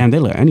yeah, so Damn, they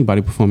let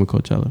anybody perform at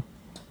Coachella.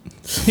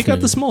 He got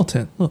the small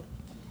tent. Look.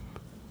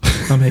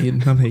 I'm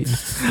hating.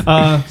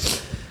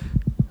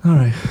 All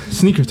right.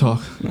 Sneaker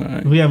talk. all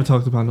right. We haven't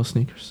talked about no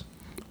sneakers.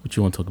 What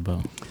you want to talk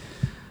about?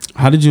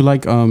 How did you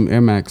like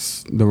Air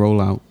Max, the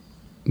rollout,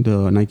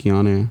 the Nike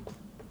On Air?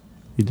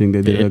 You think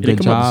they did a It didn't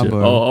good come out job? this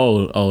year.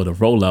 Or? Oh, the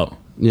rollout.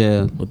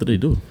 Yeah. What did they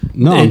do?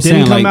 No, It I'm didn't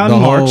saying come like out the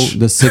in whole March.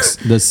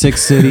 the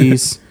six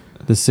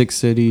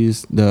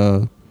cities,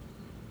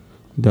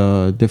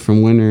 the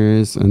different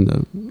winners and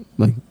the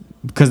like,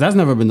 because that's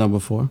never been done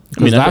before.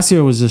 Because last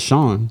year was just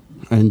Sean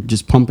and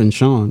just pumping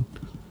Sean,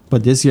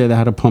 but this year they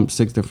had to pump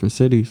 6 different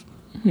cities.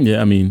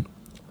 Yeah, I mean,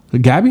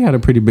 Gabby had a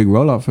pretty big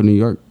rollout for New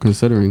York,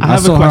 considering I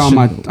have a saw her on question.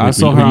 my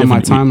We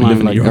live timeline in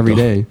New like York, every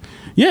though. day.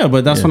 Yeah,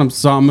 but that's Yeah.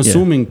 what I'm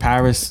assuming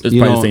Paris. It's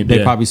You probably know, the same- they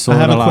yeah. probably I sold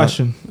have a a lot.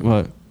 question,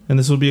 What? and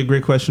this will be a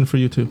great question for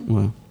you too,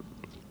 What?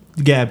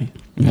 Gabby.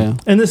 Yeah,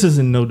 And this is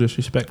in no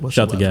disrespect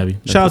whatsoever. Shout out to Gabby.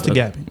 Shout out to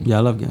Gabby. yeah,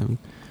 I love Gabby.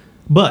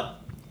 But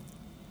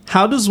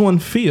how does one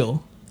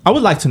feel? I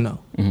would like to know.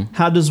 Mm-hmm.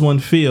 How does one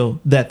feel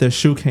that their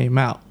shoe came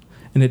out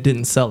and it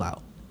didn't sell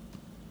out?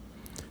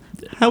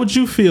 How would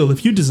you feel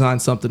if you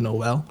designed something,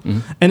 Noel, Mm-hmm.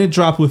 and it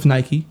dropped with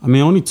Nike? I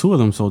mean, only 2 of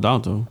them sold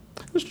out though.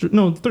 That's true.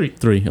 No, 3.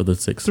 3 of the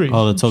 6. 3.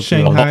 Oh, the Tokyo.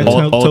 Shanghai,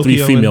 All 3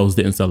 Tokyo, females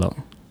didn't sell out.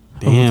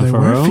 Damn, they for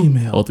were real?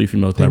 female. All 3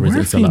 female They collaborators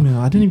were didn't sell out. female.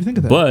 I didn't even think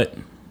of that. But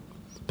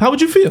How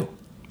would you feel?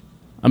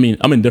 I mean,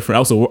 I'm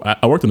indifferent.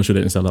 I worked on the shoe that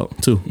didn't sell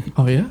out too.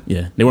 Oh yeah.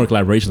 Yeah, they weren't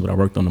collaborations, but I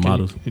worked on the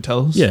models. Can you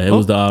tell us? Yeah, it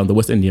was the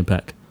West Indian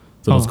pack.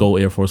 So those Oh. gold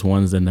Air Force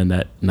Ones and then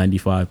that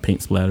 95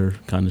 paint splatter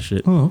kind of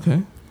shit. Oh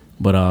okay.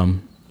 But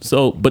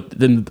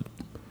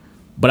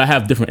but I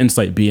have different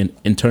insight being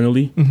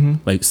internally. Mm-hmm.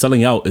 Like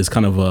selling out is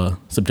kind of a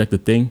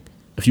subjective thing.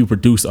 If you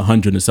produce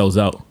 100 and it sells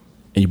out,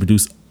 and you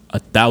produce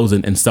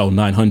 1,000 and sell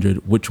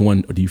 900, which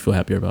one do you feel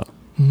happier about?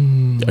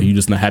 Are you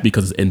just not happy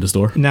because it's in the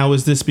store? Now,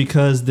 is this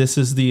because this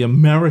is the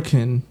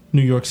American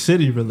New York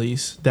City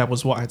release that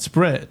was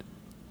widespread?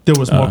 There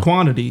was more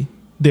quantity,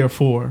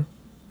 therefore.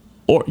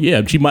 Or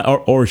yeah, she might,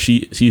 or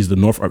she's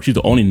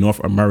the only North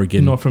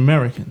American North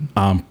American.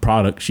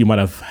 Product. She might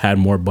have had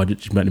more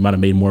budget. She might have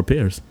made more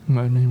pairs.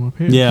 Might have made more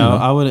pairs. Yeah, You know?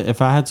 I would.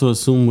 If I had to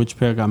assume which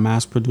pair got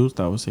mass produced,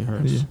 I would say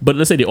hers. Yeah. But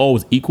let's say they all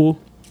was equal.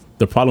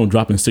 The problem with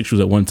dropping 6 shoes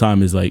at one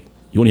time is like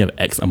you only have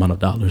X amount of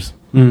dollars.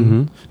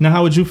 Mm-hmm. Now,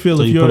 how would you feel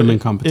So if you your put them in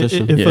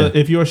competition.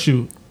 If your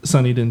shoe,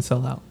 Sonny, didn't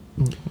sell out?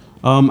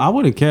 I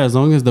wouldn't care as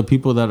long as the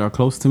people that are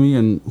close to me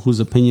and whose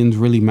opinions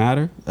really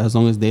matter, as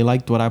long as they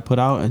liked what I put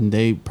out and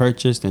they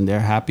purchased and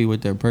they're happy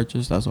with their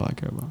purchase, that's all I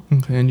care about.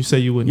 Okay, and you say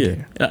you wouldn't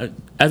Yeah, care.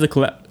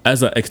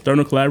 as an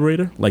external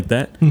collaborator like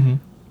that, Mm-hmm.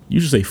 you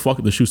should say fuck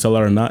if the shoe sell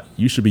out or not.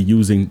 You should be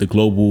using the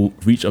global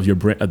reach of your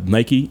brand,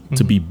 Nike,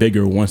 to be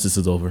bigger once this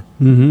is over.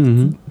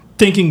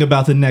 Thinking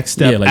about the next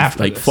step Yeah, like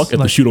after like this. fuck if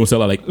the shoe don't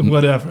sell out. Like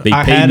whatever. they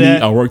I paid had me,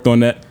 that. I worked on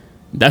that.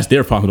 That's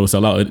their problem. Don't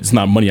sell out. It's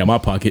not money out my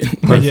pocket.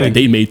 Perfect. Like,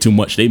 they made too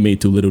much. They made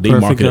too little. They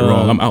Perfect, marketed it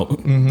wrong. I'm out.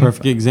 Mm-hmm.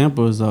 Perfect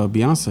example is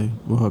Beyonce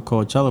with her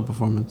Coachella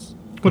performance.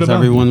 What Because about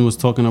everyone was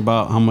talking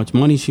about how much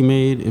money she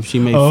made, if she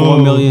made Oh, 4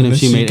 million, if and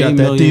she made got 8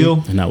 that million.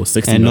 deal. And that was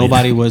 60 And million.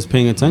 nobody was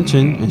paying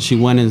attention, and she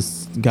went and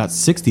got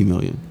 60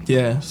 million.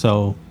 Yeah.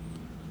 So,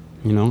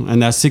 you know,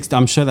 and that 60,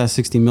 I'm sure that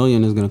 60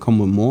 million is going to come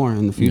with more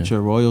in the future,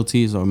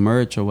 royalties or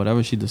merch or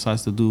whatever she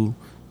decides to do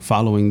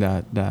following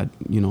that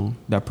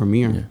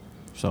premiere. Yeah.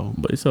 So,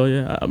 But so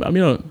yeah, I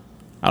mean,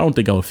 I don't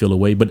think I would feel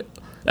away, but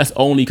that's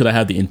only because I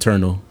have the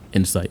internal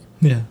insight.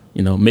 Yeah.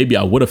 You know, maybe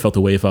I would have felt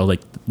away if I was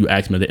like, you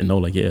asked me, I didn't know,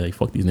 like, yeah, like,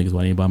 fuck these niggas,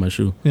 why they ain't buy my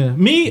shoe? Yeah.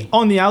 Me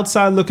on the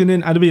outside looking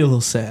in, I'd be a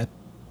little sad.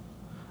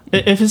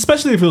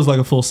 Especially if it was like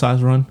a full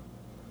size run,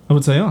 I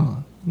would say,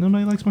 oh,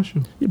 nobody likes my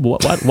shoe. Yeah,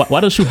 but why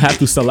does shoe have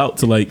to sell out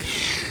to like,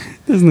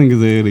 this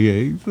nigga's an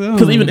idiot.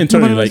 because even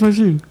internally, Nobody likes my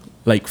shoe.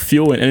 like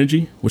fuel and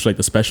energy, which like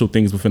the special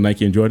things within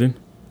Nike and Jordan,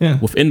 Yeah.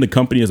 within the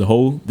company as a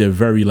whole, they're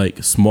very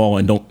like small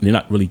and they're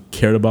not really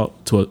cared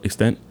about to an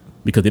extent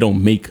because they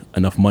don't make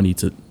enough money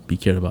to be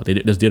cared about. They're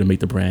just there to make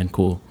the brand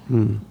cool.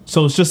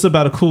 So it's just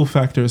about a cool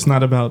factor. It's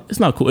not about. It's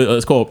not cool.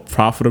 It's called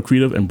profit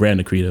accretive and brand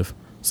accretive.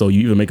 So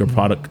you either make a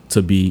product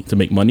to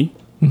make money,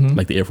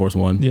 like the Air Force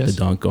One, Yes. the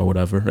Dunk or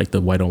whatever, like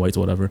the white on whites or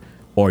whatever,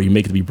 or you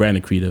make it to be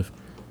brand accretive,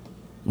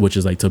 which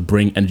is like to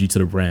bring energy to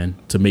the brand,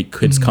 to make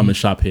kids come and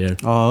shop here.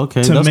 Oh,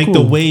 okay. To That's make cool.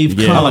 the wave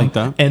Yeah. come I like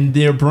that. and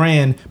their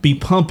brand be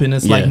pumping.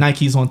 It's like Yeah.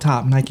 Nike's on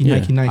top. Nike, Yeah.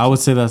 Nike, Nike. I would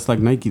say that's like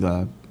Nike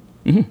Lab.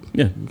 Yeah,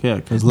 Yeah,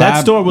 because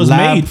that store was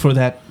made for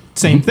that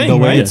same thing, the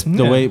way right? it's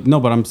the way no,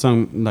 but I'm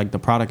saying like the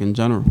product in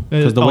general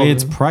because the way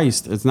it's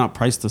priced, it's not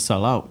priced to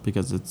sell out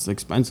because it's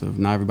expensive.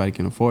 Not everybody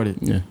can afford it.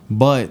 yeah.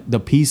 But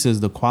the pieces,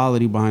 the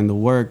quality behind the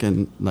work,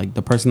 and like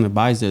the person that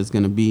buys it is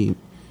gonna be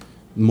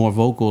more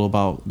vocal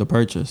about the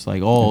purchase.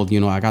 Like, oh, you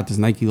know, I got this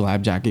Nike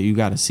Lab jacket. You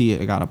got to see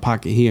it. I got a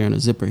pocket here and a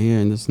zipper here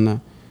and this and that.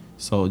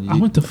 So I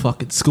went to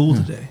fucking school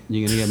today.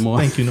 you're gonna get more.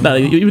 Thank you. Nah, No,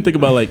 you even think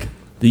about like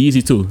the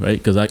Yeezy too, right?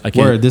 Because I can't.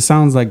 Word. This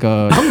sounds like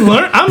a.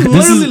 I'm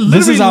This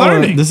literally is our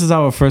learning. this is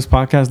our first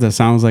podcast that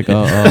sounds like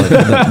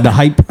the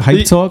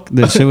hype talk,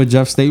 the shit with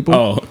Jeff Staple.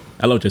 Oh,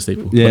 I love Just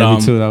Staple. Yeah, but,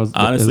 me too. That was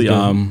honestly,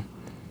 that was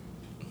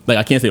like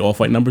I can't say all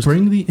fight numbers.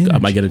 Bring the I energy.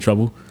 might get in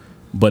trouble.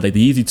 But like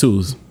the Yeezy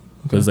 2s,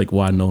 because like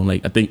why known,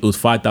 like I think it was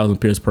 5,000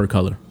 pairs per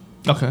color,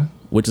 Okay.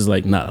 which is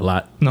like not a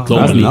lot. No,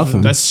 globally. that's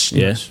nothing. That's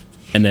Yeah.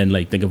 And then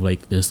like think of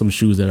like there's some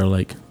shoes that are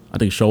like I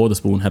think Show the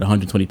Spoon had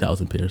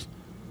 120,000 pairs.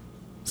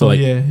 So Oh like,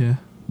 yeah.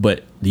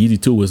 but the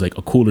Yeezy 2 was like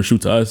a cooler shoe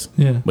to us.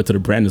 Yeah. But to the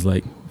brand is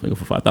like for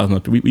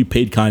 5,000, we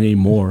paid Kanye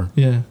more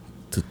Yeah.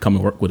 to come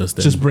and work with us.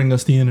 Than, Just bring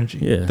us the energy.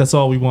 Yeah. That's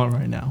all we want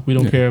right now. We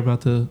don't Yeah. care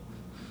about the.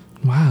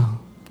 Wow.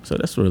 so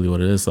that's really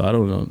what it is. So I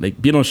don't know.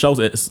 Like being on shelves,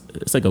 it's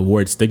like a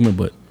word stigma,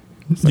 but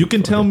it's You like,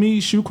 can fuck tell it. me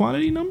shoe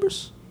quantity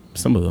numbers.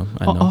 Some of them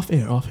I know. Off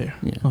air.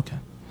 Yeah. Okay.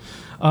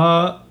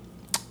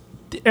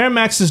 The Air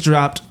Maxes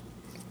dropped.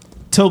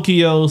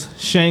 Tokyo's,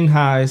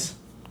 Shanghai's,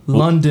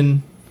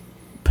 London,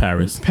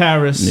 Paris.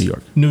 Paris, New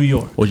York. New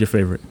York. What's your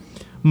favorite?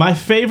 My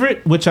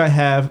favorite, which I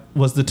have,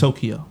 was the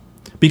Tokyo,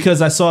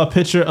 because I saw a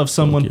picture of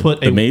someone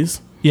put the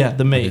maze. Yeah,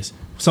 the maze.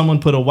 Someone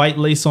put a white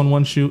lace on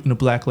one shoe and a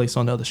black lace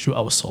on the other shoe.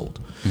 I was sold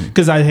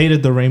because I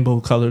hated the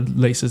rainbow colored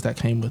laces that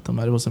came with them.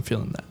 I wasn't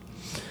feeling that.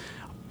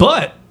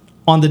 But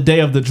on the day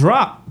of the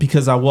drop,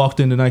 because I walked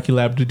into Nike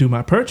Lab to do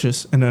my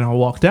purchase and then I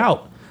walked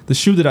out, the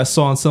shoe that I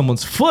saw on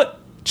someone's foot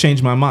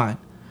changed my mind.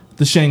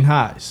 The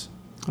Shanghai's.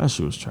 That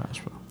shit was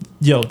trash, bro.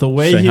 Yo, the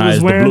way Shanghai he was is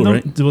the wearing blue, them,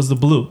 right? it was the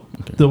blue.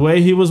 Okay. The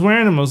way he was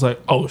wearing them, I was like,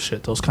 oh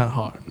shit, those kind of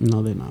hard.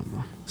 No, they're not,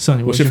 bro.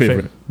 Sonny, What's your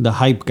favorite? The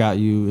hype got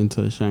you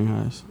into the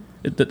Shanghai's.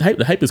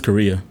 The hype is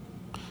Korea.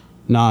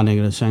 Nah,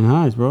 nigga, the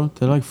Shanghai's, bro.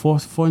 They're like four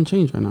and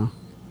change right now.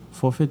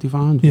 450,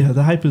 500. Yeah,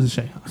 the hype is the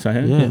Shanghai.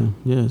 Shanghai?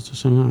 Yeah, it's the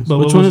Shanghai's. But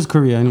Which what one was- is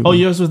Korea anyway? Oh,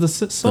 yours was the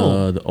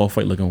Seoul. The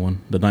off-white looking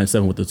one, the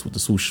 97 with the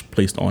swoosh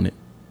placed on it.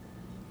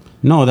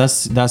 No,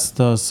 that's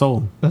the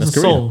Seoul. That's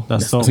the Korea. Seoul.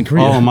 That's Seoul. That's in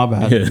Korea. Oh, my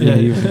bad. Yeah. Yeah,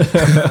 you're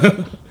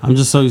right. I'm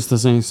just so used to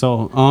saying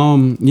Seoul.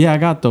 Yeah, I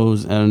got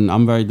those, and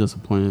I'm very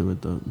disappointed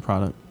with the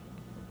product.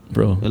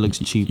 Bro, It looks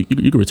cheap. You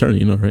can return it,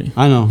 you know, right?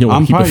 I know. You don't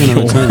I'm wanna keep probably it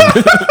gonna for your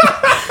return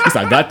it.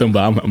 Yes, I got them,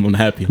 but I'm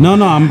unhappy. No,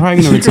 I'm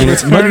probably gonna return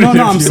it. But no, it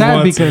I'm if you sad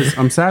want because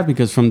I'm sad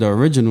because from the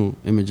original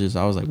images,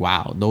 I was like,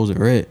 wow, those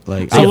are it.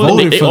 Like So I what,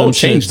 voted they for all them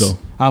changed, shits. though.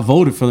 I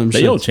voted for them.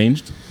 They all shits.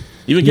 changed.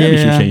 Even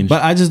Gabby's shoe changed.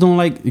 But I just don't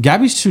like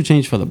Gabby's shoe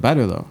changed for the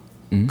better though.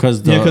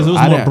 Because Yeah, 'cause it was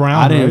I more didn't-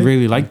 brown, I didn't right?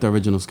 really like the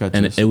original sketches,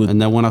 And it was- and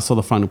then when I saw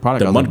the final product,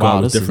 the I was like, mud guard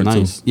 "Wow, was this is different,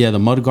 nice." too. Yeah, the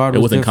mud guard It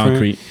was wasn't different.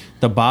 concrete.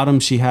 The bottom,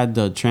 she had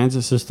the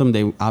transit system.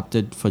 They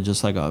opted for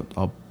just like a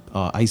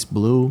ice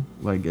blue.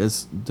 Like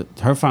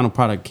her final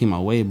product came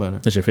out way better.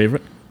 That's your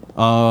favorite?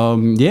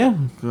 Yeah,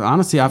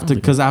 honestly,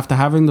 after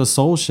having the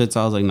soul shits,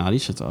 I was like, nah,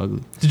 these shits are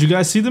ugly. Did you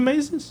guys see the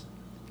mazes?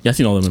 Yeah, I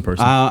seen all of them in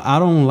person. I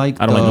don't like.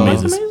 I don't like the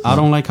mazes. I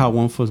don't like how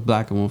one foot's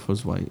black and one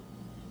foot's white.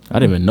 I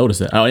didn't even notice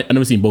that. I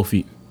never seen both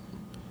feet.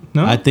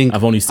 No. I think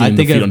I've only seen I the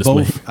think feet if on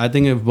display. I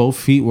think if both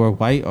feet were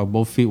white or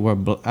both feet were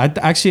black, I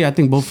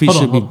think both feet Hold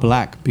on, should be hold on.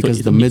 black because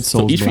So the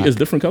midsole each is feet black. is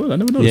different colors. I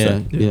never noticed Yeah,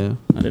 that. yeah.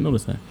 I didn't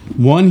notice that.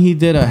 One he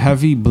did a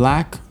heavy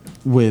black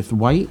with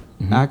white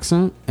Mm-hmm.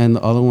 accent, and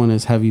the other one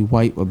is heavy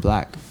white with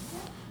black.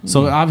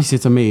 So Mm. obviously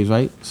it's a maze,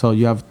 right? So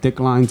you have thick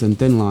lines and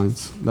thin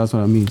lines. That's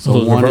what I mean.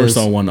 So one reverse is-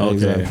 on one. Okay,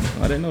 Exactly.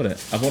 I didn't know that.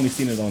 I've only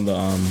seen it on the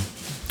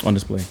on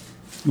display.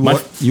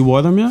 You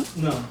wore them yet?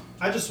 No.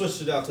 I just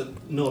switched it out to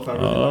know if I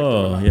really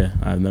Oh yeah,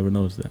 I've never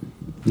noticed that.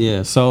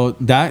 Yeah, so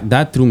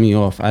that threw me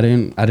off. I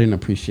didn't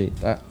appreciate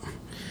that.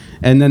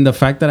 And then the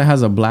fact that it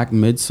has a black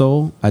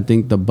midsole, I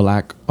think the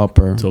black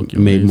upper Tokyo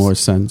made Maze. more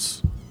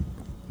sense.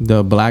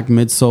 The black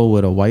midsole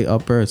with a white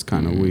upper is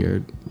kind of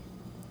weird.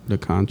 The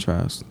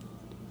contrast.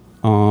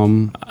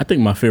 I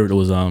think my favorite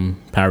was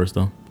Paris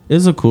though.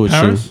 It's a cool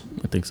Paris? shoe.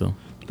 I think so.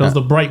 That was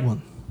the bright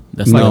one.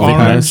 That's No, like orange.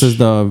 Paris is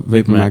the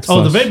Vapor Max.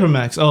 Oh, the Plus. Vapor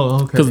Max.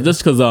 Oh, okay.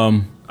 because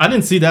I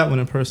didn't see that one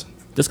in person.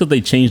 they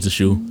changed the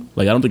shoe.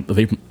 Like I don't think the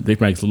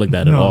Vapor Max look like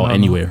that at all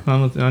anywhere. I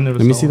never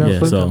Let me saw see one. that. Yeah,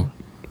 flip so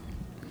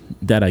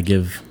that I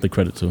give the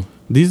credit to.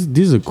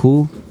 These are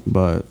cool,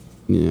 but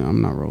yeah,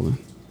 I'm not rolling.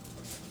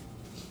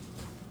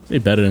 They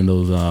better than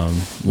those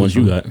ones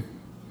you got.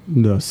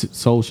 The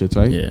soul shits,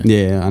 right? Yeah.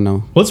 Yeah, I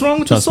know. What's wrong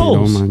with Trust the me,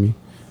 don't soles? mind me.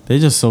 They're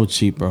just so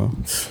cheap, bro.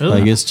 Really?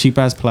 Like it's cheap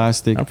as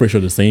plastic. I'm pretty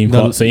sure the same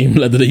The- same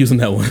leather they use in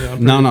that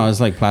one. No, it's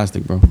like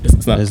plastic, bro.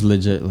 It's not. It's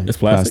legit. Like It's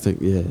plastic?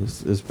 Yeah,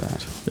 it's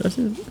bad. I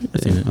seen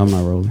Yeah, it. I'm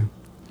not rolling.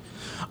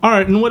 All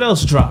right, and what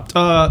else dropped?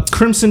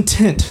 Crimson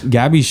Tint.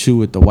 Gabby's shoe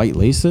with the white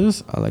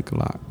laces, I like a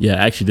lot. Yeah,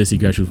 I actually did see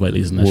Gretchen with white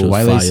laces, and that Well, shit was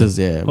white fire. laces,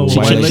 yeah. Oh, with She,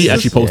 white she, laces? she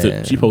actually posted.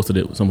 Yeah. She posted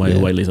it with somebody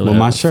with white laces. With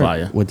my That's shirt,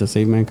 fire. with the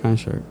Save Mankind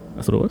shirt.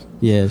 That's what it was.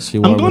 Yeah, she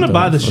wore I'm it gonna with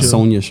buy the shoe.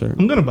 Sonya shirt.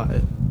 I'm gonna buy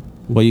it.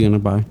 What are you gonna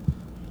buy?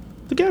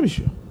 The Gabby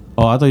shoe.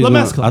 Oh, I thought you La was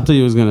Mascot. gonna, I thought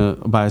you was gonna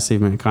buy a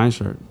Save Mankind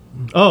shirt.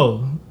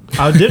 Oh,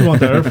 I did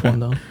want the Earth one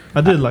though. I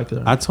did like the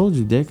Earth. I told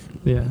you, Dick.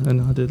 Yeah, I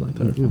know. I did like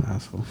the Earth You one.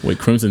 asshole. Wait,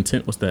 Crimson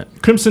Tint. What's that?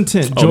 Crimson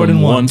Tint. Oh, Jordan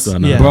them ones. ones?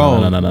 No, Yeah.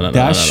 Bro,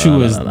 that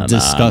shoe is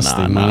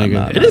disgusting, my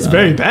nigga. It is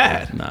very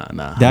bad.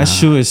 Nah. That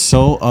shoe is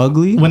so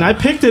ugly. When I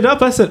picked it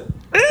up, I said,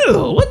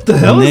 "Ew, what the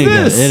hell is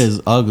Nigga, this?" it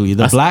is ugly.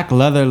 The black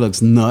leather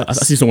looks I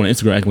nuts. see someone on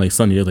Instagram acting like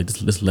Sunny. Like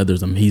this leather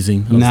is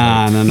amazing. I was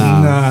Nah.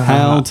 Nah.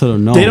 Hell to the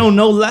no. They don't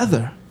know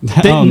leather.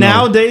 Hell no.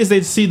 Nowadays,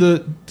 they see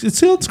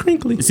it's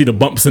crinkly. You see the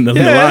bumps in the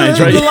Yeah, lines,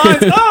 right? the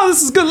lines. Oh,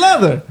 this is good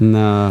leather.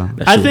 Nah.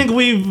 I think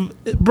we've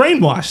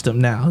brainwashed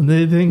them now.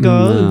 They think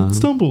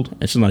stumbled.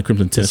 It's just not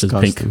Crimson Tint. It's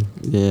pink. Disgusting.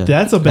 Yeah.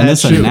 That's a And bad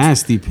it's shoe. a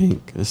nasty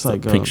pink. It's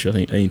like Pink shirt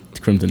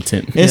ain't Crimson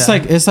Tint. It's Yeah.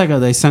 like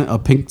they sent a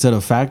pink to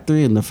the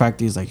factory, and the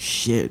factory is like,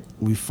 shit,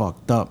 we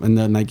fucked up. And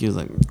then Nike was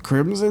like,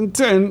 Crimson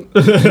Tint.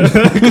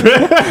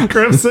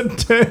 Crimson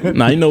Tint.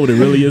 Now you know what it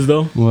really is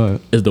though.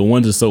 What? Is the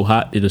ones that's so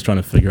hot, they're just trying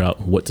to figure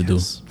out what to do.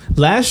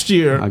 Last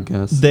year, I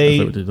guess. they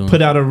That's what they're doing.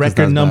 put out a record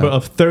that's number bad.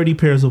 of 30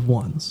 pairs of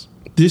ones.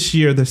 This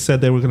year, they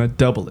said they were going to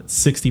double it,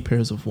 60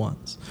 pairs of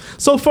ones.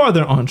 So far,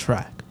 they're on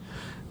track.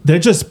 They're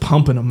just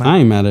pumping them I out.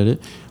 ain't mad at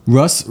it. I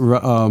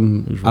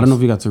don't know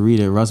if you got to read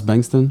it. Russ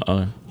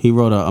Bengston, he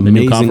wrote an The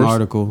new amazing Converse?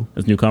 article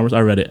It's New Converse. I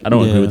read it. I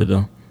don't agree Yeah. with it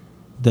though.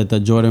 that the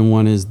Jordan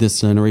 1 is this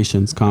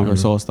generation's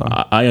Converse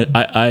All-Star. I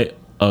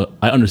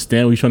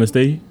understand what you're trying to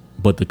say,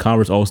 but the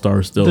Converse All Star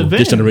is still The van.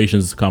 this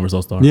generation's Converse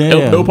All Star. Yeah,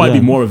 it'll probably yeah.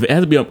 be more of it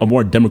has to be a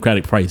more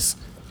democratic price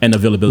and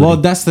availability. Well,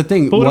 that's the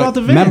thing. But what about the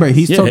Vans? Remember,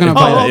 he's Yeah, talking yeah,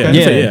 about yeah,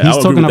 yeah, yeah, I'll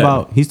agree with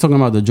that. he's talking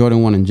about the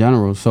Jordan 1 in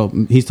general. So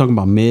he's talking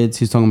about mids,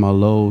 he's talking about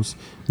lows,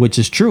 which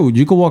is true.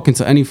 You could walk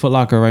into any Foot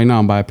Locker right now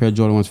and buy a pair of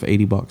Jordan 1s for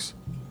 $80.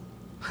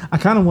 I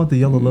kind of want the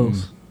yellow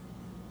lows.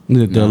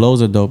 The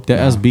lows are dope. They're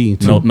SB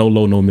too. no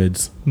low, no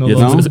mids. No yeah,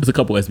 low. it's a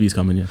couple SBs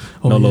coming. Yeah,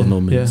 Oh, no lows, yeah.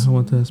 no mids. Yeah, I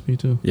want the SB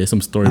too. Yeah, some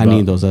story. I about,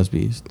 need those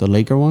SBs. The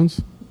Laker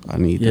ones, I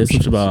need Yeah, them some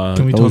shits. about.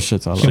 Can we those talk?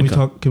 shits I Can we like.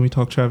 talk? Can we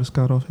talk Travis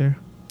Scott off here?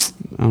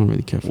 I don't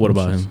really care for What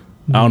those about shits. him?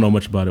 I don't know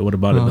much about it. What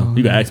about it though? Oh,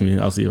 You can ask me.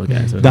 I'll see if I can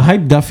answer. The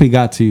hype definitely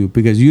got to you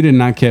because you did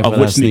not care Of for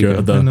which that sneaker? sneaker.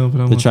 Of I know,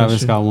 but I The want Travis that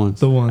shit. Scott ones.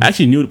 The ones. I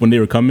actually knew it when they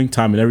were coming,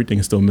 time and everything,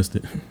 and still missed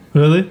it.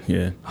 Really?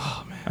 Yeah.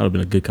 Oh man, that would have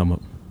been a good come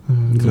up.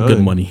 Mm, Some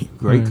good money.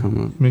 Great Alright.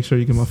 come up. Make sure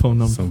you get my phone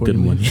number. Some before good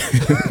you money.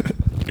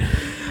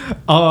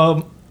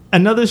 leave.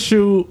 Another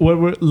shoe what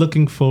we're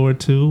looking forward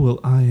to.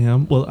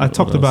 Well, I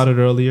talked else? about it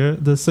earlier.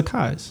 The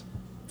Sakai's.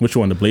 Which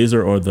one? The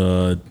Blazer or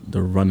the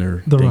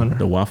runner? The thing? runner.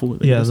 The waffle?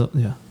 Yeah.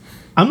 Yeah.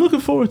 I'm looking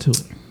forward to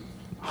it.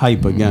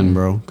 Hype again,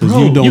 bro. Because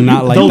Bro, you do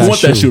not like don't that want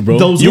shoe. that shoe, bro.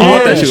 Those You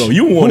want that orange- shoe.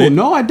 You want Oh, it.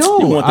 no, I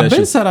don't. You want I've that been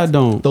shoe. said I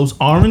don't. Those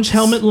orange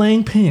helmet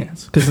laying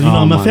pants. Because you know Oh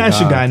I'm a my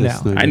fashion God, guy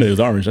this now. nigga. I know it was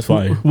orange. That's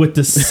fire. With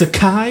the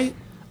Sakai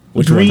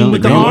Which green one?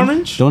 with the green one?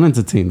 orange. Don't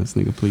entertain this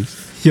nigga,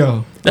 please.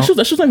 Yo, That shoe's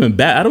not even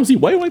bad. I don't see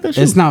why you like that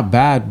shoe. It's not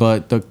bad,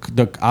 but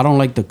the I don't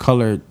like the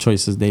color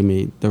choices they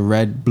made. The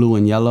red, blue,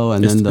 and yellow,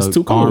 and then It's the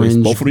two colors.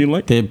 orange. Both of them you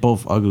like? They're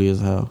both ugly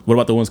as hell. What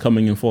about the ones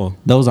coming in fall?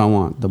 Those I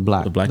want. The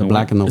black. The black and and the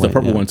white? white. It's a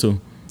purple one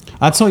too.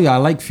 I told you I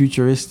like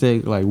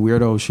futuristic, like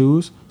weirdo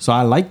shoes, so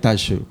I like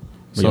that shoe.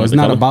 But you So like it's the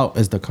not color? about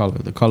it's the color.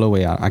 The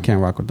colorway I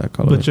can't rock with that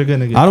color. But you're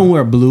gonna get I don't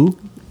wear blue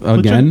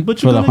again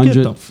but you're for the gonna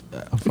get 100.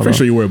 them. I'm pretty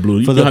sure you wear blue.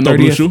 You For the have no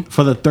blue 30th shoe.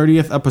 for the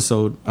 30th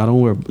episode, I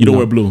don't wear. You don't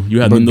wear blue.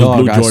 You have But those blue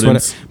dog, I swear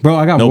Jordans. to- bro.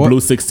 I got No Roy- blue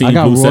 16, I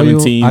got blue Royal-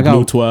 17, I got-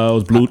 blue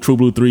 12s, blue true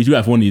blue 3s. You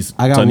have one of these.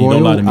 I got Sonny,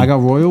 don't lie to royal. me. I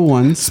got royal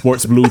ones.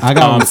 Sports blue I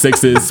got-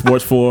 6s,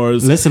 sports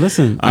 4s.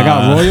 Listen. I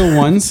got royal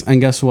ones, and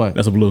guess what?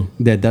 That's a blue.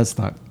 They're dead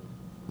stock.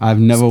 I've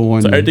never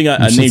worn. So them. everything I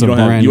Them shits named, you are don't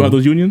have. brand You new. have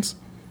those unions?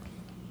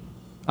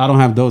 I don't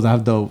have those. I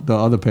have the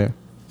other pair.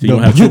 So you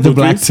don't have the True Blue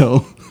black threes?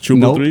 toe. True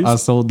Blue Nope, threes? I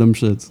sold them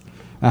shits.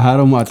 I had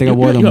them. I think I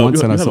wore them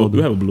once and I sold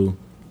You them. have a blue.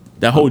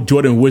 That whole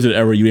Jordan Wizard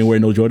era, you ain't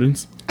wearing no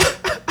Jordans.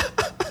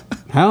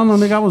 Hell no,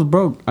 nigga. I was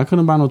broke. I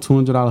couldn't buy no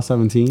 $200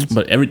 17s.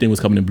 But everything was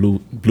coming in blue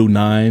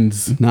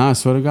 9s. Nah, I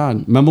swear to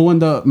God. Remember when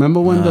the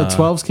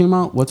 12s came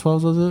out? What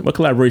 12s was it? What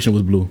collaboration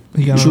was blue?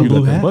 He got on True a blue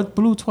Blue. hat. What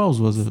blue 12s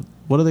was it?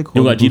 What are they called?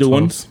 You got the blue Jeter 12s?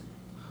 ones?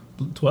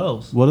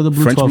 12s. What are the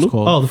blue French 12s blue?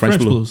 called? Oh, the French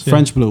French, blue. blues. Yeah.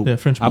 French blue. Yeah,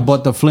 French I blues.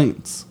 bought the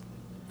Flints.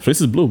 This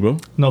is blue, bro.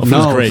 No,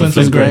 Flint's No, gray. Flint's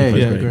Flint's gray. gray.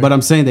 Yeah, Flint's gray. But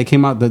I'm saying they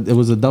came out. It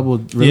was a double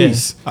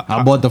release.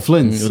 I bought the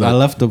Flints. it was I like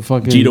left the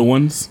fucking. Jeter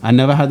ones. I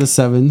never had the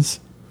 7s.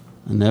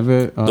 I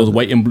never. Those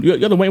white and blue. You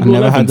got the white I and blue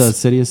never had the 11s.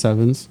 City of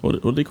 7s.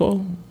 What do they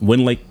call?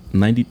 Win like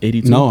 90,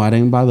 82? No, I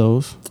didn't buy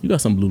those. You got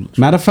some blue.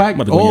 Matter of fact,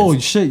 I'm about to go oh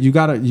get shit,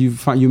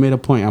 you made a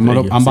point. I'm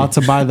Thank you. I'm about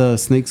to buy the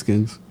snake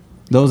skins.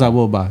 Those I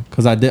will buy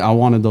because I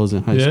wanted those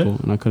in high Yeah? school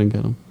and I couldn't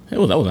get them. That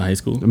was in high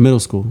school. Middle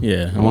school.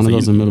 Yeah. I wanted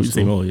those in middle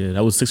Same school. old, yeah.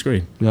 That was 6th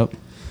grade. Yep.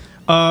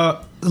 A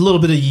little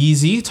bit of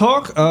Yeezy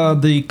talk.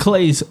 The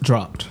Clays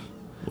dropped,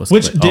 What's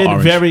which the- oh, did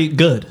orange. very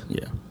good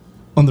Yeah.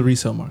 on the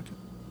resale market.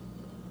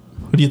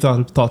 What do you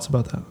thoughts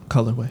about that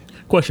colorway?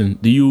 Question: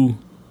 Do you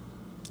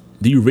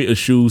rate a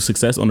shoe's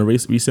success on the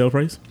resale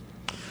price?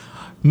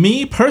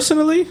 Me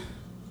personally,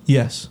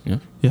 yes. Yeah.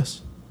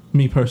 Yes.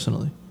 Me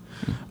personally.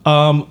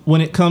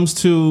 When it comes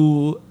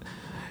to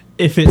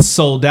if it's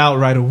sold out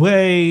right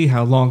away,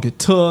 how long it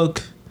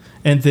took,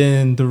 and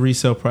then the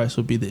resale price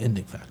would be the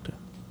ending factor.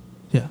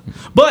 Yeah.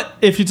 But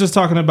if you're just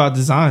talking about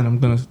design, I'm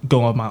going to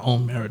go on my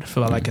own merit if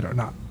I like it or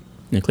not.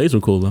 Yeah, clays were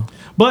cool though.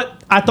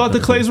 But I thought the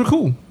Clays were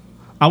cool.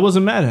 I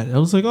wasn't mad at it. I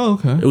was like, oh,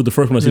 okay. It was the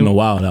first one I've seen in a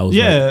while. That was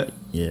Yeah. like,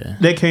 yeah.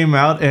 They came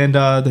out and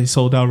they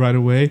sold out right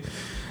away.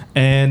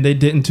 And they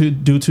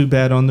didn't do too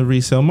bad on the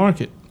resale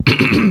market.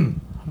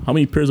 How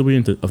many pairs are we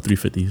into of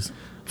 350s?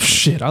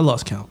 Shit, I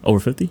lost count. Over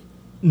 50?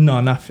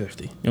 No, not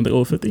 50. You don't think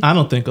over 50? I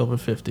don't think over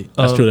 50.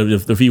 That's true.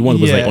 The V1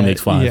 was like on the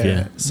X5.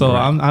 Yeah. So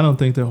Right. I don't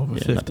think they're over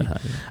Yeah, not 50. that high.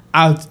 Yeah.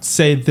 I'd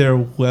say they're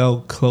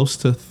well close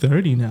to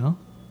 30 now.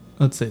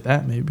 I'd say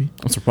that maybe.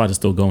 I'm surprised it's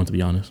still going, to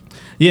be honest.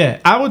 Yeah,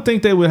 I would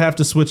think they would have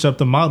to switch up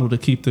the model to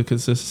keep the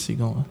consistency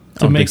going. To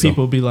don't make think so.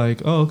 people be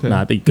like, oh, okay.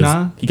 Nah, I think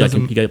because he got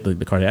doesn't-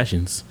 the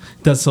Kardashians.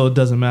 so it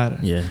doesn't matter.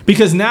 Yeah.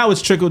 Because now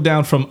it's trickled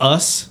down from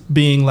us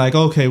being like,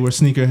 okay, we're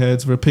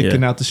sneakerheads, we're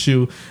picking Yeah. out the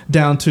shoe,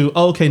 down to,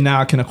 okay,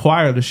 now I can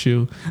acquire the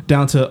shoe,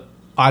 down to,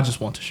 I just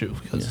want the shoe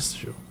because it's the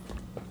shoe.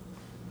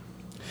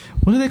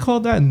 What do they call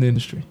that in the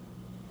industry?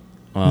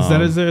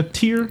 Is there a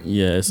tier?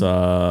 Yeah, it's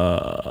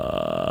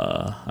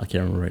I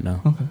can't remember right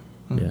now. Okay.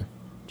 Yeah.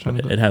 Trying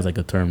to go, It has like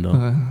a term though.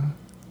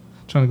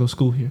 trying to go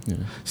school here. Yeah.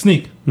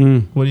 Sneak.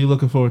 What are you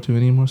looking forward to?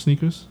 Any more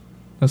sneakers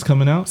that's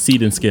coming out?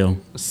 Seed and scale.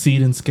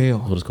 Seed and Scale.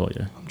 That's what it's called,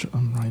 yeah.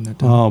 I'm writing that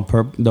down.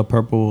 Oh, the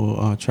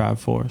purple Tribe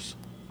Force.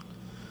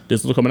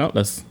 This still coming out?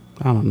 That's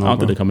I don't know. I don't think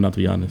bro. they're coming out, to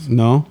be honest.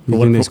 No, you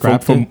think they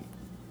scrapped it?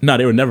 No,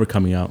 they were never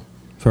coming out.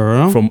 For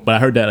real? But I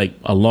heard that like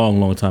a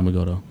long time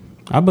ago though.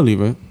 I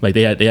believe it. Like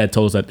they had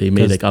told us that they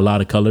made 'Cause- like a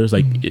lot of colors,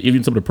 like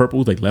even some of the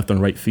purples, like left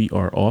and right feet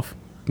are off.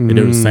 And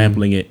they were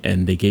sampling it,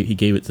 and he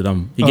gave it to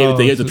them. They gave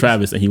it to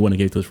Travis, and he went and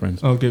gave it to his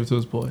friends. Oh, give it to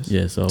his boys.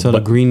 Yeah, so To the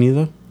green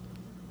either.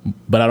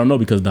 but I don't know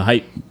because the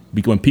hype.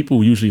 When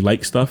people usually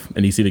like stuff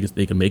and they see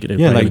they can make it, they're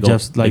Yeah, probably like gonna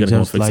just they're like gonna go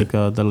just fix like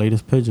it. the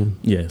latest pigeon,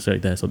 Yeah, so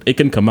like that. So it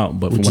can come out,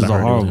 but which from is what a I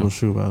heard, it horrible was,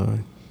 shoe, by the way.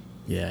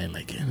 yeah, I didn't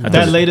like it.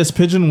 That latest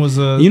pigeon was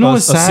a You know a,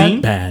 what's a sad?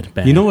 scene? bad.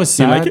 You know what's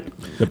You sad? like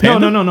it? The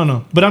Panda?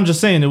 No. But I'm just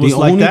saying it was The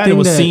like only that. It thing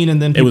was that- seen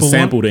and then It people was went-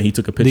 sampled, and he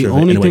took a picture The of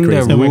it, only and it thing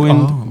went that crazy. went,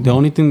 ruined oh. the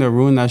only thing that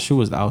ruined that shoe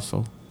was the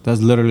outsole.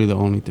 That's literally the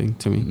only thing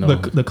to me. No.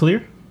 The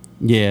clear.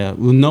 Yeah,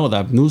 well, no,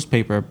 that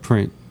newspaper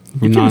print. You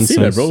can't nonsense. see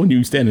that, bro, when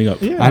you standing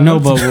up. Yeah, I know,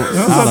 but I was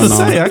I about don't to know.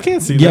 say I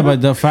can't see Yeah, that.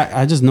 but the fact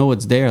I just know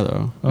it's there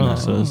though.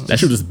 So it's That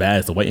shoe is bad.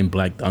 It's the white and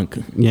black dunk.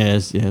 yeah,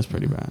 it's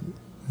pretty bad.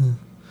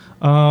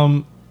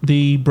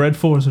 The bread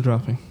 4s are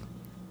dropping.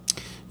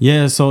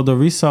 Yeah, so the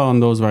resale on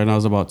those right now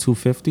is about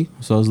 $250.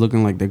 So it's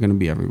looking like they're gonna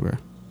be everywhere.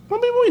 I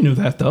mean, we knew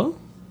that though.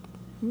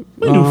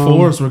 We knew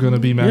 4s were going to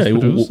be mass Yeah,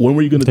 produced. when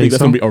were you gonna think Think that's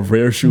so? gonna be a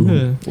rare shoe?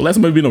 Yeah. Well, that's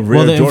gonna be a rare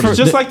Well, the Jordan. infra-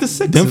 Just the- like the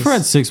 6s. The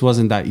Infrared 6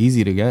 wasn't that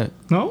easy to get.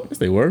 No? Yes,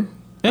 they were.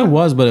 It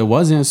was, but it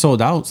wasn't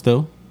sold out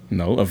still.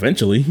 No,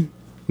 eventually.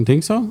 You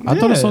think so? I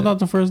thought it Yeah. sold out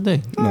the first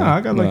day. Nah,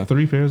 I got like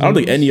 3 pairs. I don't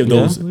think any of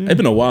those. Yeah. It's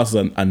been a while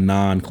since a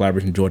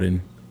non-collaboration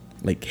Jordan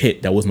like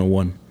hit that wasn't a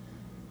one.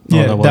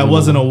 Yeah, that that wasn't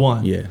wasn't a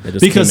 1. Yeah, that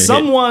just because came some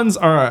and hit. ones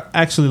are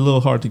actually a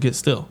little hard to get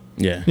still.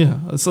 Yeah. Yeah.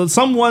 So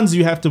some ones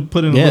you have to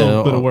put in a Yeah,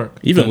 little bit of work.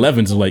 Even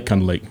 11s are like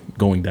kind of like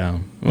going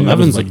down.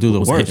 11s like would do the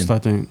was worst, hitting. I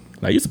think.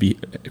 Like, used to be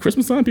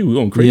Christmas time, people were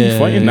going crazy Yeah,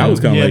 fighting. Now it's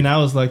kind of Yeah, like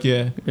now it's like,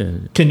 yeah. yeah,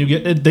 Can you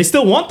get it? They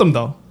still want them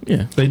though.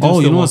 yeah. They do Oh,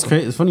 still you know want what's them.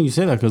 crazy? It's funny you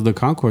say that because the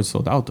Concord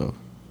sold out though.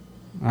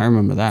 I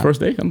remember that. First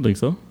day, I don't think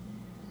so.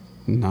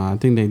 Nah, I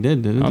think they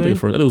did, didn't I don't they? think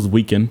first. It was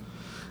weekend,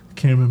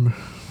 Can't remember.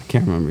 I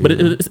can't remember. but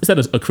either. it's at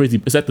a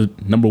crazy. It's at the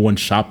number one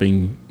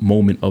shopping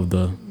moment of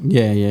the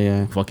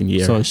yeah. fucking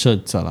year. So it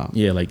should sell out.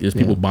 Yeah, like there's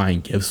people Yeah. buying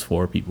gifts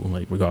for people,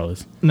 like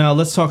regardless. Now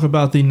let's talk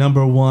about the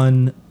number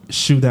 1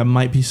 shoe that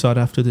might be sought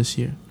after this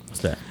year. What's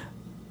that?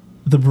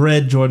 The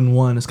Bread Jordan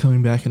 1 is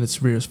coming back in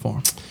its rarest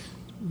form.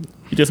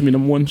 You just mean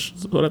number one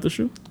sold out the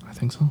shoe? I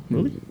think so.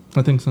 Really?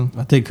 I think so.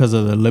 I think because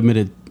of the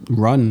limited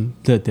run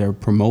that they're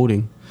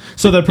promoting.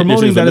 So they're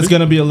promoting that it's limited? going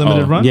to be a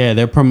limited Oh. run? Yeah,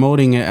 they're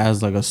promoting it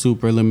as like a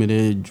super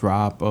limited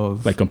drop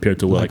of. Like compared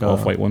to Like like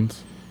off-white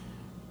ones?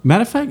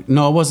 Matter of fact,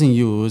 no, it wasn't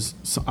you. It was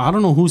I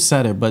don't know who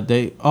said it, but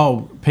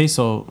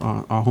Peso,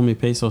 our homie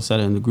Peso said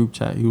it in the group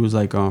chat. He was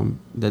like,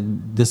 that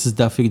this is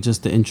definitely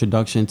just the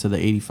introduction to the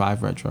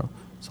 85 retro.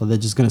 So they're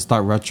just gonna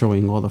start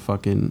retroing all the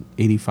fucking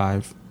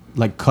 85,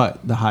 like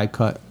the high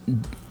cut.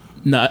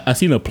 No, I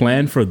seen a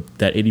plan for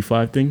that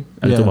 85 thing.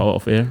 I Yeah. talked about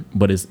off air,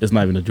 but it's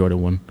not even a Jordan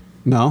one.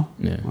 No,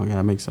 Yeah. okay,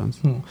 that makes sense.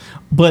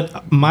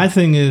 But my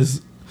thing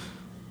is,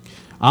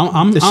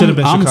 I'm It should've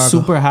been I'm Chicago.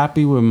 super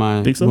happy with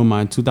my Think so?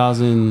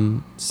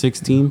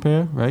 2016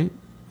 pair, right?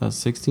 That's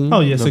 16.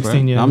 Oh, yeah, the 16,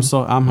 bread. yeah. I'm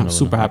don't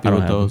super know. happy I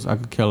don't with have those. I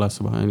could care less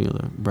about any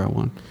other brand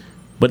one.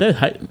 But that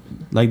height,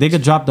 Like they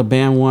could drop the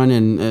band one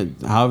and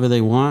however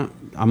they want.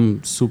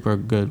 I'm super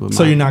good with.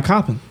 so mine. you're not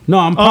copping. No,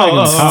 I'm probably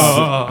gonna oh,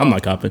 cop it. I'm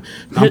not copping.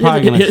 I'm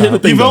probably gonna Here's the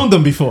cop. thing, You've though. owned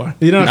them before.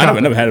 You don't I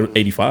cop. never had an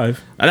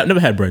 85. I never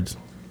had breads.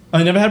 Oh,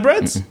 you never had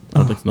breads? I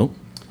don't think so. Nope.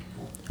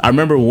 I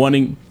remember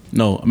when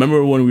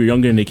we were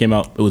younger and they came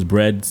out, it was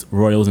breads,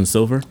 royals, and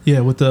silver Yeah,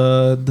 with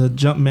the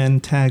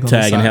Jumpman tag on the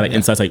tag, side. and it had like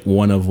insides like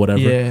one of whatever.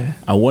 Yeah.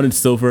 I wanted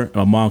silver, and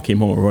my mom came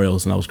home with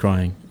royals, and I was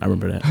crying. I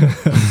remember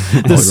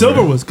that. The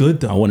silver was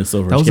good though. I wanted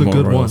silver. That was She a came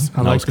home good with one. royals, I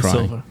and like was the crying.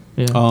 silver.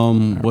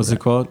 Yeah. What's it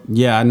called?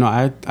 Yeah, I know.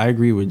 I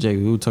agree with Jay.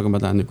 We were talking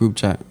about that in the group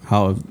chat.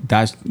 How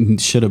that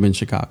should have been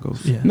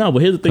Chicago's. yeah. No,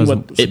 but here's the thing about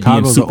it being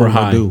Chicago's super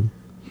overdue. high.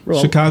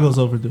 Bro, Chicago's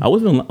overdue. I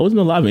wasn't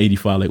alive in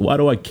 '85. Like, why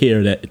do I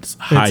care that it's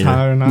higher? It's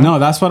higher now. No,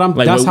 that's what I'm.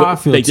 Like, that's what- how I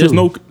feel like, too. there's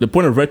no. The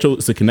point of retro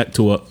is to connect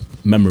to a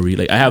memory.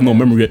 Like, I have no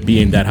memory of it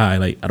being that high.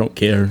 Like, I don't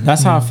care.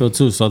 That's how I feel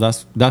too. So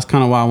that's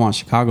kind of why I want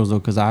Chicago's though,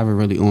 because I haven't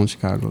really owned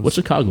Chicago's. What's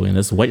Chicago in?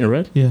 That's white and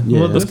red. Yeah. Yeah.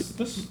 Well, This-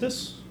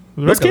 this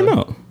This came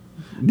out.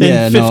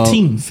 yeah, no,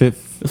 15.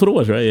 That's what it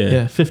was, right? Yeah.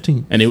 Yeah,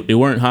 15. And they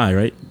weren't high,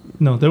 right?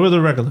 No, they were the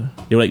regular.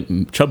 They were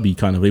like chubby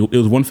kind of. It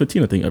was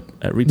 115, I think,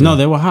 at retail. No,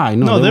 they were high.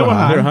 No, they were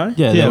high. They were high?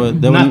 Yeah, Yeah, they were.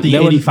 They not were, the they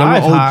were,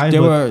 85 high, They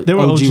but were. they were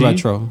OG OG.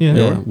 retro. Yeah.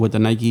 Yeah, Yeah. with the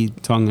Nike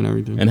tongue and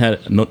everything. and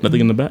had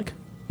nothing in the back.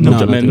 No, Jumpman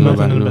nothing in the in the back?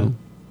 back. in the no. back.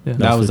 Yeah.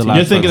 That was the 15. last.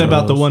 You're thinking retro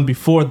about the was. one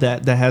before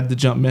that had the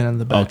Jumpman in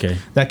the back. Okay.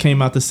 That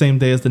came out the same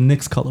day as the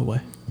Knicks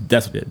colorway.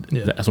 That's what it.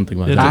 Yeah. That's something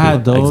like Yeah, that. I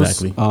had those,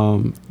 Exactly.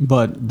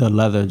 but the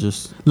leather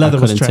just Leather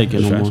I was couldn't take it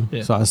trash. no Trash. more.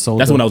 Yeah. So I sold.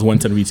 That's them. when I was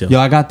 110 retail. Yo,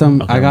 I got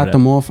them. I I got remember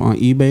them off on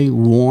eBay,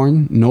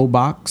 worn, no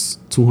box,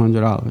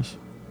 $200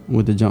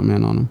 with the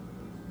Jumpman on them.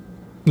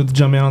 With the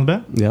Jumpman on the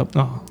back? Yep.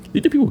 Oh.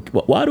 Did people?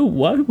 Why do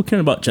people care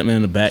about Jumpman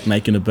in the back,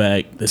 Nike in the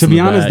back? This To in be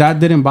the honest, back? that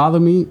didn't bother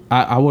me.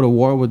 I would have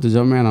wore it with the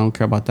Jumpman. I don't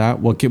care about that.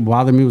 What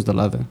bothered me was the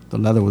leather. The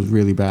leather was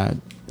really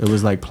bad. It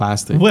was like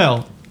plastic.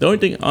 Well, The only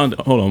thing,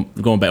 hold on,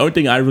 going back. The only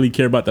thing I really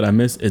care about that I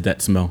miss is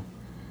that smell.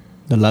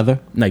 The leather.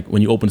 Like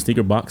when you open a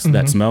sneaker box,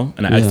 that smell.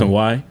 And I asked Yeah. them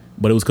why,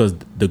 but it was because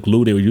the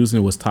glue they were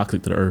using was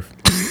toxic to the earth.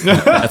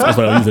 that's why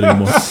I don't use it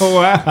anymore. oh,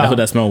 wow. That's what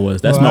that smell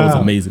was. That smell was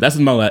Wow. amazing. That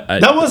smell I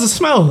That was a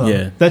smell though.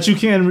 Yeah. That you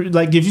can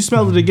like if you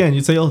smelled it again,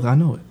 you'd say, "Oh, I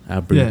know it." I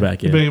bring Yeah, it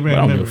back. Yeah, bring it But I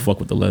don't give a remember. fuck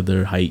with the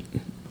leather height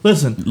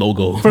Listen,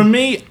 logo. for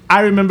me,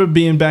 I remember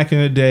being back in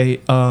the day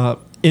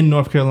in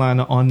North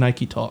Carolina on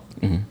Nike Talk,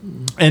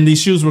 and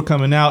these shoes were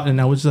coming out, and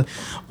I was just like,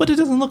 "But it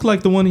doesn't look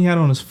like the one he had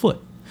on his foot."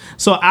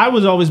 So I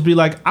would always be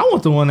like, "I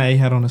want the one that he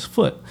had on his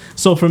foot."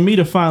 So for me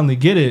to finally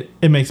get it,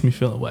 it makes me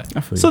feel away.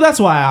 I feel you. So that's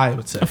why I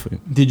would say. I feel you.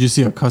 Did you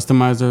see a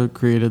customizer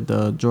created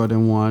the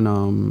Jordan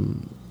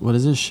 1? What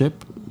is it?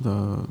 Ship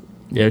the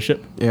The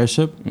airship.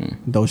 airship.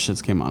 Those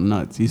shits came out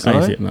nuts. You saw I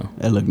didn't it? see it, no.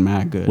 It looked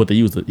mad good. What they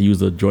used? They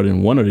used a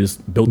Jordan 1 or they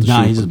just built the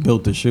Nah, shoe? he just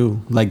built the shoe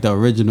like the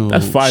original.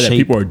 That's fire that shape.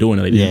 people are doing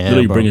it. Like, Yeah, they're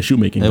literally bro. bringing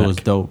shoemaking It back. was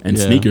dope, And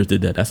yeah. sneakers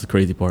did that. That's the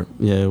crazy part.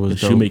 Yeah, it was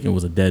The dope. shoemaking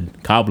was a dead.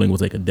 Cobbling was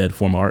like a dead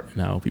form of art.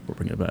 Now people are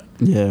bringing it back.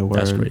 Yeah, word.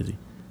 That's crazy.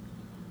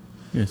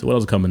 Yeah. So what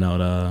else is coming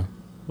out?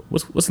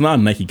 What's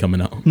non Nike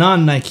coming out?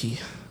 Non Nike.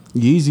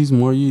 Yeezys,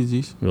 more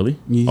Yeezys. Really?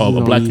 Yeezys Oh, a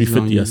on black Yeezys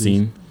 350 I on Yeezys.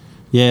 seen.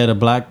 Yeah, the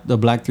black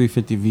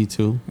 350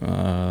 V2.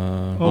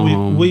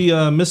 Oh, we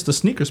missed the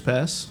sneakers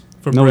pass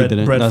for No, we Bread.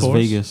 didn't. Bread That's Force.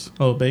 Vegas.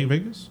 Oh,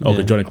 Vegas. Oh, the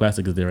Yeah. Jordan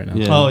Classic is there right now.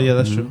 Yeah. Oh yeah,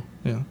 that's Mhm. true.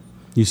 Yeah,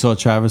 You saw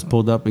Travis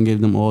pulled up and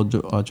gave them all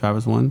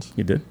Travis ones.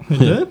 He did. he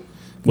did.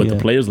 With Yeah. the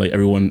players, like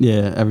everyone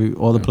Yeah,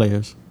 all the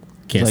players.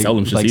 can't Like- sell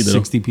them shit like either.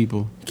 60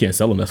 people. Can't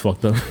sell them. That's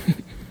fucked up.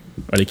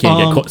 Or they can't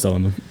get caught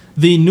selling them.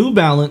 The New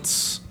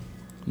Balance,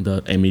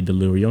 The Amy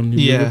Delirion.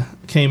 yeah,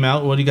 came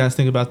out. What do you guys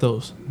think about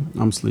those?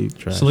 I'm sleep.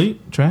 Trash.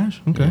 Sleep,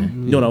 trash. Okay.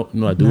 You know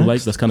what I do Next.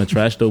 like? That's kind of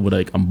trash though, but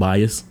like I'm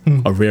biased.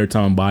 A rare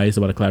time I'm biased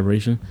about a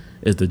collaboration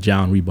is the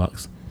Jound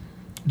Reeboks.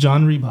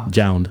 John Reebok.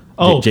 Jound.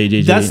 Oh,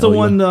 JJJ. that's the Oh, yeah.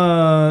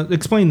 one.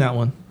 Explain that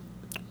one.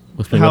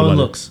 Explain how what it about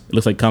looks. It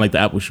looks like kind of like the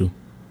Apple shoe.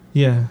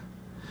 Yeah.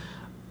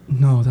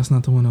 No, that's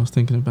not the one I was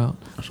thinking about.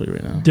 I'll show you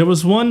right now. There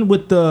was one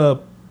with the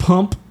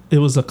pump. It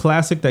was a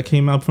classic that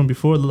came out from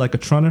before, like a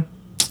Trunner.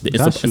 The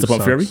That shoe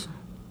Instapump Fury. sucks.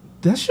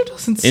 That shit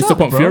doesn't suck,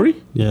 Instapump bro. Fury.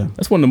 Yeah.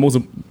 That's one of the most.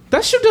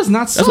 That shit does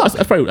not suck.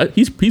 That's probably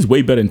he's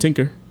way better than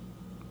Tinker.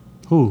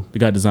 Who? The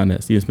guy that designed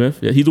that, Steven Smith.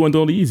 Yeah, he's the one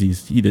doing all the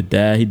Yeezys. He did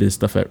that. He did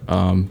stuff at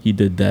he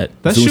did that.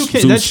 That Zeus- shoe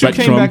came. Zeus That shoe came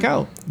Spectrum. back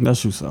out. That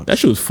shoe sucks. That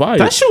shoe was fire.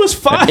 That shoe was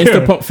fire. That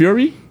Instapump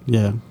Fury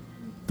Yeah.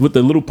 with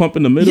the little pump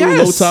in the middle,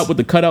 Yes. low top with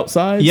the cutout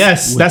sides.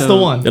 Yes, With that's the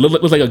the- one. It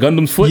looks like a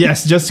Gundam's foot.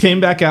 Yes, just came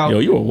back out. Yo,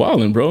 you were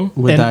wildin', bro.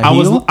 With and that I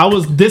heel?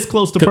 was this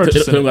close to It don't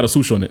purchasing. got a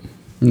swoosh on it.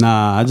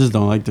 Nah, I just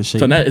don't like the shape.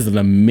 So that is an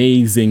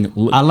amazing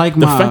look. I like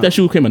the my- fact that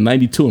shoe came in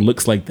 '92 and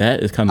looks like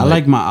that is kind I of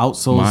like my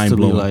outsoles to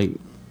be mind-blowing. like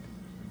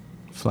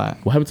flat.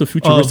 What happened to Oh,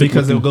 futuristic?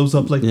 because it looking- goes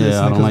up like this.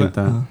 Yeah, I and don't it like goes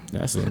that.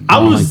 That's I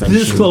don't was like that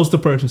this shit. close to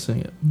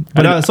purchasing it,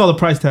 but I saw the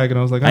price tag and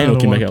I was like, I I didn't know don't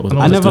it came want. back out. Was I it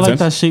don't I was want never it liked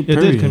that shape. It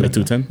did Period. come Like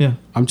back out. 210? Yeah,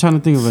 I'm trying to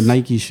think of a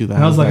Nike shoe that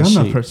and I was has like, that I'm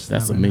not shape purchasing.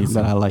 That's that right now. amazing.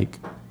 that I like.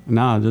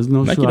 Nah, there's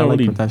no Nike shoe I don't like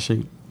really- with that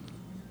shape.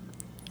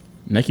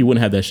 Nike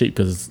wouldn't have that shape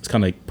because it's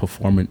kind of like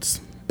performance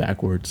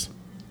backwards.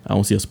 I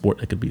don't see a sport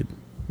that could be.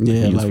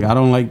 Yeah, useful. like I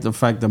don't like the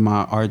fact that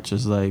my arch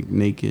is like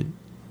naked.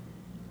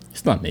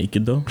 It's not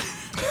naked though.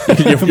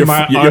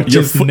 My arch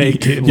is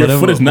naked. Your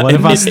foot is not. What in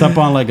if I it. step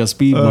on like a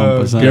speed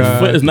bump or something? Your God.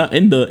 foot is not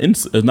in the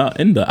is not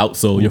in the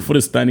outsole. Your foot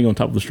is standing on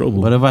top of the strobe.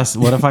 What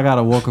if I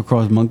gotta walk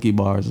across monkey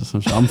bars or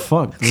some shit? I'm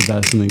fucked with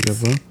that sneaker,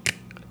 bro.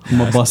 I'm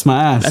gonna bust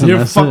my ass. and You're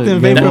that's fucked it.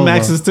 in Game Vapor over.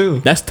 Maxes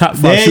too. That's top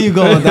 5. There you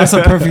go. That's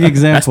a perfect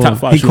example. top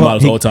 5 shoe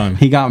models all time.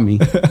 He got me.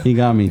 He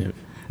got me.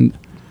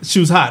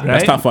 Shoes hot, right?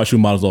 That's top 5 shoe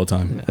models all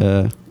time.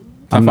 Top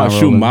Top 5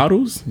 shoe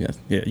models. Yes.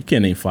 Yeah. You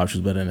can't name 5 shoes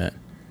better than that.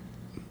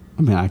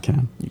 I mean, I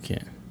can. You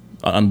can't.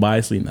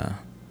 Unbiasedly, nah.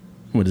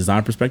 From a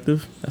design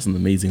perspective, that's an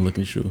amazing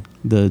looking shoe.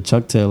 The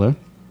Chuck Taylor,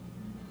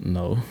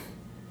 No.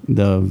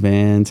 the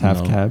Vans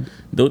half No. cab.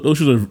 Those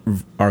shoes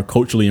are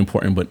culturally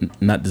important,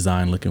 but not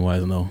design looking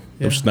wise. No,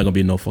 Yeah. there's not gonna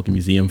be no fucking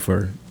museum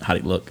for how they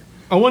look.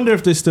 I wonder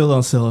if they still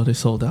on sale or they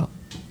sold out.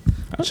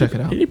 Check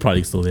it out. He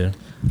probably still there.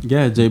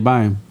 Yeah, Jay,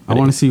 buy him. I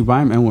want to see you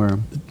buy him and wear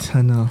him.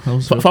 I know. I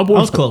was If I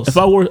close.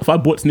 If I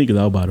bought sneakers,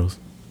 I'll buy those.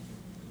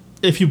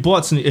 If you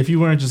bought if you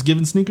weren't just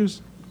given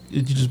sneakers,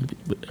 you just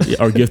Yeah,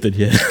 or gifted,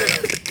 yeah.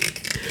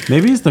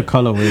 Maybe it's the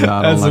colorway that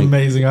I don't that's like.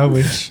 amazing. I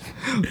wish.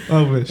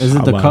 I wish. Is it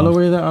I'll the buy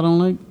colorway that I don't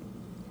like?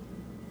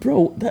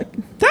 Bro,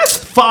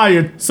 That's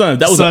fire. son,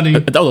 that was Sonny.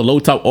 that was a low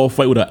top off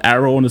white with an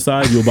arrow on the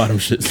side. You'll buy them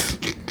shits.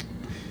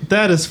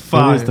 That is Maybe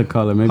fire. it's the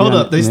color. Maybe Hold I-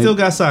 up, they maybe- still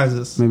got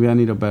sizes. Maybe I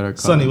need a better color.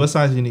 Sonny, what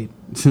size you need?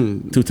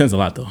 210's a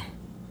lot though.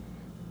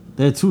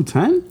 They're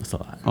 210? That's a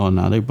lot. Oh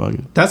no, they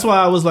bugging. That's why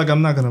I was like,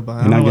 I'm not gonna buy. I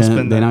They're don't not want to getting.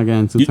 spend They're that. not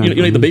getting You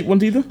 210. like the bait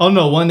ones either? Oh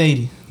no,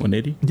 180.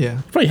 180.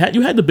 Yeah. Probably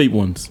you had the bait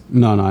ones.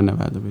 No, I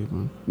never had the bait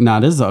one. Nah,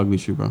 this is an ugly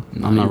shoe, bro.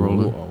 I'm not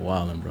rolling.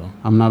 Wildin', bro.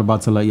 I'm not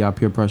about to let y'all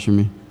peer pressure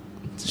me.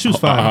 Shoes I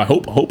fire.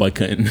 hope I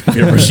couldn't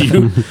airbrush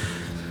you.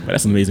 But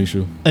that's an amazing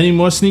shoe. Any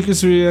more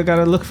sneakers we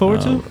gotta look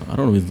forward to? I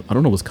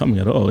don't know what's coming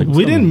at all. Like, what's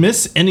We coming? didn't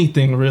miss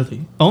anything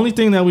really. Only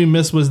thing that we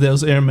missed was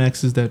those Air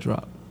Maxes that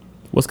dropped.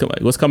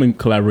 What's coming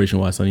collaboration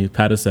wise, Sonny?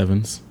 Pata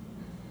 7s.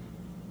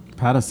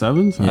 Pata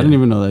 7s? I Yeah. didn't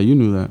even know that. You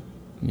knew that.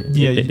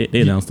 Yeah,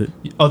 They announced it.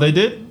 Oh, they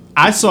did?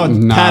 I saw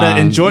Nah, Pata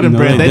and Jordan no,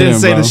 brand. They didn't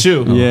say bro. the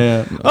shoe.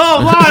 Yeah.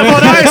 Oh, live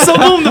on Alright, So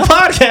Boom, the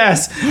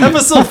podcast,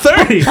 episode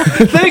 30.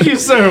 Thank you,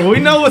 sir. We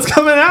know what's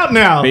coming out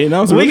now. They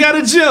announced it We really? got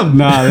a gym.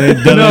 Nah, they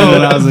didn't No,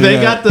 announce it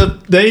they yet.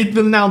 got they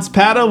announced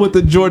Pata with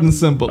the Jordan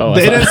symbol. Oh, I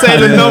They thought- didn't say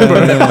the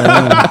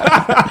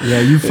number. Yeah,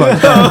 you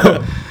fucked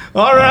up.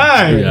 All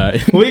right.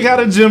 Yeah. We got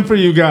a gym for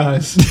you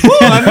guys. Woo,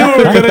 I knew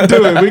we were going to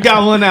do it. We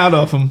got one out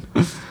of them.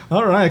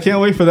 All right. I can't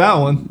wait for that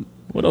one.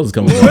 What else is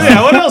coming? But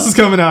yeah, what else is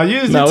coming out?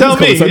 You Nah, tell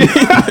what's me.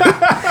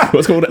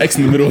 What's going with the X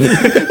in the middle?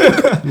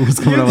 What's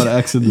coming out with an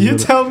X in the You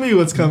middle? tell me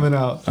what's coming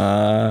out.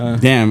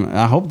 Damn,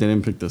 I hope they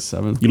didn't pick the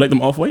 7. You like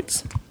them off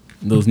whites?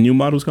 Those new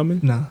models coming?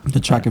 Nah. The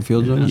track and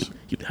field joints.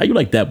 How you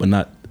like that, but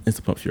not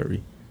Instapump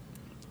Fury?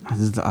 I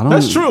don't.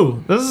 That's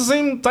true. That's the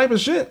same type of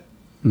shit.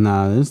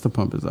 Nah, the Insta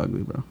Pump is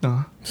ugly, bro.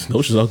 Nah.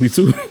 Those is ugly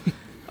too.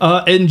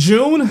 In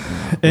June,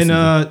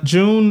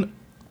 damn,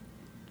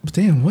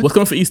 What's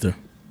coming for Easter?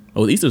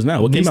 Oh, Easter's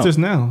now. What came Easter's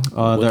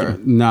out?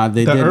 now.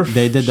 They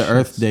did the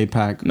Earth Day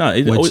pack. No,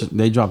 which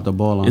they dropped the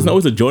ball on. Isn't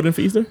always a Jordan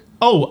for Easter?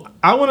 Oh,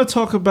 I want to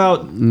talk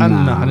about.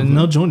 I didn't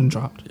know Jordan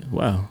dropped.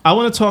 Wow. I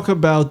want to talk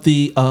about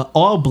the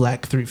all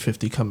black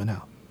 350 coming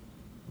out.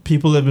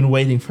 People have been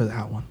waiting for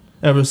that one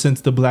ever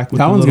since the black with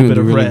That a one's little gonna bit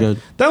do of really red.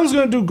 good. That one's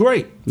gonna do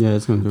great. Yeah,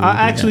 it's gonna do.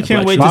 I actually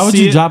can't wait Why to would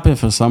see you it. drop it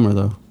for summer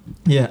though?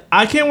 Yeah,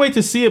 I can't wait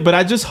to see it, but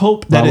I just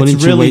hope that Why wouldn't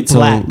it's you really wait till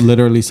black.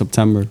 literally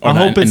September? Or I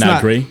hope it's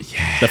not. gray.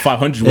 The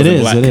 500 wasn't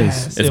is, black. it is.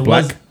 Yes, It's it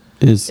black.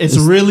 was- It's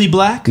really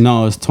black.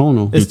 No, it's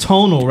tonal. It's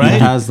tonal, right?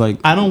 It has like.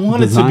 I don't want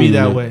it to design be in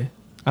that it. way.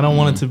 I don't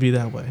want it to be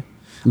that way.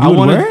 You I would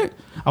want wear it?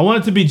 I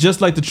want it to be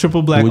just like the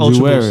triple black Would you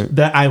Ultra wear Boost it?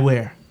 that I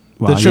wear.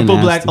 Wow, The you're triple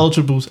black nasty.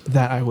 Ultra Boost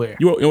that I wear.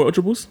 You want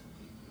Ultra Boost?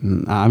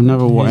 I've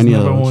never worn He's any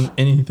of never those. worn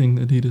anything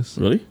Adidas.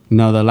 Really?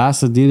 No, the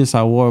last Adidas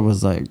I wore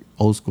was like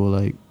old school,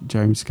 like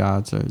Jeremy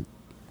Scott's or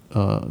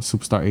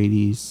Superstar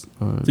 80s.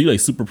 Or, So you like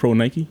Super Pro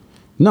Nike?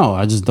 no,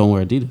 I just don't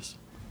wear Adidas.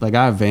 Like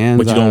I have Vans.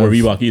 But you I don't wear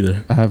have- Reebok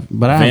either. I have,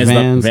 but I Vans, have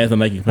Vans. Vans and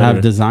Nike I have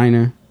competitors.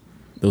 designer.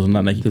 Those are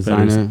not Nike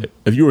Designer. competitors.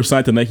 If you were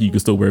signed to Nike, you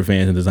could still wear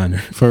Vans and designer.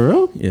 For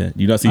real? Yeah.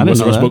 You not see I didn't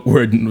Russell know that. Westbrook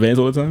wear Vans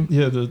all the time?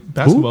 Yeah, the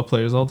basketball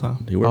players all the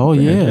time. They wear Oh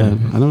Vans,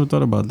 yeah, I never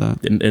thought about that.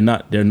 They're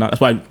not. That's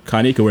why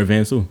Kanye could wear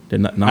Vans too. They're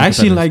not. I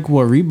actually non-competitors, like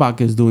what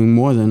Reebok is doing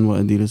more than what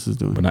Adidas is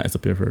doing. but not Insta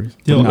Furries.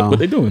 Yo, No. What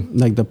they doing?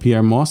 Like the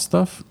Pierre Moss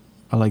stuff.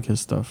 I like his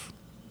stuff.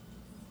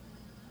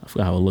 I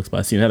forgot how it looks, but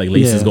I seen that like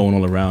laces Yeah. going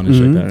all around and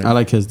shit Mhm. like that. I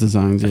like his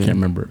designs. I Yeah. can't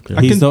remember it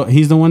clearly.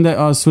 He's the one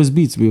that Swiss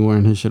Beats be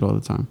wearing his shit all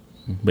the time,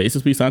 But it's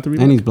supposed to be signed to Reebok.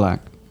 and he's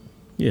black.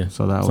 Yeah.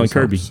 So that It's was like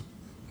Kirby.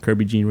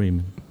 Kirby Jean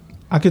Raymond.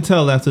 I could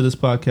tell after this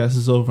podcast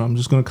is over, I'm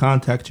just going to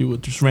contact you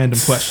with just random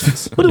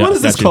questions. What Yeah,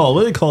 is this got you. called?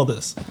 What do they call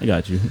this? I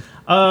got you.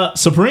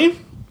 Supreme?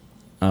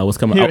 What's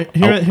coming Here,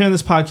 out? here in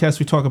this podcast,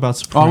 we talk about Oh,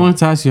 Supreme. I wanted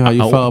to ask you how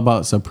you I- felt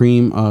about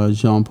Supreme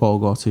Jean Paul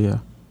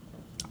Gaultier,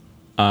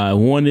 I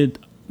wanted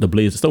the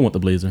Blazer. Still want the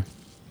Blazer.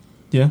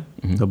 Yeah,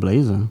 the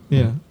Blazer.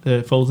 yeah.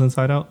 It folds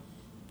inside out.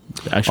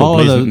 The actual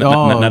Blazer,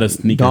 not a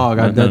sneaker. Dog,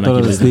 I Not a thought Nike it was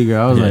a Blazer. sneaker.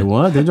 I was Yeah. like,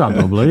 what? They dropped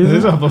a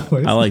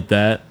Blazer? I like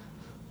that.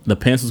 The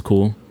pants was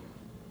cool,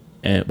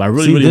 but I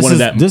really, See, really this wanted is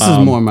that. this is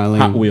more my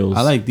lane. Hot Wheels.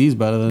 I like these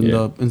better than Yeah.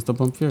 the Insta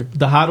Pump Fury.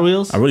 The Hot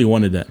Wheels? I really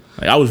wanted that.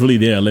 Like, I was really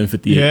there at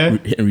 11:58, Yeah.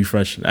 hitting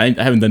refresh. I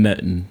haven't done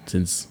that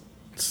since.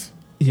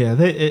 Yeah,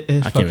 it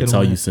I can't even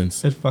tell you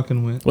since. It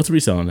fucking went. What's the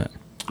resale on that?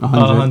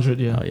 100,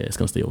 yeah. Oh yeah, it's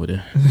gonna stay over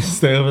there.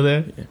 Stay over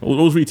there. Yeah. What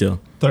was retail?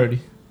 30.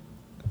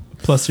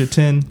 Plus your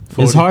 10,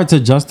 40. It's hard to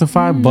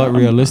justify, but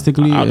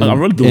realistically, I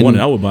really do want it.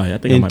 I would buy it. I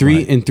think I in might three,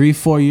 buy it. in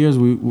 3-4 years,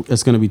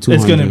 it's gonna be 200.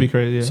 It's going to be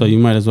crazy, yeah. So you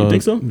might as well.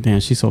 think so? Damn,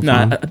 she's so Nah,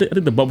 fine. I think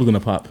the bubble's gonna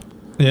pop.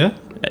 Yeah?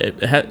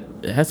 It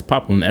has to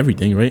pop on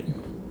everything, right?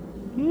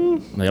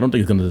 Like I don't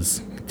think it's gonna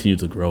just continue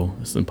to grow.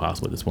 It's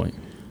impossible at this point.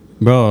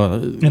 Bro,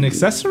 An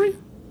accessory?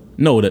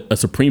 No, a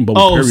Supreme bubble.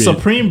 Oh, period.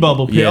 Supreme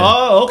Bubble. Yeah.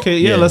 Oh, okay.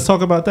 Yeah, Yeah. let's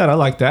talk about that. I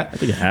like that. I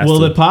think it has Will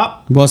to. it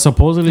pop? well,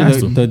 supposedly Has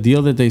to. the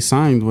deal that they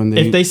signed when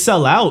If they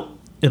sell out,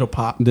 it'll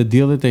pop. the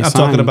deal that they I'm signed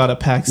talking about a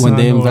pack when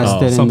they sign or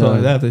invested in something the-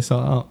 like that. If they sell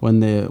out.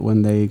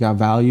 when they got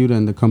valued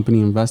and the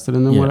company invested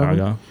in them, Yeah, whatever.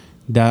 Argyle.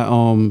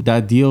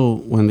 That deal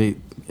when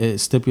it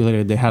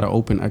stipulated they had to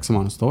open X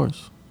amount of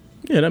stores.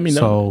 Yeah, I mean,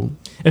 So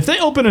If they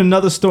open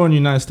another store in the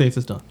United States,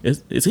 it's done.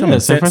 it's Yeah, coming.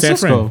 San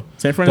Francisco.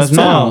 San Fran. that's is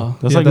set. now.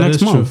 That's Yeah, like that next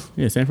is true. month,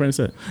 Yeah, San Fran is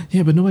set.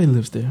 Yeah, but nobody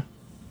lives there.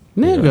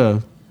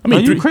 nigga. I mean,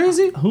 Are you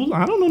crazy? Who?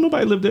 I don't know.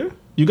 Nobody live there.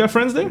 You got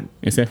friends there?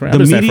 In San Fran. The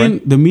I'm in San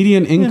Fran.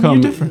 median you're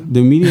income different.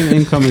 the median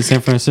income in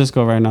San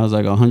Francisco right now is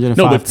like No, but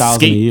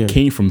 105,000 a year. skate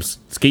came from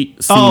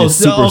skate. Scene Oh, is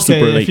super, okay.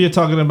 super if like you're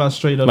talking about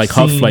straight up,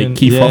 Huff, scene like and-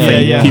 Keith Huff,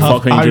 Yeah, Keith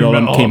Huff. Huff, I and all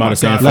them remember- came oh out my of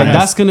San God. Fran. Like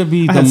that's gonna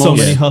be I the had so most.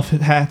 many Huff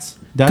hats.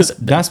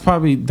 That's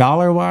probably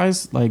dollar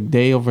wise, like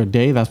day over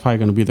day. That's probably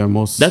gonna be their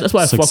most That's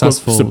why I fuck with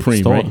successful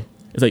Supreme, store. right?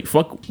 It's like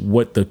fuck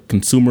what the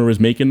consumer is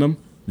making them.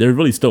 They're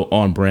really still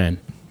on brand.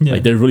 Yeah.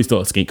 Like they're really still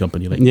a skate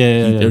company. Like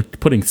Yeah. they're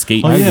putting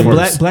skate. Oh yeah,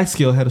 first. Black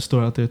Scale had a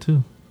store out there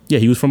too. Yeah,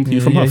 he was from Yeah,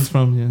 Huff. he's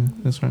from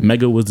that's right.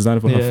 Mega was designed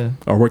for Yeah. Huff,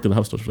 or worked at the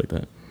Huff stores like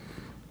that.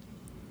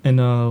 And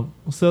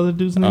what's the other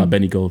dude's name?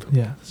 Benny Gold.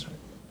 Yeah, that's right.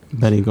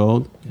 Benny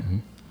Gold.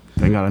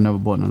 Thank God I never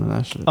bought none of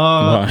that shit.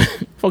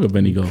 Fuck a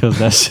Benny Gold. Because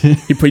that shit,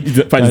 He probably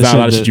designed a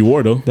lot of shit shit you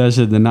wore though. that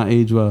shit did not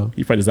age well.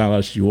 He probably designed a lot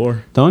of shit you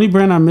wore. The only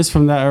brand I missed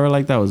from that era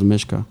like that was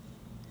Mishka.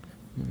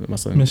 My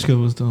son. Mishka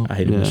was dope. I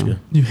hated Yeah. Michigan.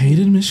 You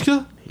hated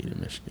Mishka? Hated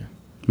Michigan.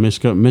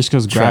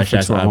 Mishka's Trash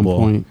ass graphics were on eyeball.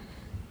 point.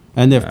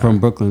 And they're from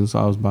Brooklyn, so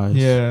I was biased.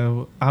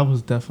 Yeah, I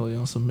was definitely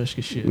on some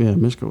Mishka shit. Yeah,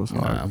 Mishka was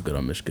hard. Nah, I'm good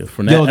on Michigan.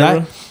 From that Yo,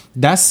 era,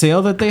 that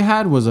sale that they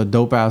had was a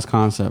dope ass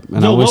concept,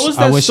 and Yo, I what wish was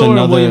that I wish store in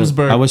another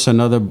Williamsburg? I wish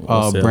another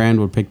sale? brand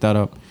would pick that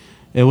up.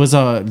 It was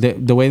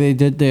the way they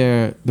did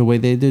their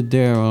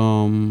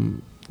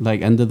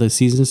like end of the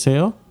season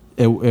sale.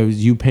 It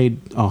was you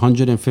paid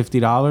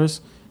 $150,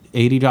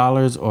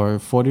 $80, or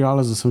 $40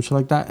 or some shit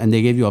like that, and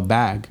they gave you a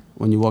bag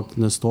when you walked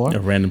in the store. yeah,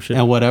 random shit.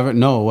 And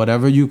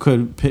whatever you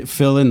could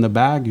fill in the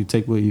bag, you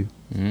take with you.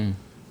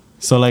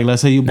 So like,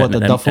 let's say you bought the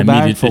duffel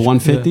bag for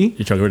 $150.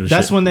 You try to get rid of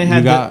That's shit. when they had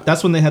You got-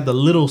 that's when they had the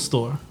little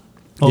store.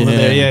 over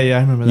there. Yeah,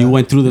 I remember that. You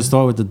went through the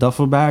store with the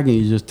duffel bag and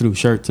you just threw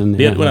shirts in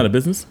They there. went out of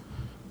business.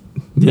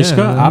 Mishka?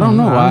 Yeah, I don't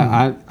know.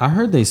 I I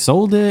heard they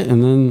sold it,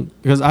 and then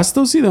because I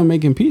still see them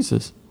making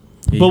pieces.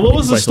 But what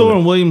was the store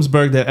in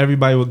Williamsburg that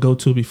everybody would go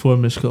to before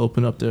Mishka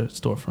opened up their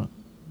storefront?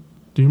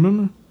 Do you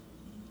remember?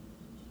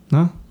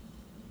 No?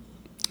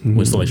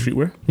 Was it still like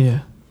streetwear?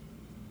 Yeah.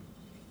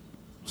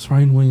 It's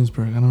right in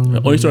Williamsburg. I don't remember.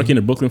 The only store I came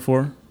to Brooklyn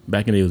for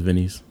back in the day was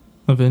Vinny's.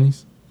 Oh,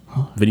 Vinny's?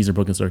 Vinny's in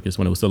Brooklyn Circus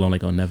when it was still on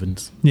like on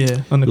Evans.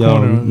 Yeah, on the Yo,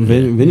 corner.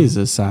 Vinny's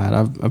is sad.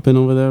 I've been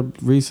over there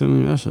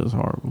recently. That shit is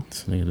horrible.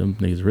 Them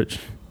niggas rich.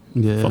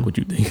 Yeah. Fuck what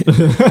you think.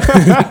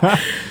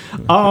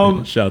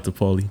 Shout out to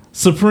Paulie.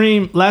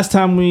 Supreme, last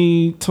time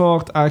we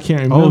talked, I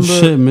can't remember. Oh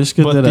shit,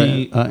 Mishka but did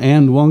a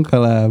and one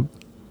collab.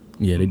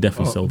 Yeah, they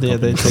definitely sold. Yeah,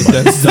 they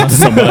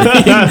something.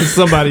 that's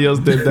somebody else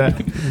did that.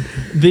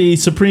 The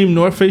Supreme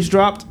North Face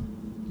dropped.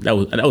 That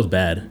was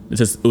bad. It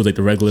was like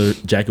the regular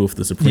jacket with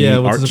the Supreme Yeah,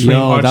 with the arch. Supreme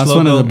Yo, arch that's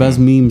one of logo. the best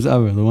memes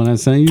ever. The one I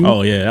sent you.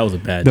 Oh yeah, that was a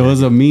bad. There jacket.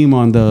 was a meme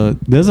on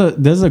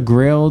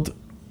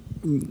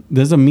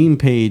there's a meme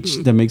page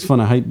that makes fun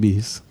of hype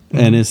beasts,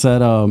 and it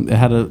said it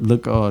had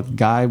a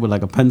guy with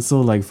like a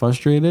pencil, like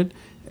frustrated,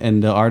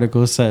 and the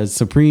article says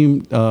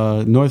Supreme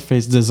North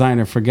Face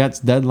designer forgets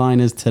deadline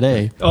is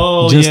today.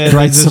 Oh, Just yeah.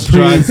 write they just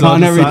Supreme drives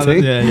on the side.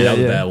 everything. Yeah, Yeah, yeah, that was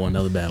a yeah. bad one. That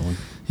was a bad one.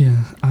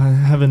 Yeah, I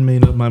haven't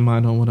made up my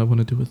mind on what I want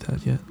to do with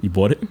that yet. You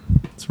bought it?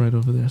 It's right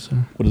over there,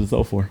 sir. What does it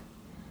sell for?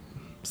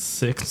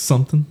 6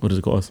 something. What does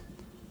it cost?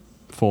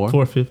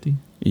 450.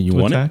 You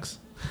with want it? tax.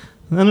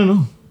 I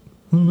don't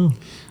know.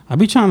 I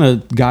be trying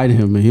to guide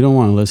him, but he don't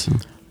want to listen.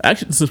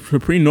 Actually, the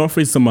Supreme North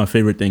Face is some of my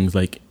favorite things.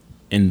 Like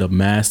in the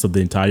mass of the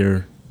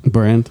entire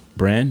Brand.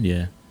 brand,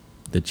 yeah.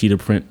 The cheetah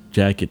print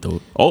jacket,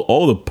 though.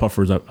 All the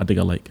puffers, I think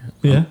I like.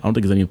 Yeah. I don't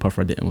think there's any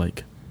puffer I didn't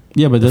like.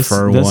 Yeah, but The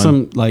fur there's one.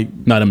 some like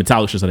No, the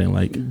metallic shirts I didn't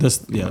like.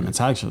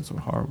 metallic shirts were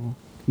horrible.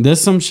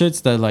 There's some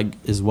shits that like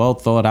is well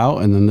thought out,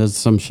 and then there's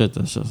some shit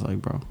that's just like,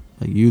 bro,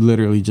 like you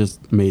literally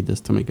just made this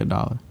to make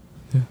 $1.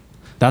 Yeah.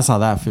 That's how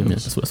that feels. Yeah,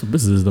 that's what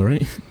business is, though,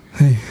 right?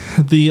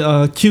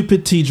 The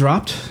Cupid tee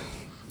dropped.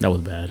 That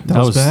was bad. That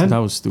was bad? That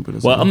was stupid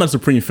as Well, hell. I'm not a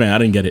Supreme fan. I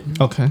didn't get it.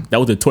 Okay. That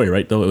was the toy,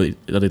 right? That was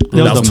There was was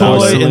the a toy,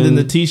 porcelain- and then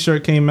the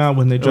T-shirt came out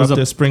when they It was dropped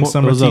their spring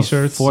summer it was a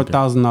T-shirts.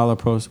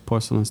 $4,000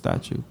 porcelain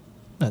statue.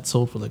 That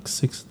sold for like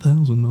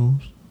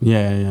 $6,000.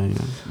 Yeah. I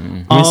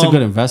mean, it's a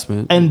good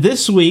investment. And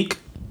this week,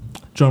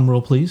 drum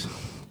roll, please.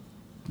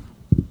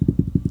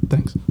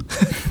 Thanks.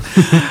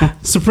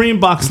 Supreme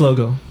box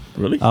logo.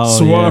 Really? Oh,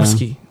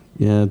 Swarovski.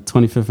 Yeah,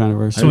 25th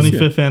anniversary. I didn't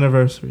see 25th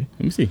anniversary.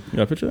 Let me see. You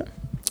got a picture of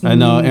that?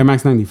 And Air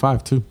Max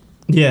 95 too.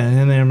 Yeah,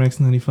 and Air Max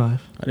 95. I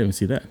didn't even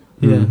see that.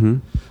 Yeah.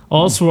 Mhm.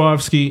 All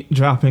Swarovski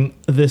dropping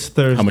this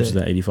Thursday. How much is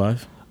that?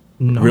 85?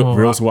 No.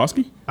 Real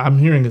Swarovski? I'm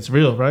hearing it's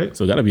real, right?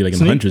 So it got to be like in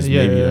Sneak- the hundreds,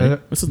 yeah, maybe. yeah. Right?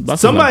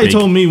 That's Somebody not big.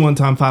 told me one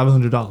time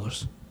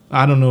 $500.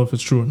 I don't know if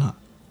it's true or not.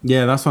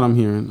 Yeah, that's what I'm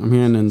hearing. I'm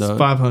hearing in It's the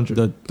 $500.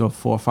 the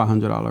 $400 or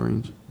 $500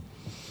 range.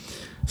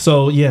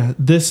 So yeah,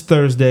 this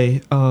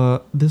Thursday.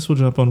 This will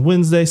drop on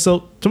Wednesday.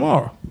 So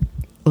tomorrow,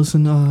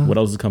 listen. What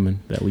else is coming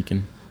that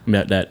weekend? I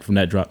mean, that from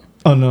that drop.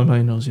 Oh,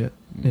 nobody knows yet.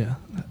 Yeah,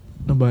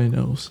 nobody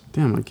knows.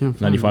 Damn, I can't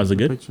find 95 is the a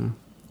good? picture.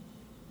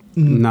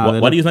 Mm, Nah,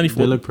 Why do you use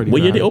 94? They look pretty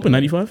What year bad. they open?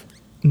 95?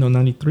 No,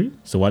 93,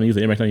 So why do you use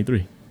the Air Max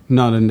 93?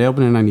 No, then they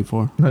opened in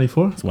 94.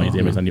 94. So why use the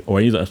Air Max 94?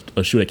 Or use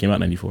a shoe that came out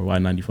 94? Why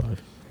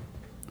 95?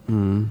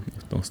 Mm.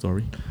 No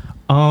story.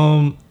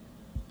 I'm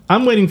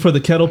waiting for the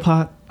kettle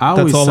pot. I That's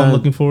always all I'm said-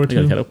 looking forward They got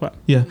a to. kettle pot.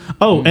 Yeah.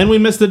 Oh, and we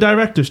missed the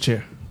director's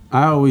chair.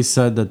 I always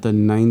said that the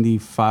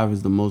 95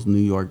 is the most New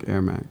York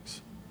Air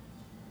Max.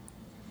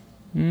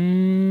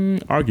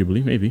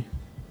 Arguably, maybe.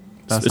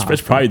 That's It's how I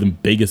probably the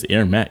biggest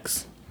Air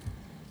Max.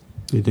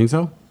 You think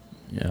so?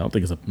 Yeah, I don't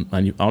think it's a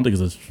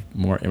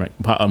more Air Max,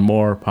 a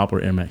more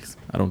popular Air Max.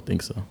 I don't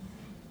think so.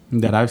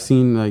 That I've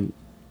seen, like,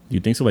 You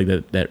think so? Like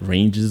that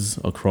ranges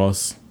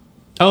across.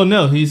 Oh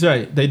no, he's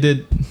right. They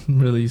did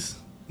release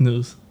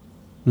news.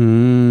 All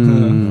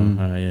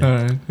right, yeah. All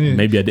right. Yeah.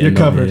 Maybe I You're didn't know.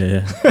 covered.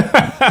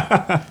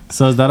 Yeah.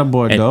 So is that a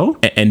Bordeaux?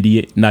 And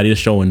NDA, not they're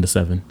showing the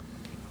 7.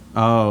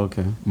 Oh,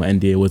 okay. My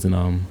NDA wasn't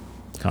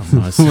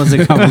compromised. Was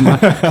it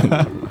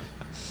compromised?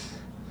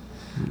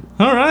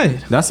 All right.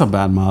 That's a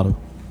bad model.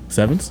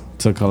 7s?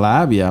 To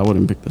collab, yeah, I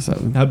wouldn't pick the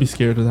 7. I'd be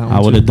scared of that one. I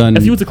would have done.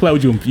 If you was to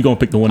collab, you gonna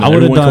pick the one that I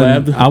would have everyone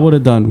done. collabed? I would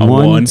have done A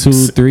 1, one. 2,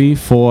 3,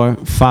 4,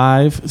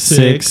 5, 6,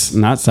 Six.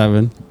 not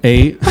 7,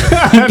 8.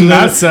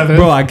 Not 7.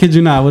 Bro, I kid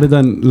you not. I would have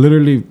done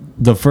literally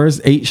the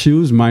first 8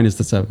 shoes minus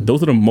the 7.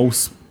 Those are the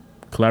most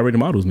collaborated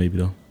models, maybe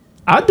though.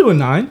 I'd do a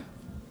 9.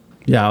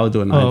 Yeah, I would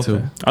do a 9 Oh, too.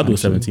 okay. I'll do a Actually.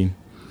 17.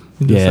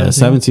 You do Yeah,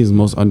 17 is the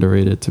most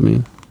underrated to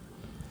me.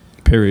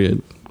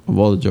 Period. Of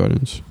all the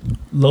Jordans.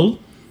 Low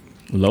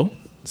Low?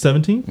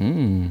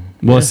 17.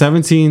 Well, Yeah.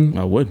 17,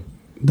 I would.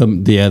 the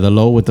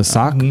low with the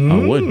sock. I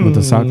would. With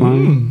the sock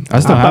line.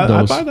 I still have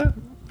those. I'd buy that.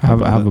 I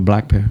have a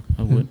black pair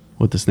I would.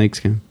 with the snake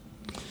skin.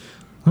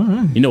 All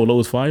right. You know what low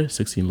is fire?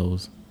 16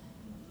 lows.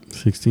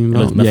 16 It low.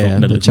 looks nothing- Yeah,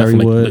 nothing- the nothing cherry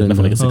like- wood.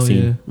 nothing like a Oh,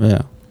 16. yeah.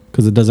 Yeah,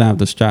 because it doesn't have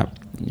the strap.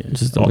 Yeah.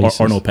 Just the or laces.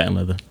 no patent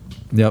leather.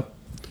 Yep.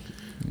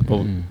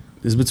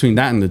 It's between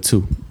that and the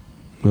 2.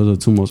 Those are the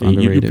 2 most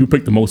underrated. You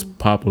picked the most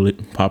popular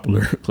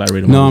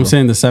collaborated. No, I'm ones,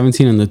 saying the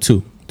 17 and the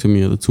 2 to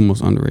me are the 2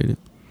 most underrated.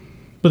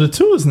 But the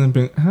 2 isn't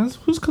been.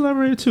 Who's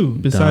collaborated too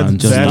besides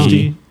Just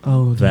Vashti?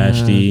 Oh,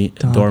 Vashti,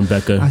 Don.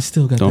 Dornbecca. I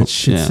still got that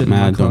shit sitting in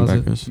my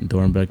closet.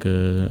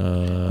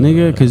 Dornbecca.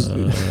 Nigga, Nigga, 'cause-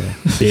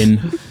 Ben.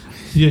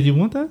 Yeah, you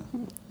want that?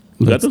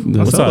 Got them?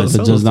 What size?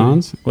 The Just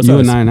Dons? What You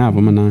a size? 9.5.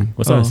 I'm a 9.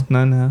 What size?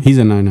 9.5. He's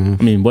a 9.5.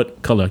 I mean, what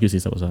color? I can see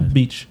what size.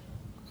 Beach.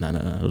 Nah,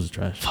 those are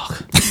trash.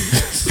 Fuck.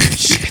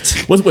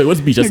 Shit. What's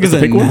beach? That's Niggas the are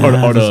pink one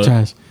or the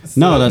trash.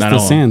 No, that's the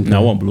sand. No,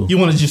 I want blue. You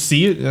want to just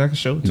see it? I can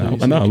show it to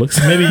you. No, it looks.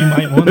 Maybe you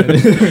might want it. When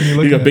you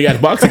look You got at a big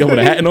ass box. You got with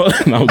a hat and all.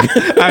 No, I'm good.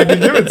 I can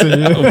give it to you.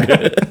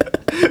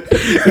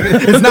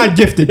 It's not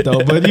gifted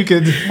though, but you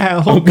can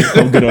have. I'm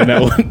good on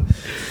that one.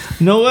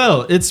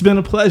 Noel, it's been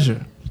a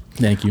pleasure.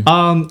 Thank you.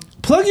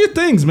 Plug your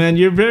things, man.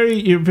 You're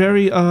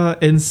very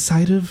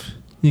incisive.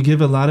 You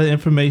give a lot of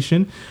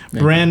information.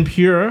 Brand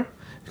Pure.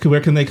 Where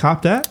can they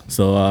cop that?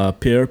 So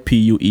Pure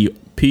PUERNY.com.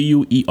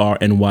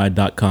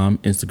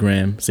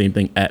 Instagram, same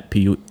thing at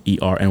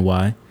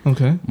PUERNY.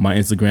 Okay. My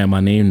Instagram,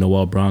 my name,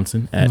 Noel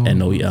Bronson at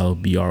Noel.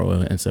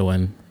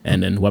 NOELBRONSON.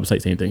 And then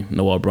website, same thing,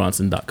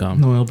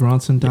 NoelBronson.com.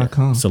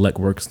 NoelBronson.com. Select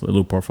works, a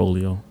little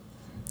portfolio.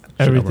 Shit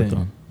I worked Everything.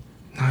 on.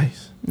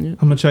 Nice. Yeah. I'm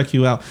gonna check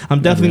you out.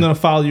 I'm definitely gonna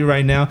follow you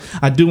right now.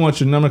 I do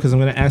want your number because I'm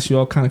gonna ask you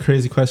all kind of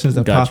crazy questions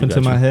that pop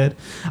into my head.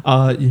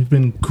 You've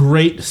been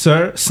great,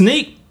 sir.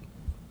 Sneak.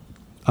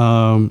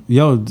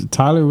 Yo,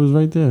 Tyler was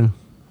right there.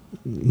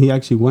 He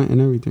actually went and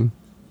everything.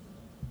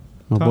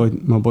 My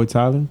boy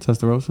Tyler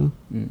Testarossa.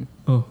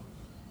 Oh,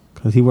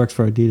 Cause he works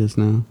for Adidas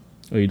now.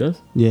 Oh, he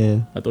does?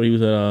 Yeah, I thought he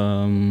was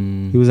at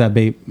he was at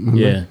Bape. Remember?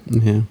 Yeah.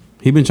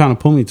 He been trying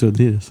to pull me to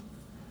Adidas.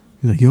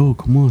 He's like, yo,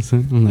 come on,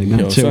 son. I'm like,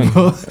 nah, chill, son.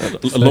 bro.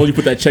 As long as you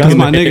put that check That's in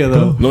my there, nigga,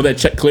 though. Know that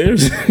check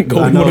clears? Go,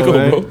 I you know, wanna go,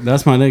 right? bro?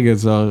 That's my nigga.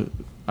 So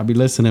I be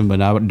listening,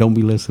 but I don't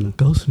be listening.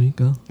 go Sneak,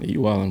 go. Yeah, you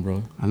wildin',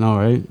 bro. I know,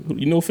 right?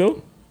 You know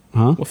Phil?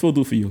 Huh? What Phil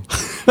do for you?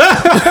 Get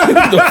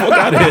the fuck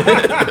out of here.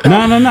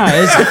 No.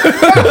 It's,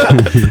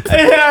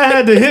 Hey, I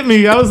had to hit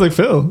me. I was like,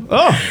 Phil.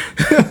 Oh,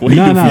 What he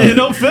do for you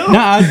know Phil?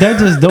 no,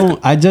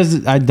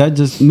 that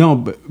just no.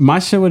 But my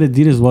shit with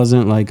Adidas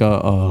wasn't like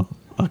a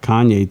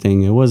Kanye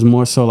thing. It was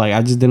more so like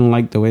I just didn't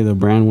like the way the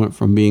brand went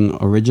from being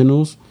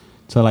originals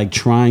to like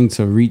trying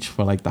to reach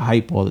for like the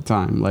hype all the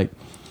time. Like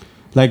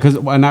because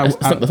when That's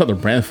not the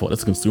brand's fault.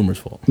 That's the consumer's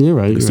fault. You're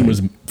right. Consumers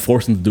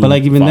force them to do. But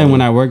like even then, follow. when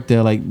I worked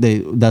there, like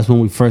that's when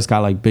we first got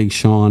like Big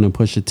Sean and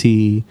Pusha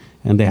T,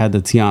 and they had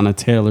the Tiana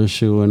Taylor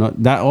shoe and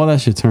all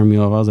that shit turned me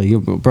off. I was like, yo,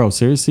 bro,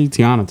 seriously,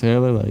 Tiana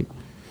Taylor, like,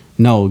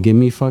 no, give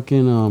me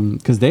fucking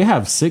because they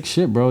have sick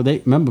shit, bro. They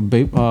remember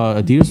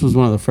Adidas was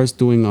one of the first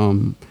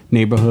doing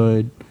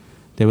Neighborhood.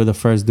 They were the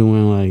first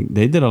doing like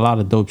they did a lot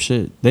of dope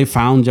shit. They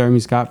found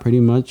Jeremy Scott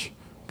pretty much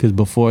because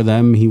before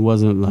them he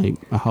wasn't like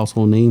a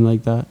household name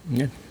like that.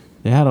 Yeah.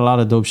 They had a lot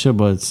of dope shit,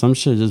 but some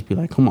shit just be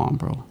like, come on,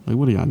 bro. Like,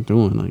 what are y'all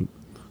doing? Like,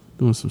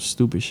 doing some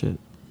stupid shit.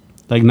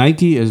 Like,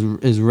 Nike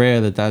is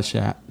rare that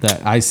shit,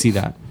 that I see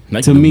that.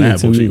 Nike to do me, mad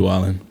to bullshit, me. you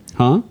wildin'.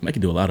 Huh? Nike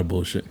do a lot of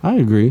bullshit. I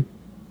agree.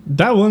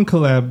 That one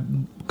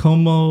collab,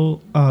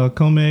 Como,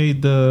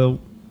 the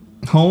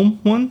home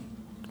one.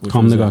 Which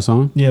Comme one's des that?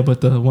 Garçons. Yeah, but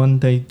the one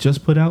they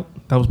just put out,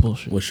 that was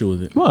bullshit. What shoe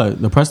was it?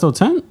 What? The Presto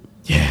 10?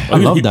 Yeah. I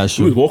love that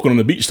He was shoe. walking on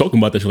the beach talking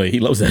about that shit. Like, he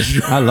loves that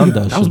shoe. I love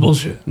that shoe. That was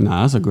bullshit.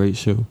 Nah, that's a great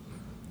shoe.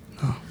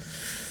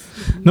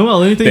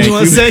 Noel, anything Thank you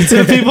want to you. say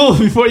to the people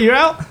before you're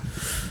out?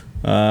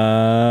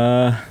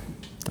 I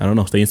don't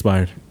know. Stay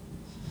inspired.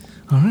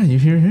 All right, you're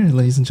here,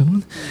 ladies and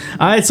gentlemen.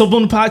 All right, so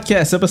Boom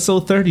Podcast,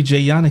 episode 30.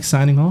 Jay Yannick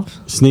signing off.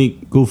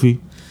 Sneak, Goofy.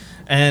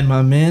 And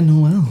my man,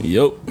 Noel.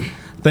 Yo.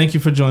 Thank you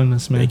for joining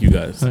us, man. Thank you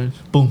guys. All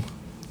right, boom.